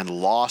 tournament and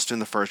lost in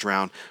the first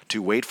round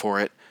to, wait for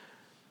it,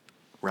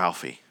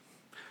 Ralphie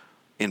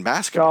in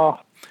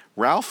basketball.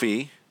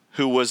 Ralphie,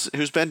 who's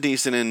been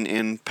decent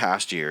in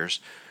past years,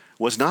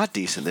 was not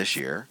decent this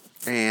year,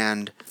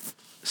 and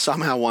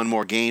somehow won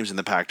more games in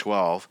the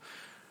Pac-12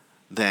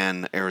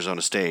 than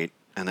Arizona State,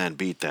 and then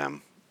beat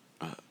them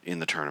in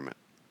the tournament.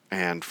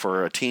 And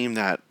for a team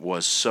that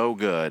was so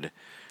good,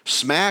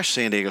 smashed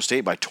San Diego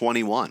State by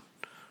 21.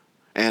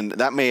 And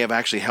that may have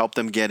actually helped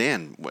them get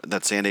in.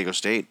 That San Diego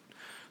State,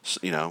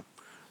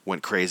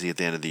 went crazy at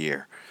the end of the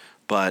year.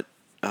 But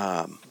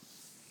I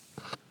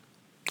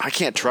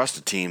can't trust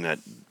a team that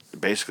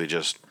basically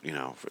just,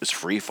 is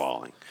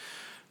free-falling.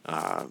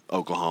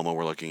 Oklahoma,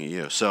 we're looking at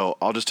you. So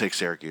I'll just take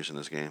Syracuse in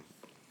this game.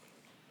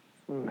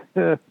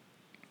 And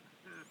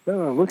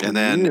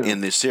then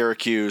in the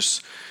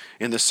Syracuse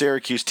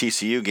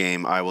TCU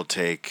game, I will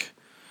take.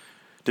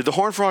 Did the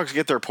Horned Frogs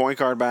get their point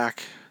guard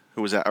back?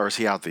 Who was that, or is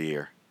he out the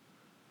year?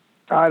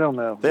 I don't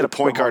know. They had a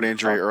point guard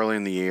injury early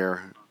in the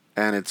year,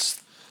 and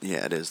it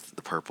is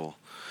the purple.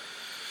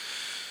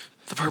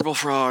 The Purple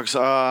Frogs.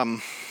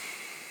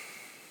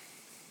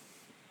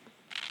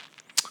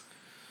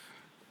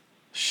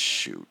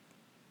 Shoot.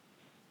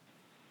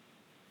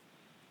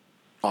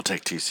 I'll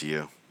take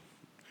TCU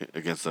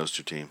against those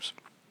two teams.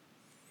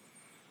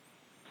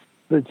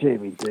 The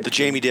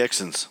Jamie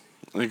Dixons.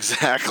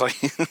 Exactly.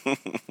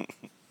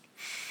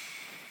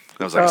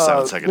 That was like a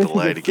 7-second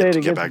delay to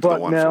get back to the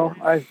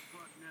 1-4.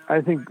 I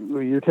think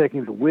you're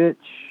taking the Witch.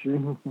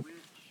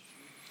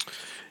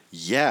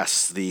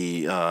 Yes,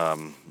 the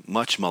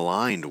much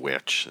maligned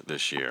Witch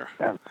this year.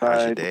 That's How's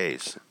your right.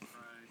 days?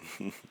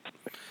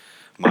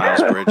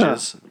 Miles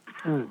Bridges,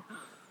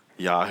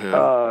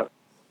 Yahoo,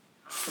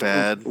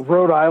 Fed,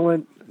 Rhode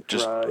Island.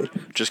 Just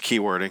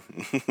keywording.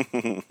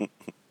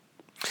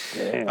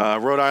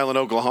 Damn. Rhode Island,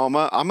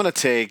 Oklahoma. I'm going to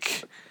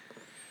take.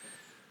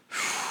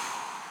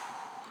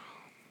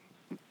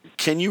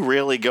 Can you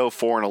really go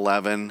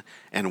 4-11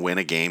 and win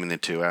a game in the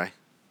 2A?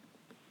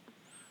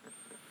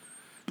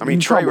 I mean,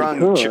 Trae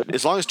Young.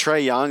 As long as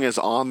Trae Young is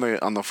on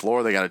the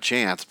floor, they got a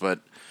chance. But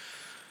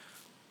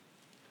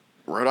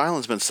Rhode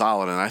Island's been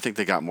solid, and I think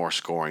they got more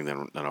scoring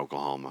than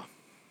Oklahoma.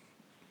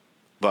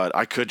 But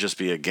I could just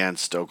be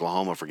against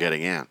Oklahoma for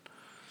getting in.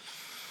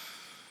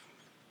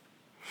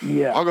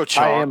 Yeah, I'll go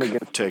chalk. I am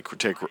against. Take.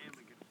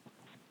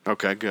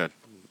 Okay, good.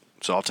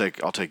 So I'll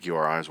take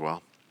URI as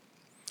well.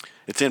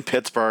 It's in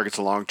Pittsburgh. It's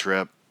a long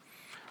trip.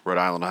 Rhode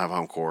Island will have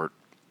home court,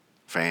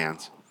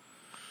 fans.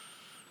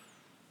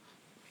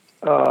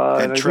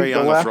 And Trae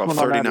Young will throw up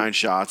 39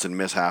 shots and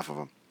miss half of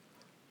them.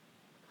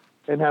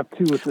 And have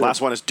 2 assists.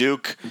 Last one is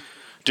Duke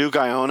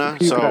Iona.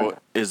 So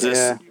is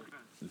this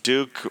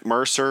Duke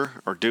Mercer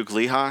or Duke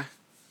Lehigh?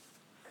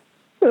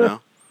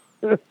 No.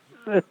 Which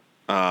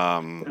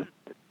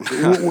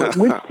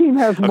team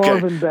has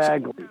Marvin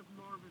Bagley?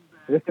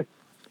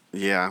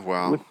 Yeah,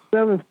 well. With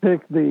 7th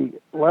pick, the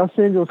Los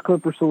Angeles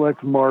Clippers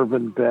select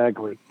Marvin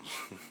Bagley.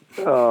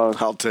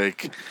 I'll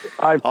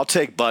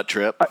take butt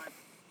trip.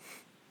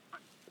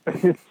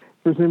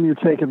 Presume you're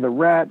taking the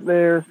rat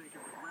there.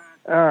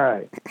 All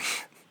right.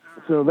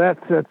 So that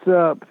sets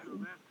up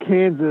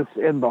Kansas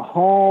and the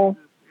Hall.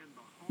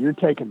 You're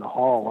taking the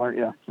Hall, aren't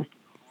you?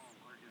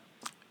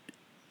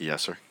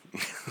 Yes, sir.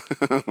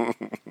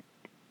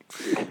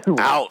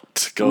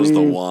 Out goes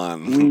the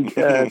one. We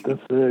at the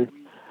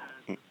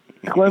 6.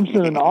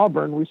 Clemson and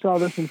Auburn. We saw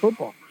this in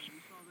football.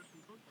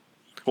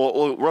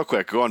 Well, real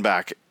quick, going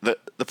back, the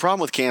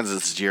problem with Kansas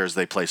this year is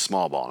they play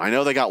small ball. I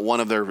know they got one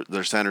of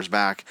their centers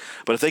back,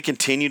 but if they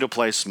continue to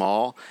play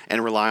small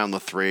and rely on the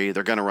 3,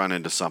 they're going to run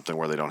into something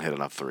where they don't hit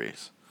enough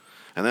threes.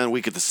 And then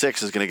week at the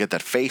 6 is going to get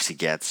that face he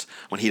gets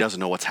when he doesn't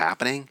know what's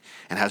happening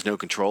and has no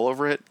control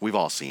over it. We've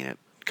all seen it.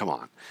 Come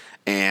on.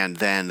 And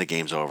then the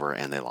game's over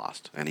and they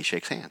lost, and he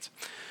shakes hands.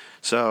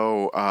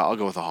 So I'll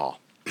go with the Hall.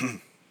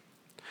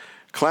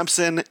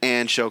 Clemson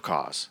and show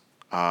cause.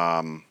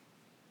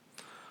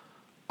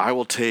 I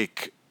will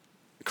take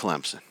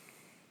Clemson,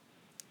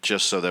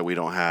 just so that we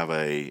don't have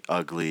a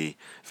ugly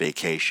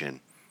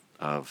vacation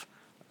of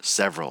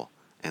several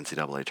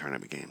NCAA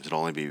tournament games. It'll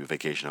only be a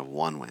vacation of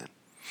 1 win.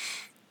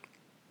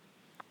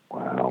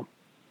 Wow.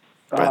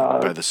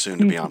 By the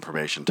soon-to-be on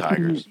probation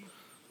Tigers.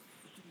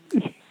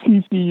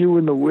 TCU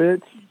and the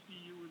Witch.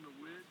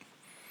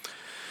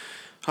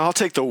 I'll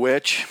take the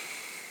Witch.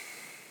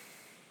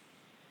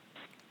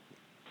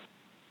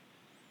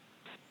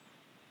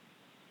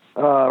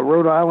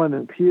 Rhode Island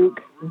and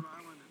Puke.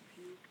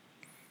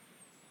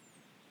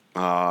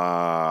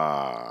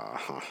 I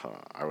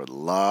would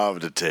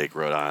love to take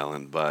Rhode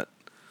Island, but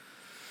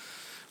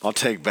I'll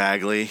take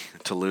Bagley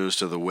to lose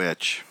to the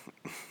Witch.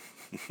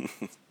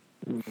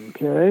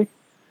 Okay.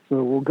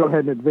 So we'll go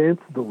ahead and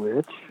advance the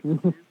Witch.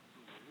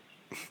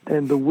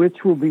 And the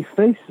Witch will be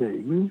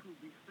facing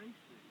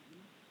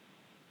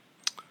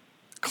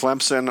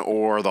Clemson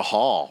or the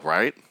Hall,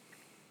 right?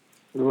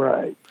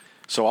 Right.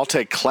 So I'll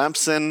take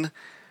Clemson.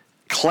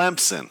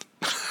 Clemson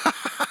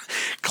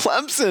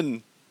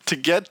to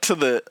get to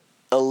the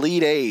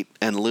Elite 8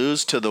 and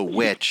lose to the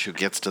Witch who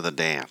gets to the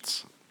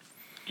dance.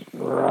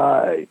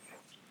 Right.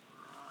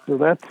 So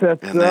that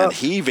sets and then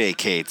he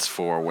vacates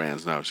 4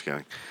 wins. No, just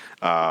kidding.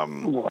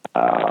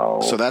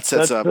 Wow. So that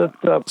sets up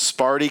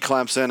Sparty,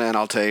 Clemson, and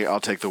I'll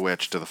take the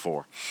Witch to the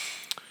 4.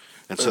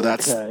 And so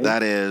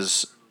that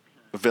is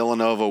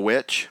Villanova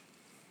Witch.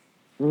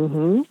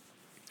 Mm-hmm.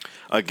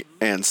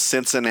 And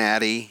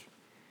Cincinnati.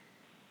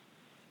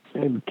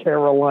 And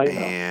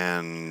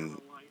Carolina.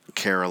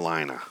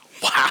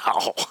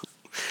 Wow.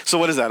 So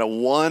what is that? A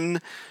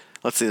 1?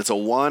 Let's see. It's a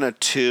 1, a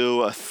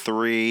 2, a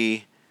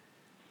 3,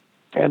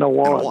 and a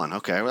 1. And a 1.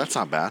 Okay, well, that's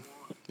not bad.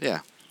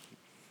 Yeah.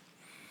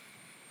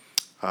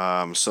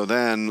 So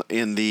then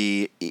in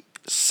the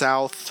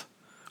South,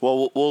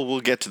 well,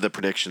 we'll get to the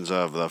predictions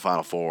of the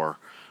Final Four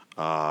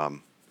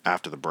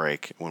after the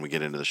break when we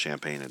get into the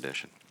Champagne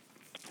edition.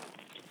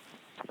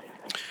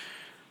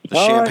 The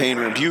Champagne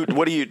room.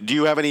 Do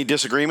you have any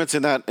disagreements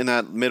in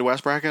that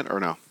Midwest bracket or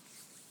no?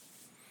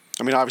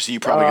 I mean, obviously you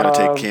probably got to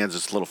take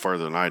Kansas a little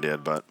further than I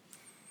did, but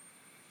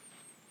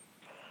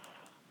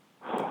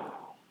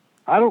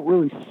I don't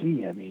really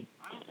see any.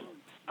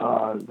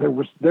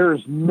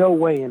 There's no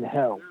way in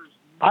hell.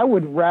 I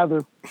would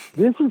rather.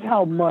 This is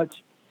how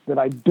much that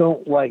I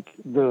don't like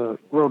the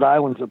Rhode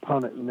Island's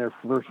opponent in their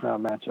first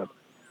round matchup.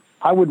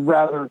 I would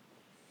rather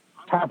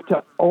have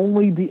to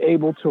only be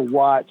able to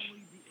watch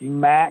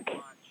MAC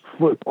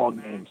football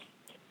games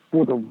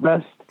for the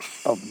rest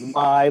of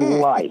my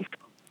life.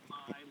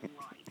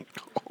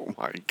 Oh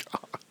my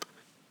God.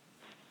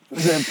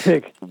 Then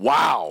pick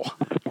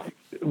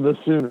the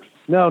Sooners.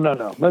 No.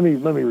 Let me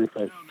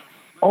rephrase.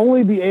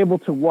 Only be able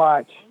to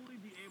watch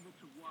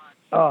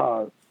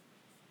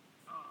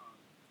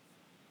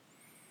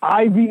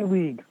Ivy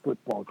League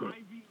football games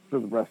for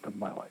the rest of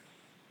my life.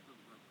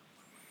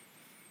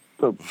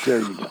 So there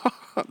you go.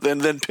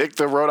 then pick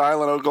the Rhode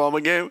Island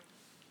Oklahoma game.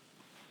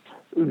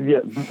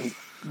 Yeah,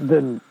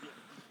 then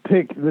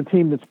pick the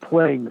team that's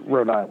playing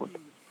Rhode Island.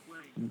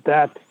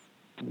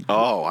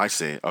 Oh, I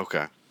see.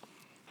 Okay.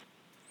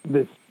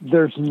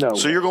 There's no.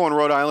 So you're going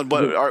Rhode Island,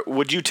 but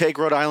would you take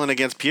Rhode Island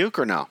against Puke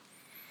or no?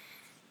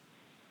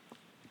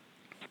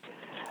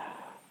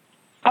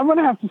 I'm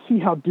gonna have to see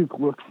how Duke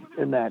looks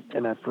in that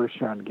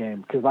first round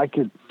game because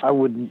I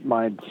wouldn't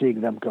mind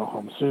seeing them go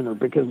home sooner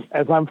because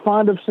as I'm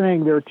fond of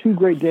saying, there are 2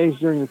 great days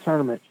during the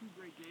tournament: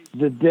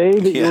 the day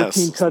that your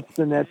team cuts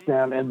the nets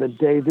down and the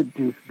day that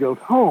Duke goes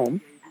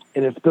home.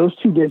 And if those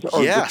 2 days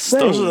are the same,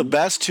 those are the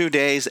best 2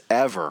 days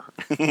ever.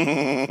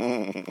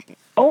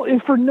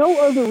 If for no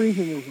other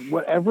reason is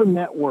whatever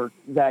network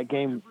the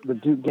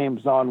Duke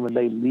game's on when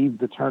they leave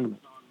the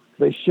tournament,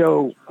 they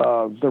show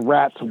the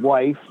Rat's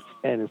wife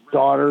and his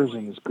daughters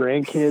and his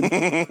grandkids,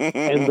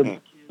 and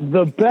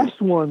the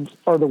best ones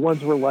are the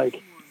ones where I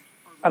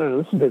don't know,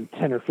 this has been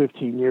 10 or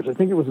 15 years. I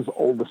think it was his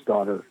oldest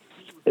daughter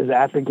is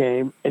at the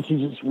game, and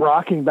she's just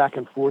rocking back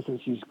and forth, and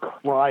she's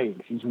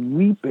crying, she's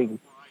weeping.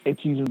 And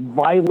she's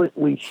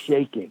violently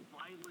shaking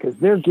because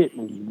they're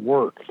getting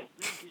worked.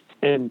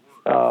 And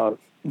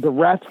the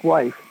rat's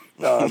wife,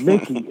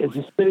 Mickey, is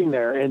just sitting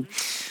there, and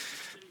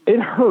it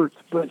hurts,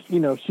 but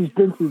she's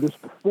been through this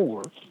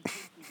before.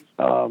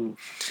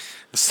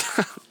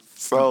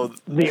 So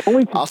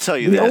I'll tell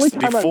you this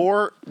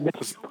before.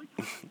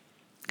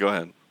 Go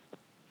ahead.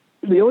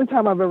 The only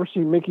time I've ever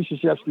seen Mickey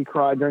Krzyzewski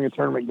cry during a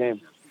tournament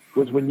game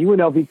was when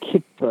UNLV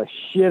kicked the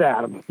shit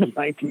out of him in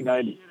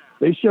 1990.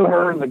 They show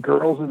her and the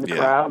girls in the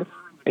crowd,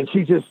 and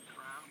she just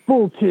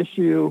full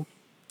tissue.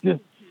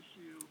 Just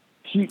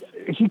she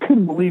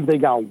couldn't believe they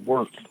got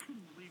worked,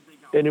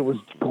 and it was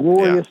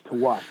glorious to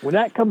watch. When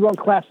that comes on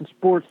Classic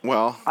Sports,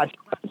 I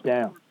shut it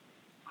down.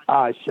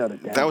 I shut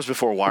it down. That was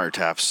before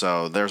wiretaps,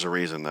 so there's a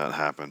reason that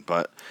happened.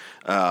 But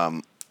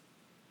one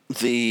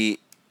of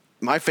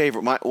my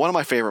favorite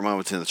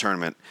moments in the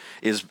tournament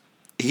is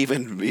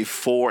even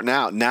before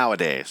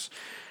nowadays.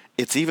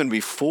 It's even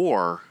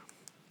before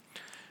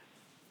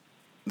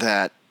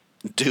that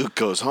Duke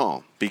goes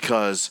home,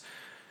 because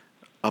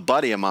a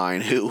buddy of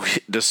mine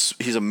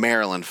he's a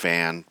Maryland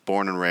fan,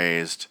 born and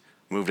raised,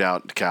 moved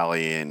out to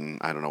Cali in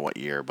I don't know what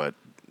year, but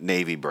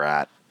Navy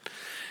brat.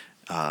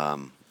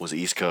 Was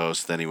East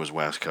Coast, then he was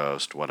West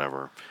Coast,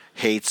 whatever.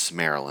 Hates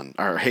Maryland,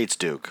 or hates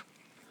Duke.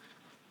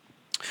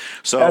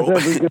 So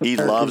he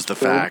loves the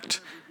fact.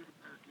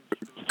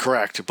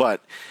 Correct,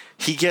 but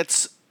he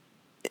gets,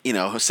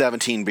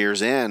 17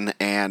 beers in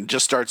and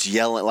just starts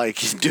yelling, like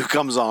Duke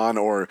comes on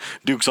or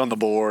Duke's on the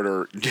board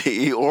or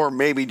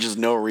maybe just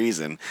no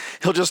reason.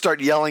 He'll just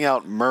start yelling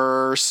out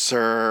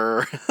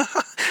Mercer,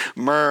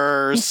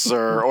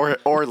 Mercer,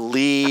 or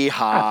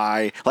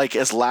Lehigh, like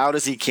as loud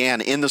as he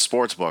can in the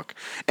sports book.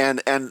 And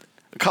a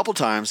couple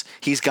times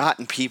he's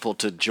gotten people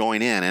to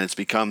join in, and it's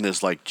become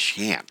this like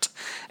chant,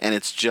 and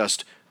it's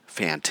just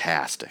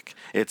fantastic.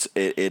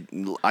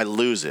 I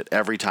lose it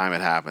every time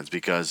it happens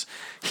because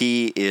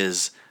he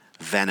is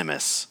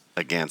venomous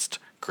against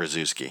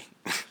Krzyzewski.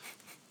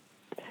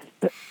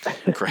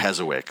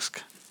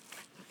 Krzyzewski.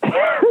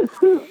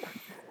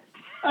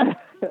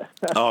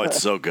 Oh,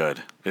 it's so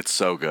good. It's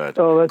so good.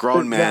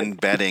 Grown men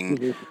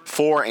betting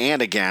for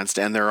and against,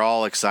 and they're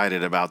all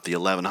excited about the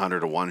 1,100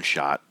 to 1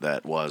 shot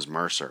that was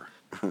Mercer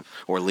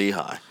or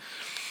Lehigh.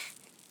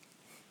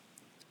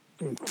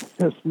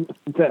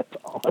 That's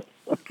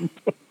awesome.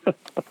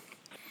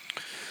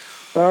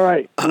 All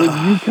right.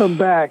 When you come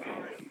back,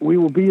 we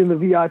will be in the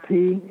VIP.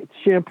 It's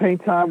champagne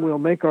time. We'll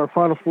make our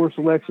Final Four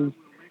selections,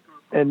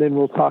 and then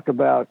we'll talk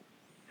about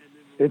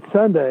it's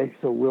Sunday,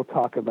 so we'll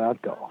talk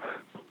about golf.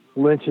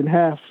 Lynch and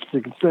half, as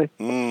you can say.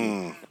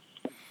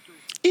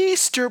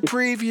 Easter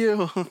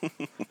preview.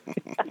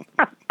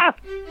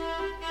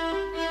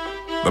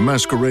 The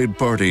masquerade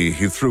party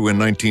he threw in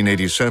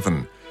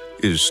 1987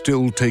 is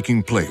still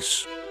taking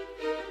place.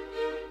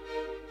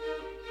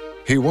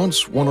 He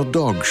once won a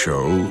dog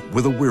show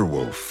with a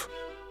werewolf.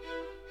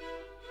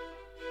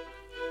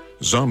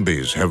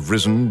 Zombies have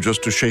risen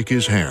just to shake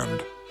his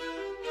hand.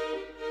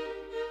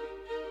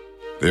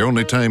 The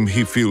only time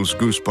he feels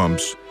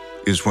goosebumps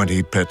is when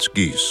he pets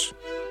geese.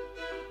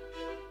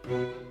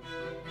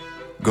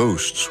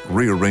 Ghosts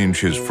rearrange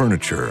his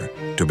furniture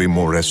to be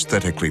more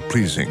aesthetically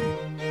pleasing.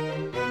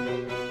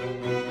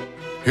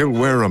 He'll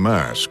wear a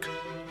mask,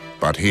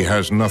 but he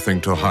has nothing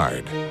to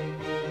hide.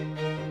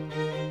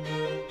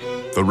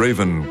 The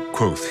raven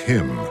quoth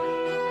him,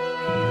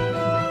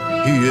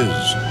 he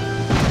is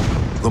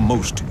the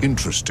most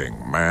interesting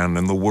man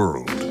in the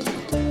world.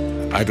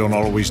 I don't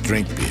always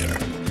drink beer,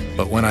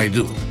 but when I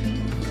do,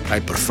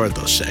 I prefer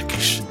Dos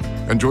Equis.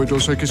 Enjoy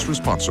Dos Equis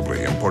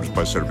responsibly. Imported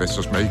by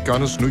Cervezas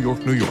Mexicanas, New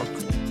York, New York.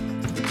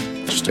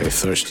 Stay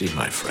thirsty,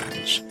 my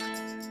friends.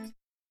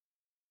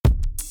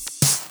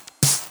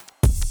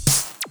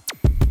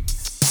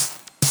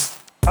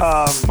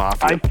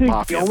 I think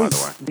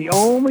the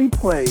only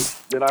place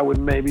that I would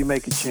maybe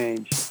make a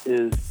change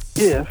is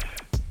if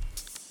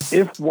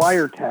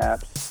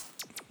wiretaps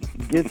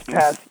gets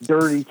past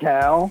Dirty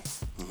Cal.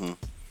 Mm-hmm.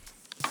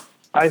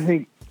 I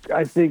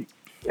think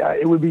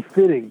it would be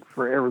fitting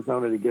for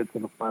Arizona to get to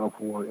the Final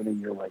Four in a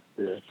year like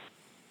this,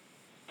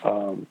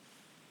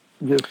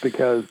 just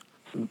because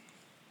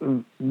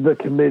the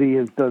committee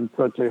has done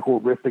such a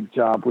horrific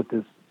job with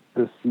this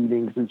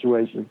seeding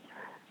situation.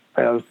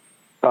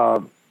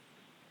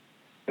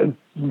 And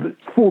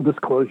full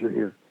disclosure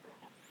here,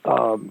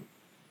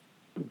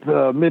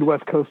 the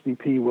Midwest Coast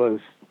EP was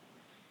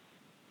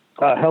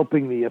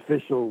helping the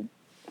official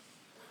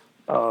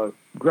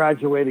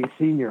graduating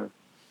senior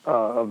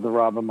of the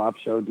Rob and Mop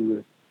Show do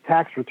a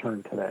tax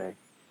return today.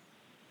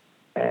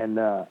 And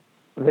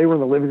they were in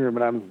the living room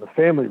and I was in the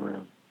family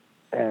room.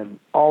 And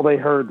all they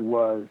heard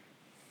was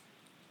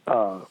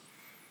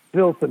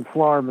filth and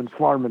flarm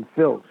and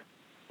filth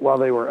while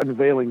they were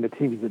unveiling the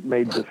teams that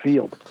made the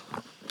field.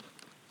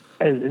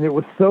 And it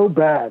was so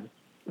bad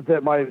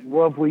that my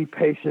lovely,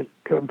 patient,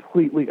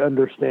 completely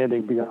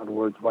understanding beyond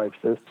words wife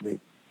says to me,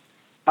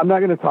 I'm not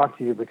going to talk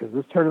to you because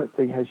this tournament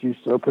thing has you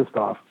so pissed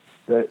off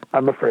that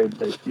I'm afraid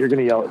that you're going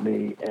to yell at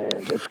me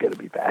and it's going to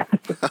be bad.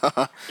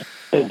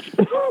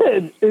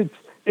 and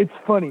it's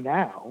funny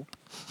now,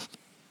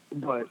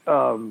 but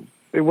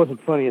it wasn't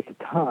funny at the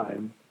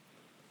time.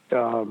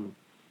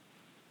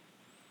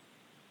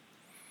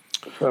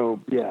 So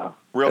yeah.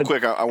 Real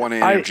quick, I want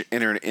to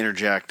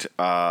interject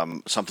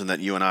something that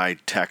you and I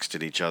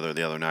texted each other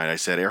the other night. I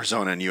said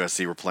Arizona and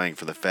USC were playing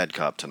for the Fed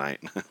Cup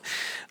tonight.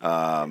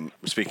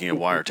 Speaking of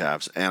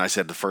wiretaps, and I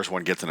said the first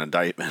one gets an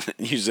indictment.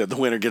 You said the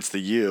winner gets the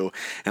U,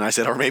 and I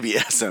said, or maybe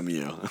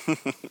SMU.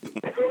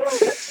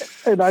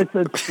 And I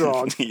said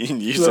strong.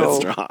 You said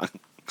strong.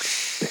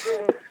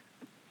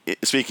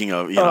 Speaking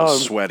of,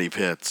 sweaty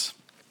pits.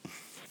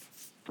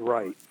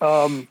 Right.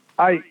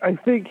 I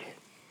think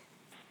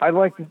I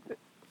like to.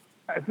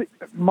 I think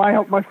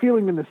my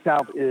feeling in the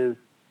South is,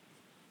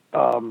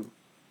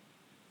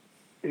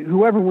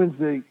 whoever wins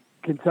the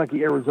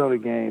Kentucky-Arizona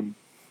game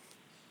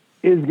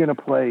is going to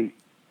play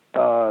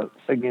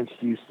against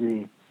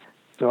UC.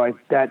 So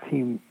that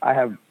team's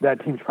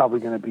probably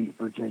going to beat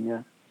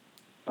Virginia.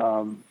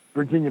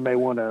 Virginia may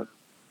want to,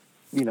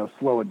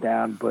 slow it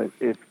down, but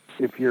if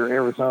you're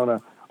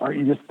Arizona, aren't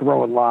you just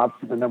throwing lobs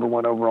to the number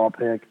 1 overall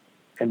pick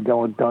and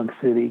going dunk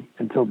city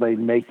until they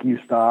make you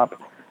stop?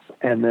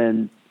 And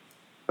then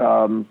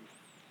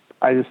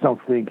I just don't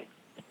think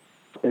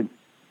it.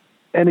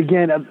 And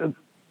again, a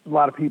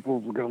lot of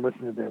people are going to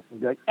listen to this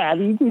and be like,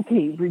 "Abby, you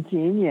hate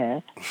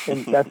Virginia,"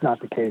 and that's not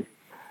the case.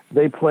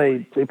 They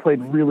played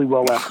really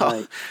well last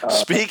night.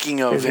 Speaking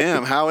of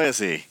him, how is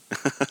he?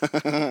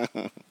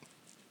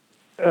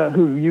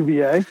 Who,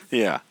 UVA?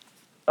 Yeah.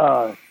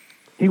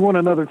 He won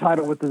another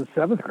title with the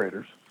 7th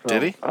graders. So,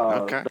 did he?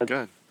 Okay,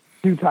 good.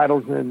 2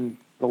 titles in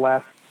the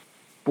last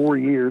 4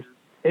 years.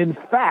 In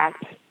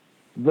fact,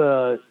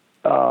 the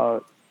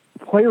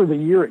player of the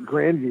year at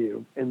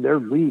Grandview in their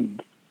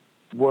league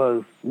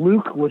was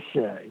Luke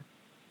Lachey,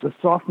 the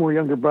sophomore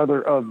younger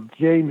brother of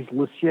James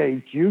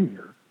Lachey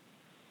Jr.,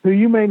 who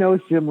you may know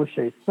as Jim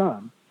Lachey's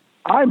son.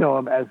 I know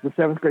him as the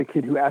 7th grade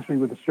kid who asked me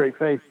with a straight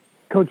face,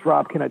 "Coach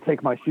Rob, can I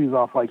take my shoes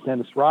off like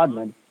Dennis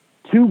Rodman?"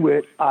 To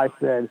which I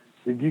said,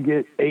 "Did you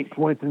get 8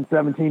 points and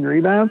 17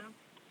 rebounds?"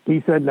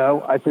 He said,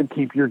 "No." I said,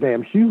 "Keep your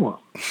damn shoes on."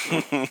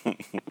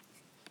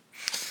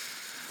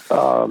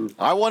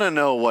 I want to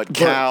know what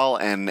Cal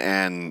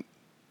and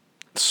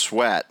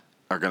Sweat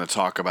are going to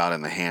talk about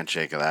in the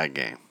handshake of that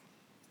game.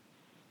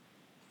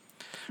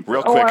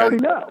 Real quick. I already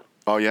know.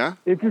 Oh, yeah?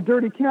 If you're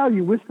Dirty Cal,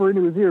 you whisper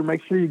into his ear,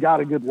 make sure you got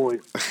a good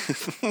lawyer.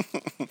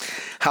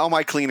 How am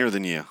I cleaner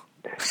than you?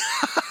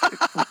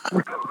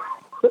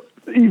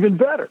 Even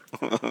better.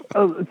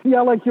 See,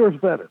 I like yours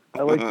better.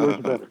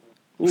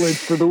 Lynch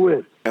for the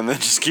win. And then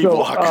just keep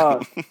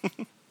walking.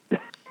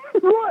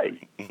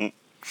 Right.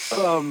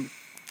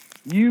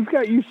 You've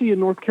got UC in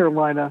North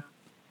Carolina.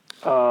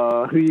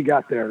 Who you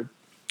got there?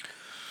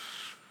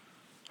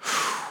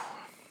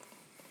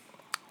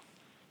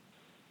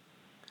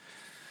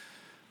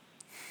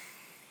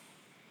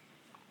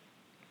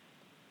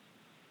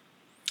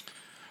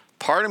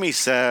 Part of me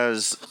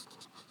says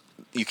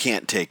you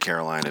can't take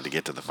Carolina to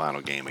get to the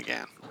final game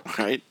again,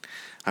 right?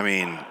 I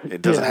mean,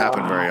 it doesn't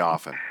happen very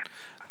often.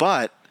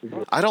 But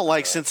I don't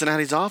like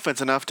Cincinnati's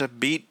offense enough to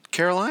beat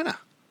Carolina.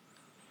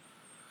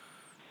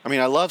 I mean,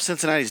 I love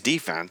Cincinnati's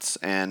defense,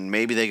 and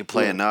maybe they could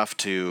play enough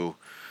to,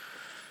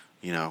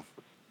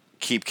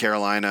 keep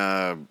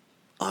Carolina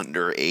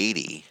under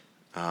 80.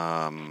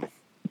 I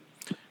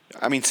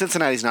mean,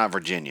 Cincinnati's not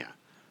Virginia.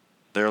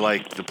 They're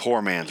like the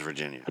poor man's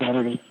Virginia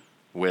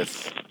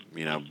with,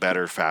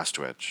 better fast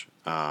twitch.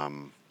 But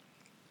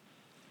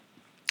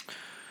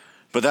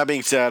that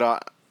being said,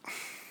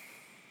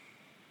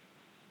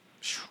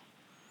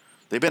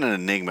 they've been an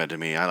enigma to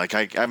me. I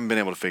haven't been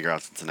able to figure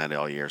out Cincinnati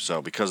all year.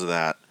 So because of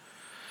that,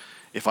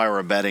 if I were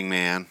a betting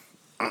man,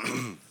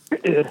 I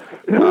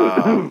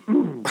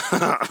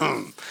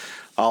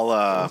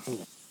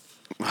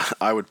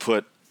would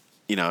put,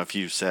 if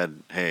you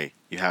said, hey,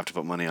 you have to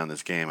put money on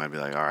this game, I'd be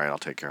like, all right, I'll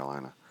take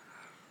Carolina.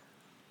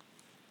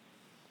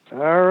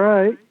 All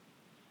right.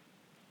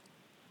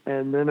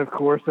 And then, of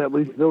course, that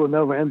leaves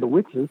Villanova and the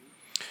Witches.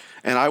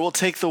 And I will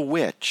take the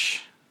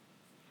Witch.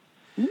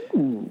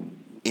 Ooh.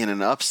 In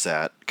an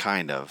upset,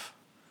 kind of.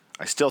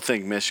 I still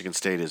think Michigan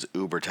State is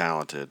uber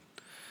talented.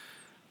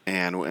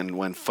 And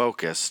when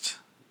focused,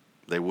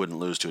 they wouldn't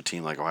lose to a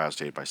team like Ohio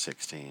State by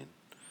 16.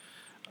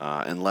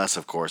 Unless,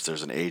 of course,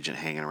 there's an agent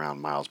hanging around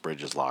Miles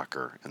Bridges'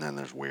 locker, and then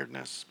there's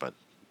weirdness. But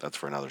that's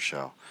for another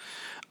show.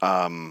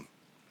 But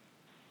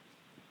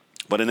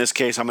in this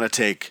case, I'm going to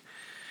take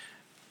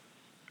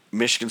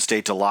Michigan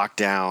State to lock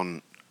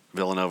down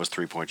Villanova's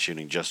three-point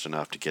shooting just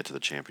enough to get to the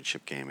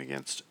championship game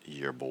against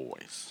your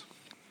boys.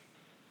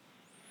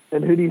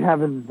 And who do you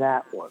have in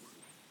that one?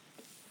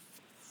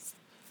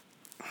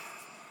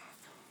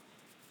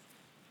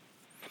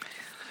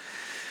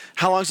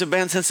 How long's it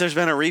been since there's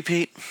been a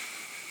repeat?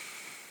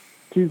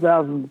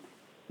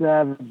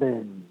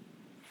 2007.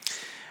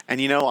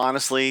 And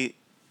honestly,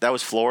 that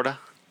was Florida.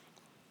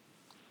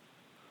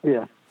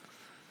 Yeah.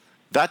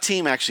 That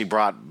team actually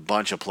brought a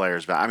bunch of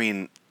players back. I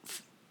mean,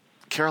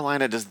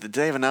 Carolina, did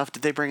they have enough?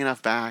 Did they bring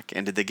enough back?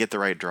 And did they get the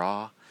right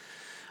draw?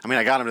 I mean,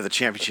 I got them to the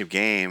championship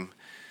game.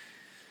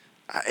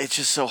 It's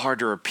just so hard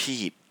to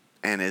repeat.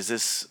 And is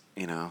this,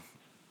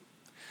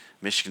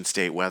 Michigan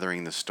State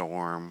weathering the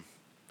storm.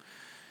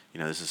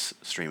 This is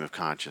stream of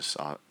conscious.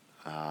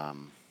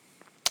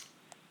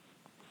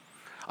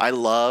 I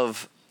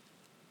love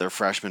their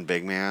freshman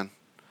big man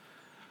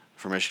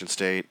for Michigan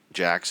State,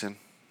 Jackson.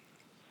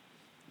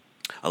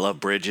 I love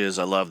Bridges.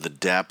 I love the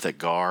depth at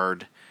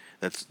guard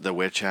that the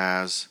Witch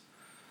has.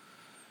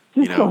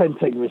 Just go ahead and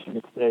take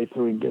Michigan State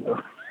so we can get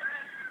over.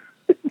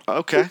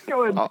 Okay.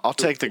 I'll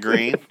take the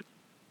green.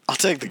 I'll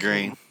take the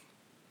green.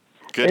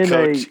 Good in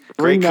coach.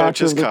 Great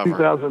coaches of the cover.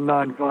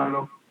 2009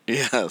 final.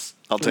 Yes,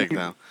 I'll take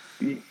them.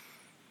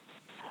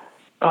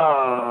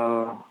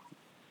 I'm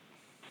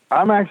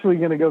actually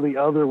going to go the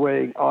other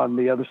way on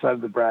the other side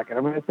of the bracket.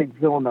 I'm going to take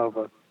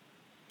Villanova. Okay.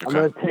 I'm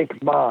going to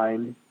take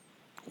mine.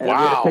 And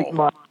I'm going to take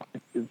mine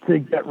to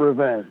get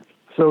revenge.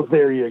 So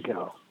there you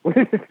go.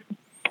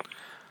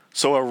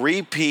 So a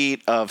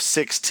repeat of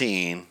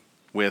 16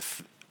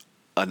 with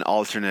an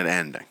alternate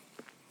ending.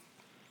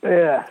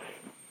 Yeah.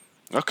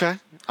 Okay.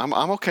 I'm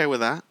okay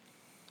with that.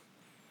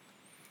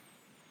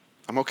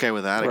 I'm okay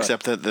with that, right.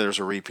 Except that there's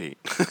a repeat.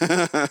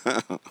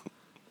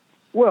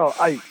 Well,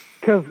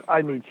 because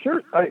I need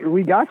shirts.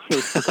 We got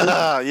shirts.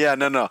 Yeah,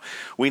 no.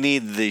 We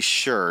need the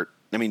shirt.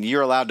 I mean, you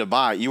were allowed to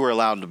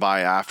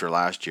buy after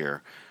last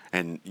year,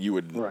 and you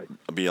would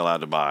be allowed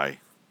to buy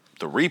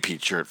the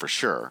repeat shirt for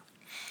sure.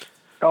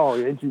 Oh,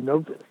 did you know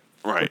this?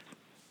 Right.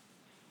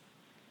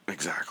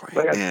 Exactly.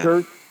 I got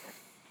shirts.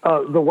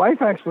 The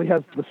wife actually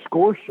has the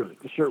score shirt,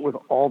 the shirt with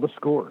all the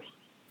scores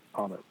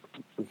on it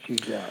that she's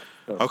got.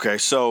 So. Okay,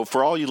 so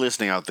for all you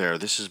listening out there,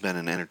 this has been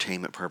an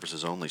entertainment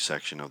purposes only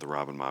section of the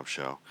Robin Mob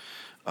Show.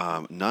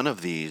 None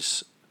of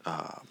these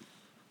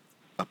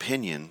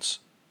opinions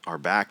are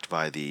backed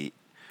by the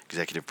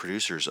executive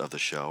producers of the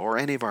show or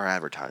any of our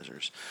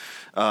advertisers.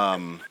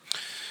 No.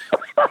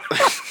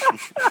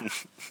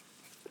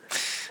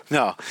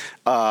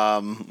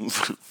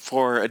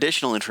 For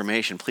additional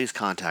information, please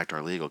contact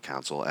our legal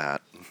counsel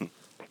at...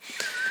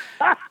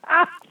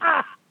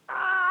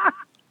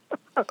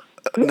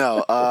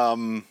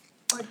 No.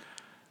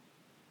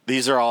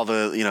 These are all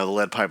the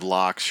lead pipe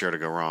locks sure to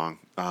go wrong.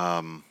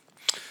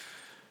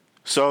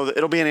 So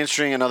it'll be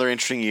another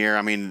interesting year.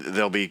 I mean,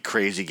 there'll be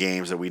crazy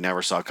games that we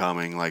never saw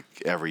coming, like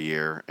every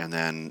year, and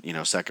then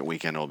second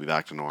weekend it'll be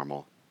back to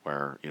normal,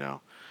 where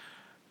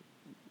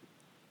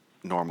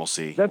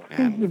normalcy. That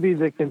seems to be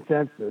the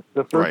consensus.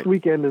 The first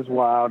weekend is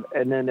wild,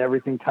 and then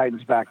everything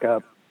tightens back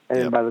up.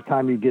 And by the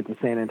time you get to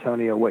San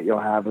Antonio, what you'll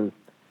have is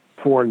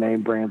 4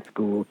 name brand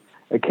schools.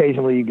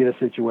 Occasionally, you get a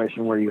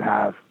situation where you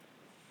have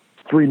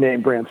 3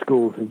 name brand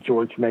schools in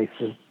George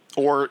Mason.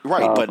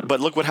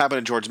 But look what happened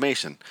at George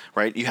Mason,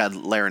 right? You had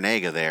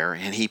Larinaga there,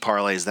 and he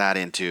parlays that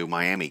into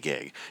Miami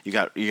gig. You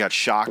got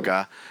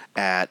Shaka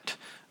at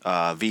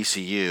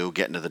VCU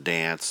getting to the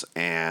dance,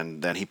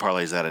 and then he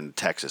parlays that into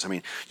Texas. I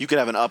mean, you could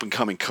have an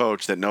up-and-coming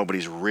coach that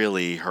nobody's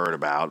really heard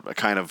about, a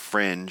kind of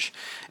fringe,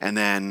 and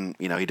then,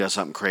 he does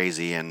something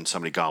crazy and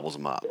somebody gobbles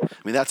him up. I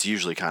mean, that's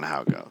usually kind of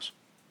how it goes.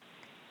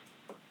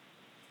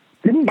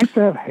 Didn't you used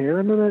to have hair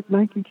under that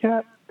Nike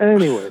cap?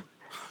 Anyway.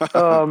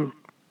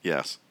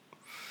 Yes.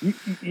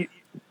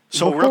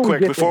 So real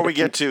quick, before we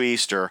get to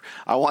Easter,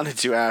 I wanted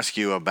to ask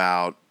you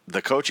about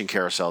the coaching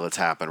carousel that's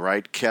happened,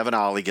 right? Kevin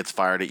Ollie gets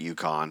fired at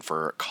UConn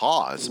for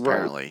cause,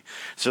 apparently. Right.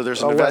 So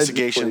there's an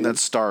investigation that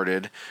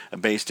started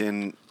based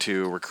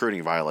into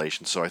recruiting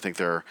violations. So I think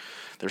they're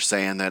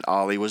saying that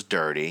Ollie was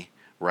dirty,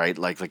 right?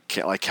 Like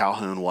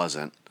Calhoun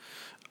wasn't.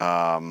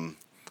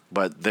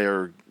 But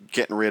they're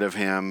getting rid of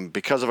him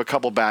because of a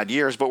couple bad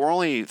years, but we're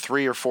only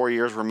 3 or 4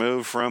 years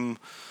removed from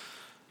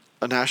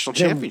a national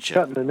championship.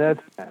 Cutting the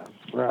nets down,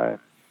 right.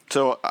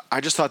 So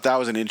I just thought that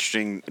was an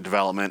interesting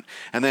development.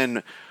 And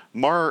then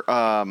Mark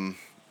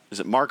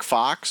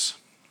Fox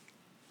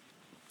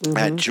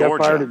at Georgia?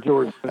 Got fired at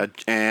Georgia.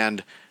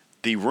 And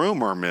the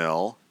rumor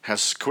mill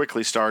has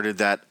quickly started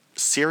that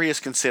serious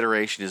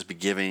consideration has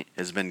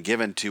been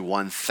given to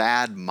one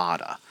Thad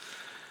Matta.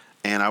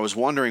 And I was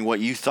wondering what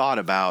you thought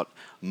about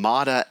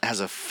Matta as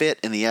a fit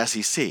in the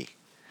SEC.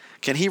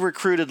 Can he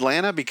recruit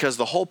Atlanta? Because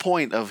the whole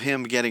point of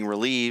him getting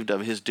relieved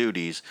of his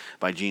duties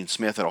by Gene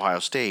Smith at Ohio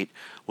State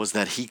was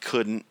that he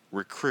couldn't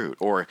recruit,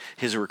 or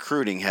his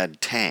recruiting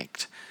had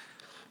tanked.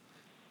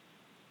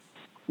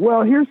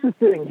 Well, here's the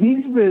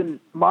thing.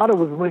 Matta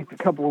was linked a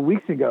couple of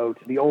weeks ago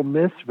to the Ole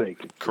Miss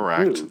vacancy.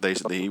 Correct.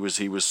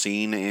 He was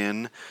seen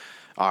in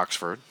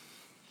Oxford.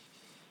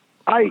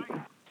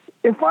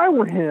 If I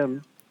were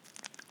him,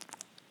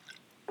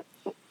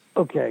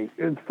 okay,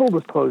 in full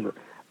disclosure,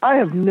 I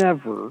have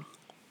never,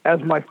 as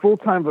my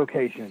full-time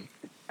vocation,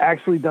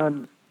 actually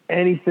done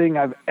anything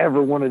I've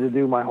ever wanted to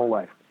do my whole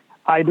life.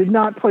 I did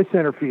not play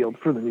center field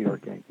for the New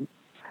York Yankees.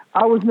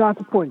 I was not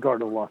the point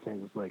guard of the Los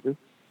Angeles Lakers.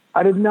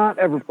 I did not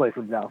ever play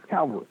for the Dallas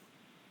Cowboys.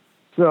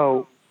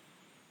 So,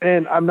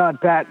 and I'm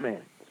not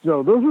Batman.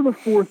 So those were the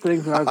 4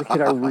 things when I was a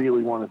kid I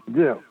really wanted to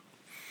do.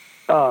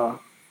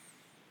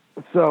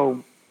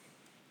 So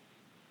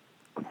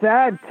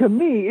that, to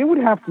me, it would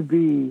have to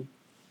be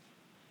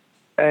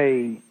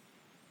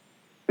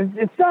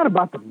it's not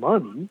about the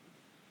money,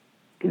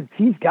 because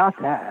he's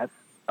got that.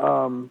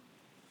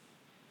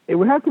 it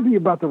would have to be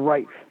about the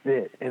right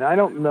fit, and I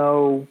don't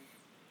know.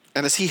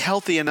 And is he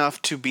healthy enough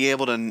to be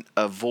able to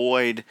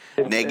avoid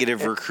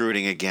negative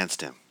recruiting against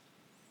him?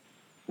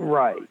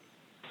 Right.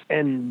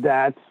 And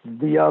that's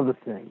the other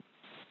thing.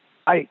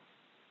 I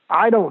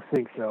don't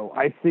think so.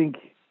 I think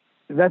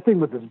that thing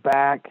with his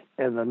back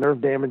and the nerve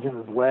damage in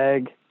his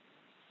leg,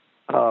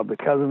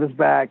 because of his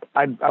back,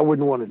 I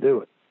wouldn't want to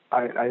do it.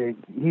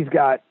 He's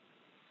got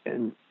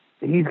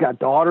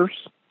daughters.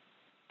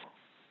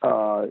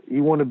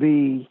 You want to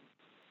be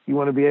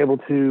able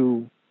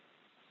to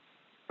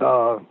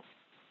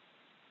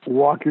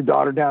walk your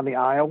daughter down the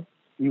aisle.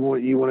 You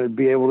want to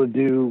be able to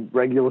do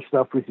regular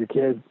stuff with your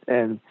kids,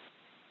 and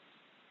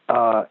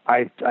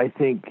I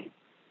think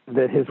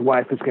that his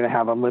wife is going to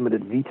have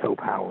unlimited veto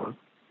power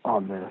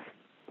on this.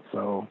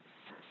 So,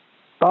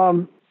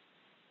 this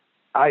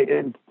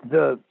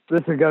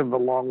is kind of a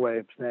long way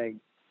of saying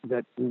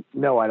that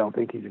no, I don't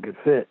think he's a good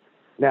fit.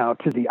 Now,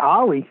 to the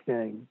Ollie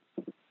thing,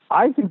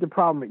 I think the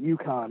problem at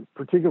UConn,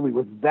 particularly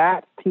with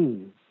that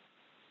team,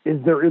 is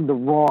they're in the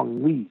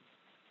wrong league.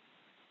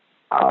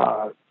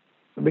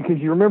 Because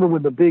you remember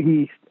when the Big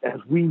East, as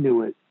we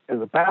knew it,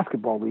 as a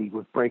basketball league,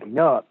 was breaking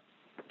up,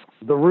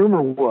 the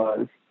rumor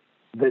was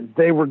that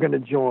they were going to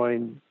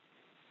join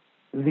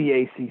the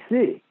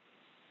ACC.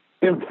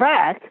 In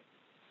fact,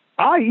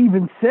 I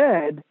even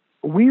said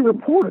we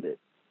reported it.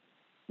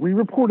 We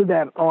reported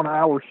that on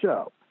our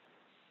show.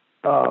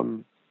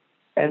 And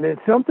then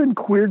something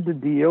queered the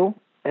deal,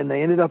 and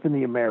they ended up in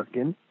the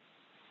American.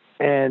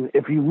 And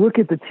if you look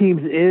at the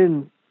teams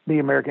in the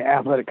American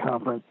Athletic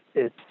Conference,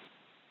 it's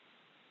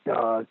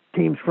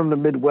teams from the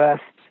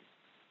Midwest,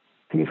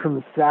 teams from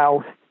the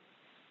South.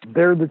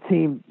 They're the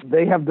team.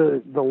 They have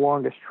the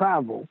longest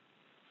travel,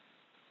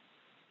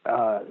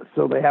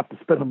 so they have to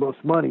spend the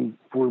most money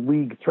for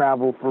league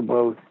travel for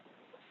both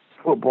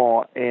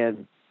football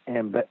and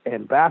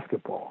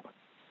basketball.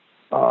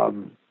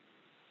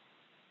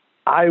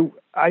 I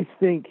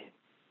think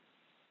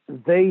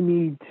they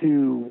need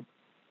to.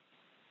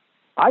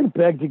 I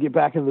beg to get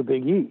back in the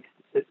Big East,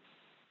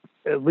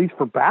 at least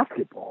for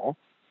basketball,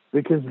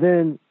 because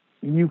then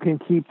you can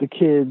keep the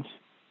kids.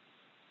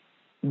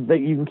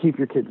 That you can keep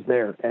your kids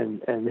there,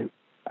 and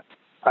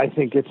I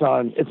think it's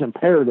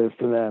imperative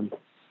for them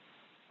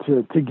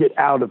to get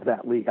out of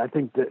that league. I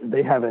think that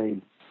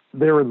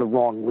they're in the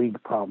wrong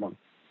league problem.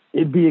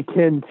 It'd be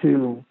akin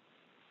to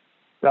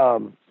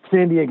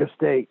San Diego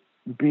State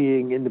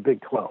being in the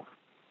Big 12,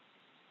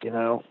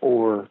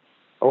 or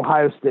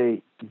Ohio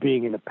State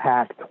being in the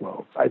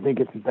Pac-12. I think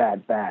it's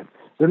that bad.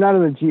 They're not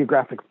in the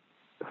geographic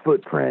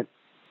footprint,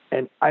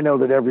 and I know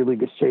that every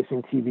league is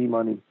chasing TV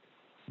money,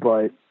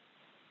 but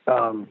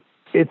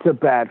it's a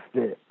bad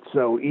fit.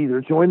 So either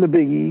join the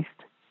Big East.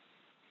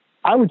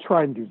 I would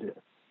try and do this.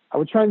 I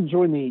would try and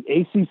join the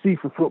ACC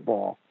for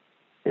football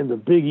and the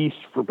Big East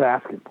for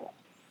basketball.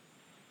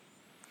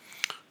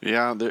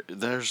 Yeah,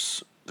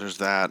 there's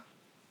that.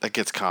 That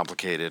gets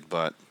complicated,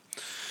 but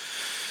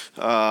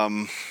if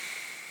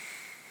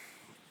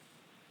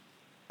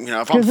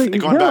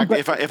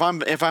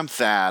I'm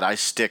Thad, I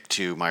stick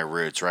to my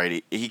roots.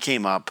 Right, he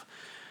came up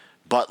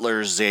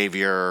Butler,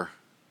 Xavier,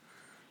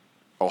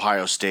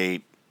 Ohio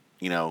State,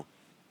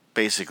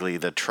 basically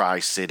the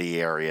Tri-City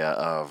area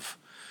of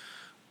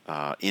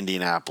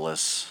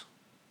Indianapolis,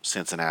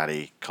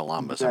 Cincinnati,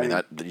 Columbus. I mean,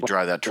 that you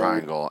drive that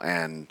triangle,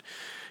 and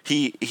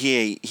he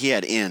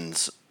had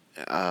ins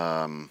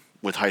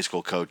with high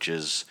school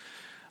coaches.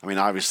 I mean,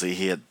 obviously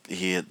he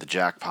hit the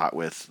jackpot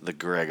with the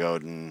Greg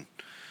Oden,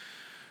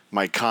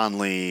 Mike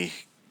Conley,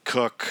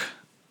 Cook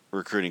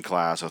recruiting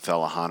class,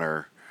 Othello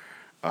Hunter,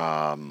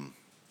 but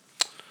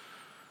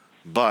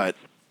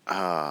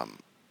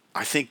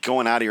I think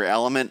going out of your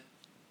element,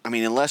 I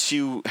mean, unless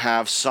you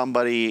have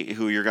somebody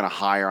who you're going to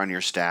hire on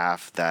your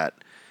staff that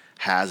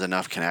has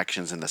enough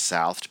connections in the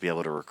South to be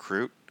able to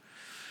recruit,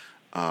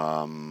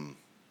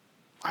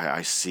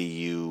 I see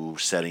you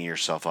setting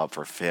yourself up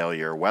for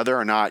failure. Whether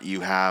or not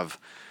you have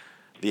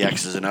the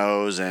X's and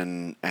O's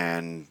and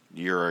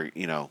you're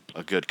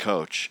a good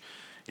coach,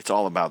 it's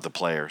all about the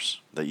players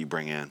that you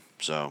bring in.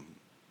 So.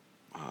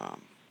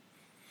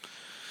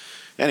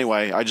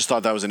 Anyway, I just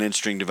thought that was an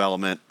interesting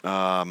development.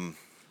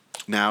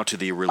 Now to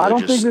the religious. I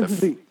don't think this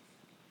is the.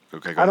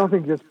 Okay, I don't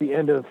think this is the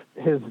end of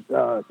his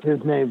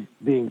name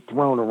being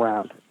thrown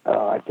around.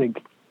 I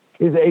think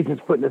his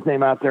agent's putting his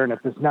name out there, and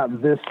if it's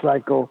not this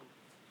cycle,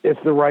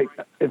 if the right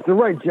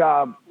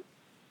job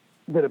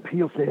that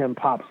appeals to him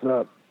pops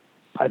up,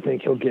 I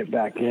think he'll get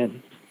back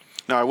in.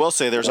 Now, I will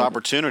say there's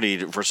opportunity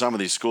for some of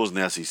these schools in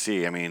the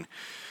SEC. I mean,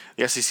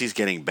 the SEC is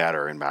getting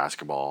better in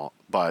basketball,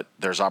 but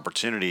there's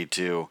opportunity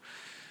to,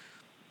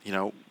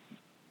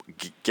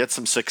 get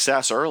some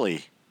success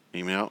early.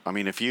 I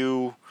mean, if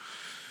you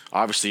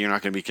obviously you're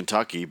not going to be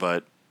Kentucky,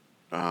 but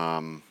I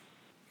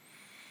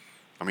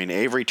mean,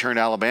 Avery turned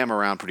Alabama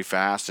around pretty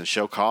fast, and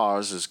Show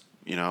Cause is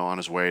on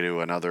his way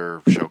to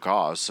another Show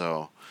Cause.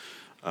 So,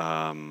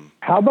 how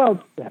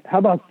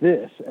about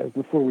this? As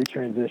before we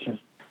transition,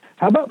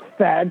 how about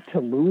Thad to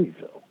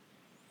Louisville?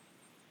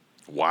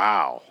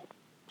 Wow,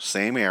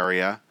 same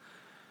area,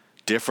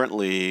 different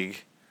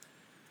league.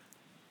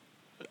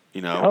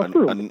 You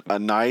know, a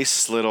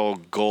nice little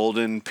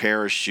golden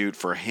parachute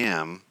for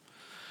him,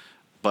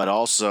 but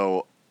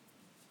also,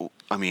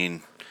 I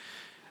mean,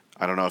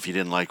 I don't know if you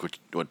didn't like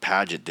what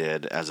Padgett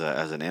did as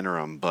an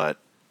interim, but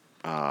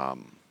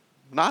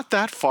not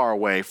that far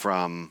away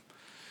from,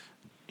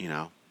 you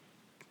know,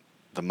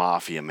 the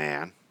Mafia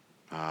man.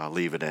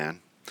 Leave it in.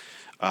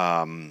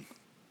 You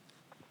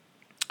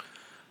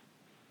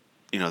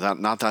know,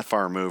 not that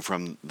far removed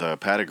from the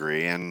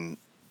pedigree, and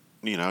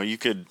you know, you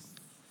could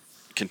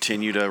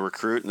continue to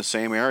recruit in the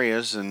same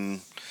areas,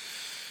 and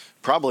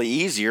probably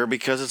easier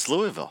because it's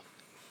Louisville.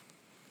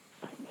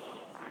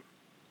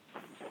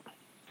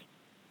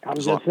 I'm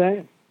just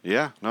saying.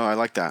 Yeah, no, I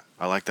like that.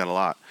 I like that a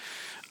lot.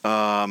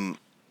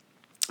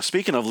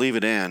 Speaking of leave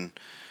it in,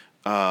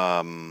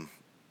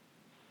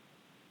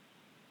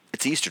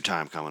 it's Easter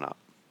time coming up,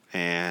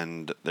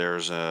 and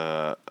there's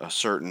a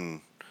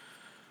certain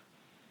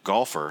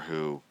golfer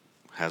who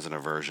has an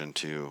aversion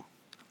to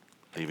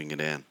leaving it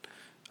in.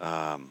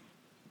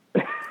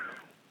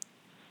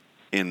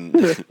 In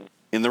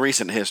the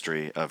recent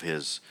history of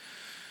his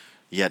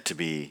yet to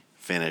be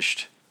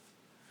finished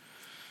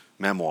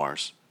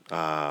memoirs,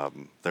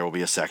 there will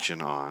be a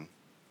section on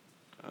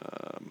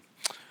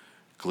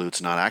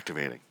glutes not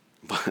activating,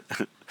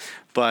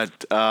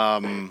 but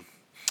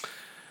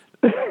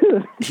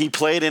he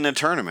played in a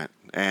tournament,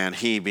 and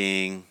he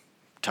being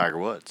Tiger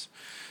Woods,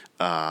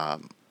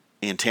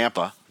 in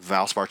Tampa,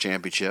 Valspar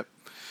Championship.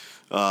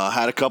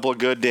 Had a couple of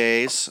good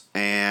days,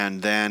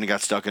 and then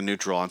got stuck in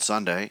neutral on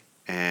Sunday,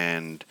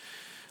 and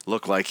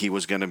looked like he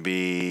was going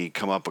to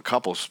come up a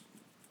couple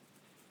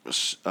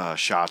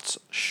shots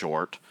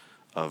short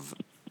of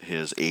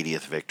his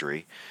 80th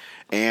victory,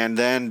 and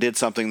then did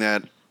something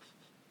that,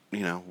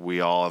 you know,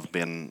 we all have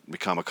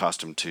become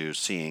accustomed to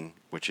seeing,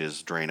 which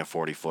is drain a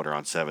 40-footer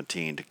on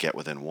 17 to get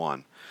within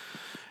one.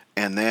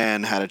 And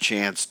then had a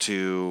chance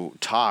to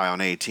tie on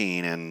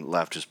 18 and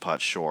left his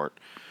putt short,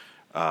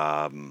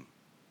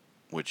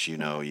 which you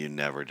know you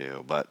never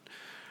do. But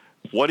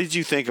what did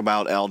you think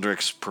about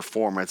Eldrick's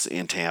performance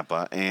in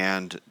Tampa?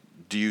 And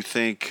do you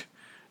think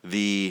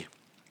the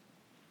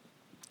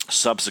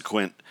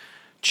subsequent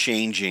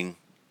changing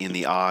in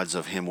the odds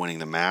of him winning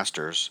the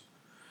Masters,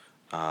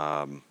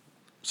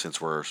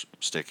 since we're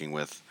sticking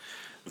with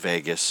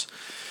Vegas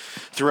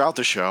throughout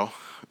the show,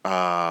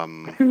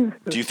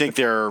 do you think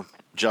they're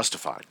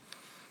justified?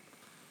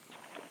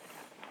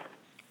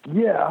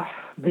 Yeah,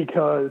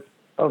 because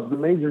of the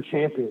major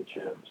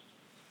championships.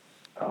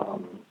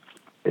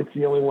 It's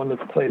the only one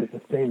that's played at the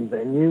same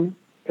venue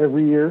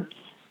every year,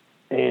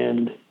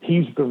 and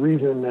he's the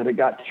reason that it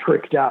got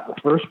tricked out in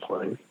the first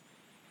place.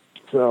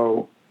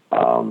 So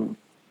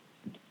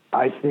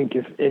I think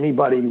if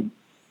anybody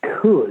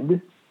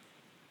could,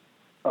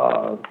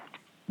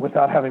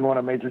 without having won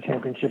a major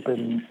championship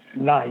in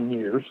 9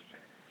 years,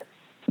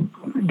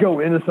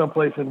 go into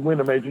someplace and win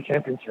a major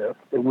championship,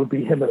 it would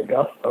be him at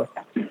Augusta.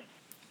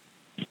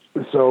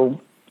 So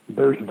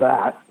there's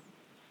that.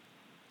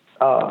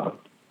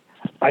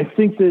 I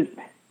think he's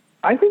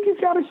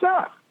got a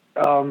shot.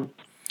 No,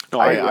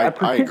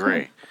 I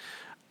agree.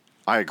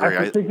 I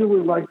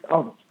particularly like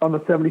on the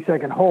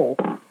 72nd hole.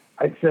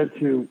 I said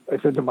to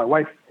my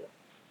wife,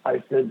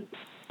 I said,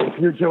 if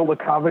you're Joe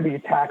LaCava, do you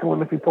tackle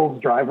him if he pulls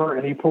the driver?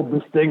 And he pulled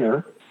the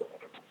stinger,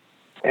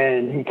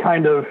 and he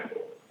kind of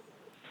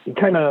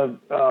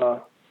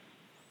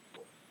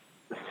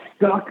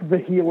stuck the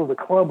heel of the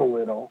club a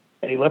little,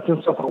 and he left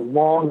himself a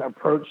long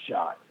approach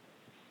shot.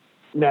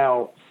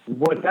 Now,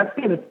 what that's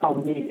going to tell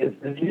me is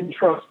that he didn't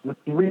trust the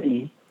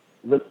three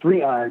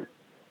iron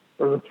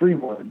or the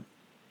 3-wood,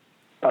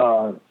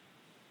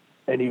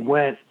 and he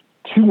went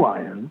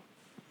 2-iron.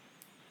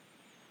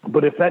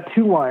 But if that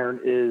 2-iron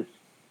is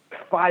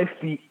 5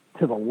 feet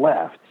to the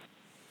left,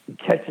 he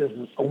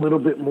catches a little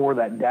bit more of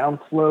that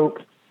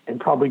downslope and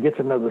probably gets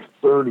another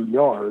 30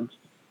 yards,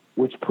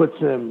 which puts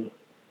him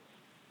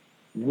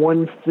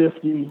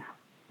 150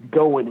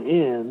 going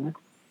in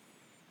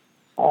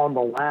on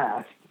the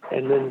last,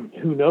 and then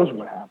who knows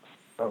what happens.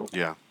 So,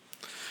 yeah.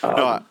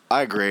 No,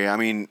 I agree. I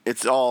mean,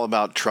 it's all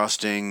about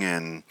trusting,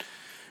 and,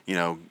 you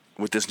know,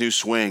 with this new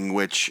swing,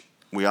 which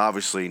we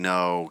obviously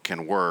know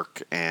can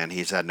work, and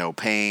he's had no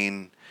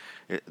pain.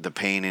 The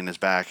pain in his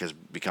back has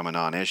become a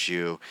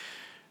non-issue.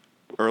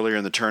 Earlier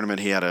in the tournament,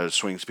 he had a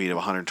swing speed of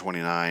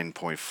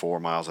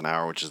 129.4 miles an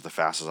hour, which is the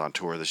fastest on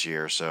tour this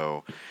year.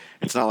 So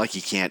it's not like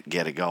he can't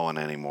get it going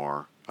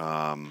anymore.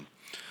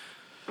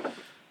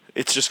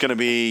 It's just going to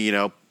be, you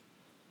know,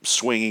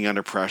 swinging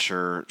under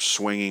pressure,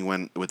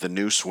 swinging with the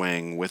new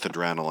swing, with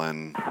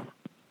adrenaline,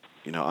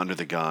 you know, under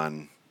the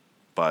gun.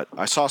 But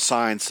I saw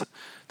signs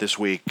this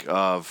week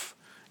of,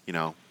 you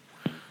know,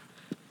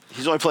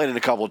 he's only played in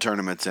a couple of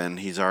tournaments, and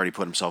he's already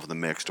put himself in the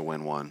mix to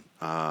win one.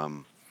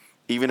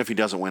 Even if he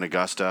doesn't win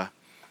Augusta,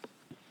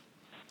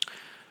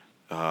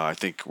 I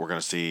think we're going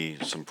to see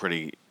some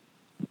pretty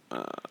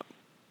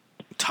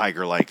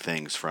Tiger-like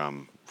things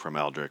from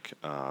Eldrick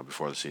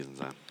before the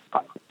season's end.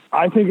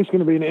 I think it's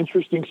going to be an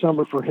interesting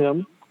summer for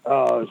him.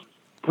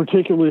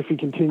 particularly if he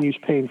continues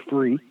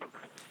pain-free.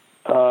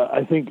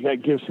 I think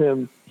that gives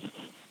him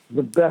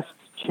the best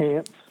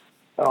chance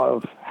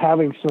of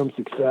having some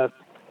success,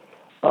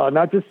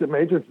 not just at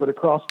majors, but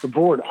across the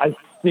board. I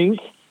think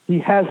he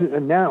hasn't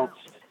announced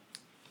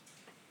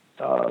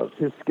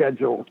his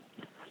schedule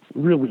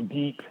really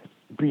deep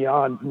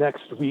beyond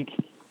next week.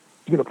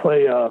 He's going to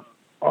play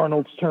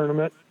Arnold's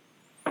tournament,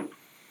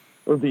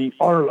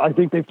 or I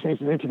think they've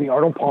changed the name to the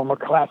Arnold Palmer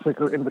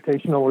Classic or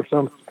Invitational or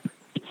some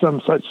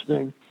such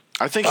thing.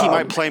 I think he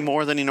might play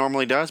more than he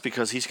normally does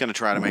because he's going to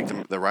try to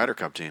make the Ryder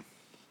Cup team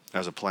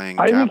as a playing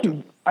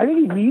captain. I think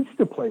he needs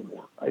to play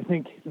more. I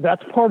think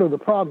that's part of the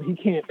problem. He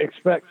can't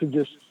expect to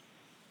just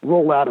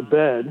roll out of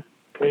bed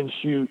and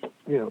shoot,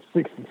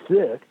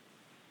 66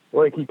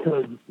 like he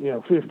could,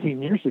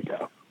 15 years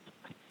ago.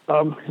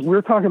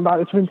 We're talking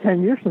about it's been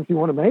 10 years since he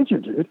won a major,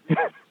 dude.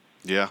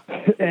 Yeah.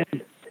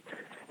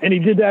 And he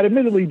did that,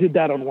 admittedly, did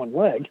that on one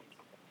leg.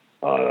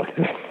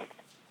 And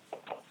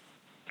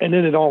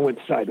then it all went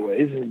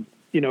sideways. And,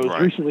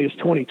 as recently as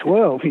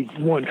 2012, he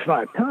won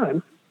 5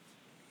 times.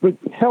 But,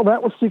 hell,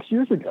 that was 6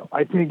 years ago.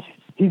 I think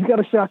he's got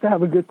a shot to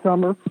have a good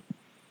summer.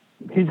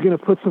 He's going to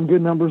put some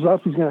good numbers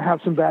up. He's going to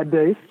have some bad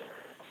days.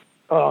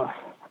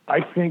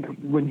 I think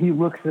when he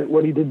looks at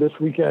what he did this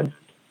weekend,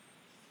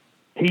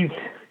 he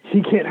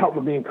can't help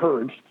but be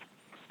encouraged.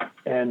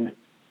 And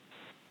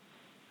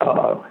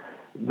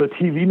the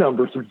TV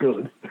numbers are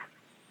good.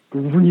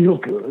 Real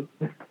good.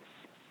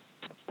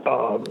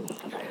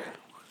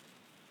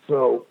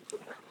 So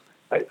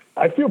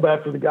I feel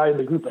bad for the guy in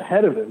the group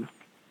ahead of him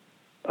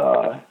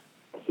that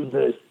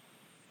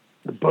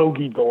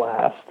bogeyed the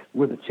last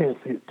with a chance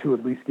to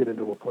at least get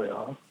into a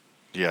playoff.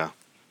 Yeah.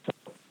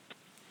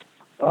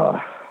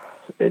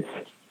 It's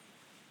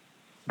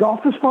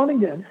golf is fun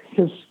again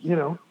because,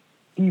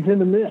 he's in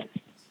the mix.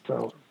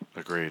 So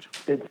agreed.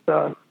 It's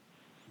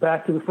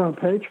back to the front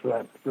page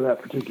for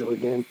that particular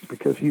game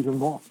because he's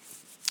involved.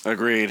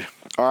 Agreed.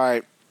 All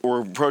right.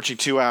 We're approaching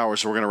 2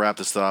 hours, so we're going to wrap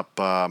this up.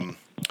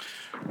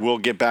 We'll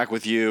get back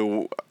with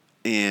you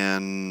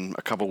in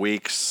a couple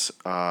weeks.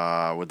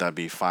 Would that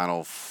be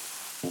Final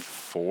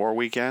Four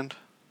weekend?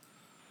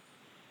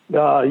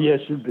 Yeah,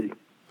 should be.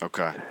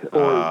 Okay.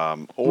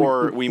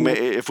 Or we may,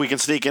 if we can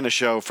sneak in a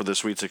show for the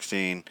Sweet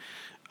 16,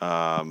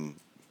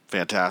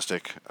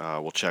 fantastic.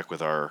 We'll check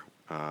with our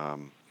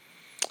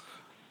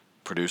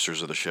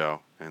producers of the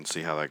show and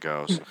see how that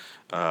goes.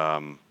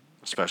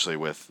 Especially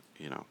with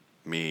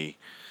me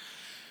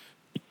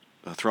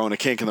throwing a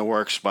kink in the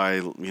works by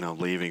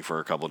leaving for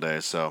a couple of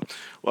days. So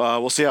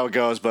we'll see how it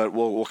goes, but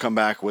we'll come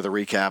back with a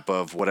recap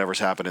of whatever's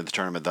happened in the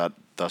tournament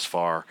thus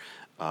far,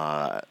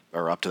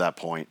 or up to that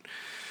point.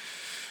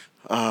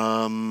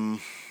 Other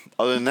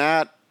than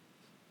that,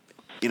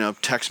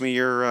 text me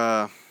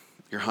your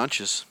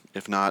hunches,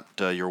 if not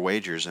your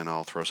wagers, and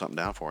I'll throw something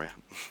down for you.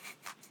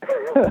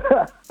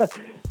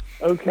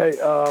 Okay.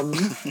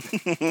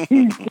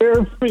 He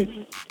scares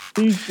me.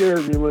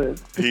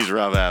 Liz. He's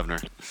Rob Abner.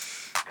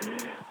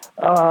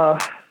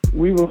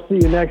 We will see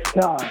you next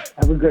time.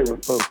 Have a great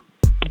one, folks.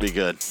 Be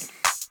good.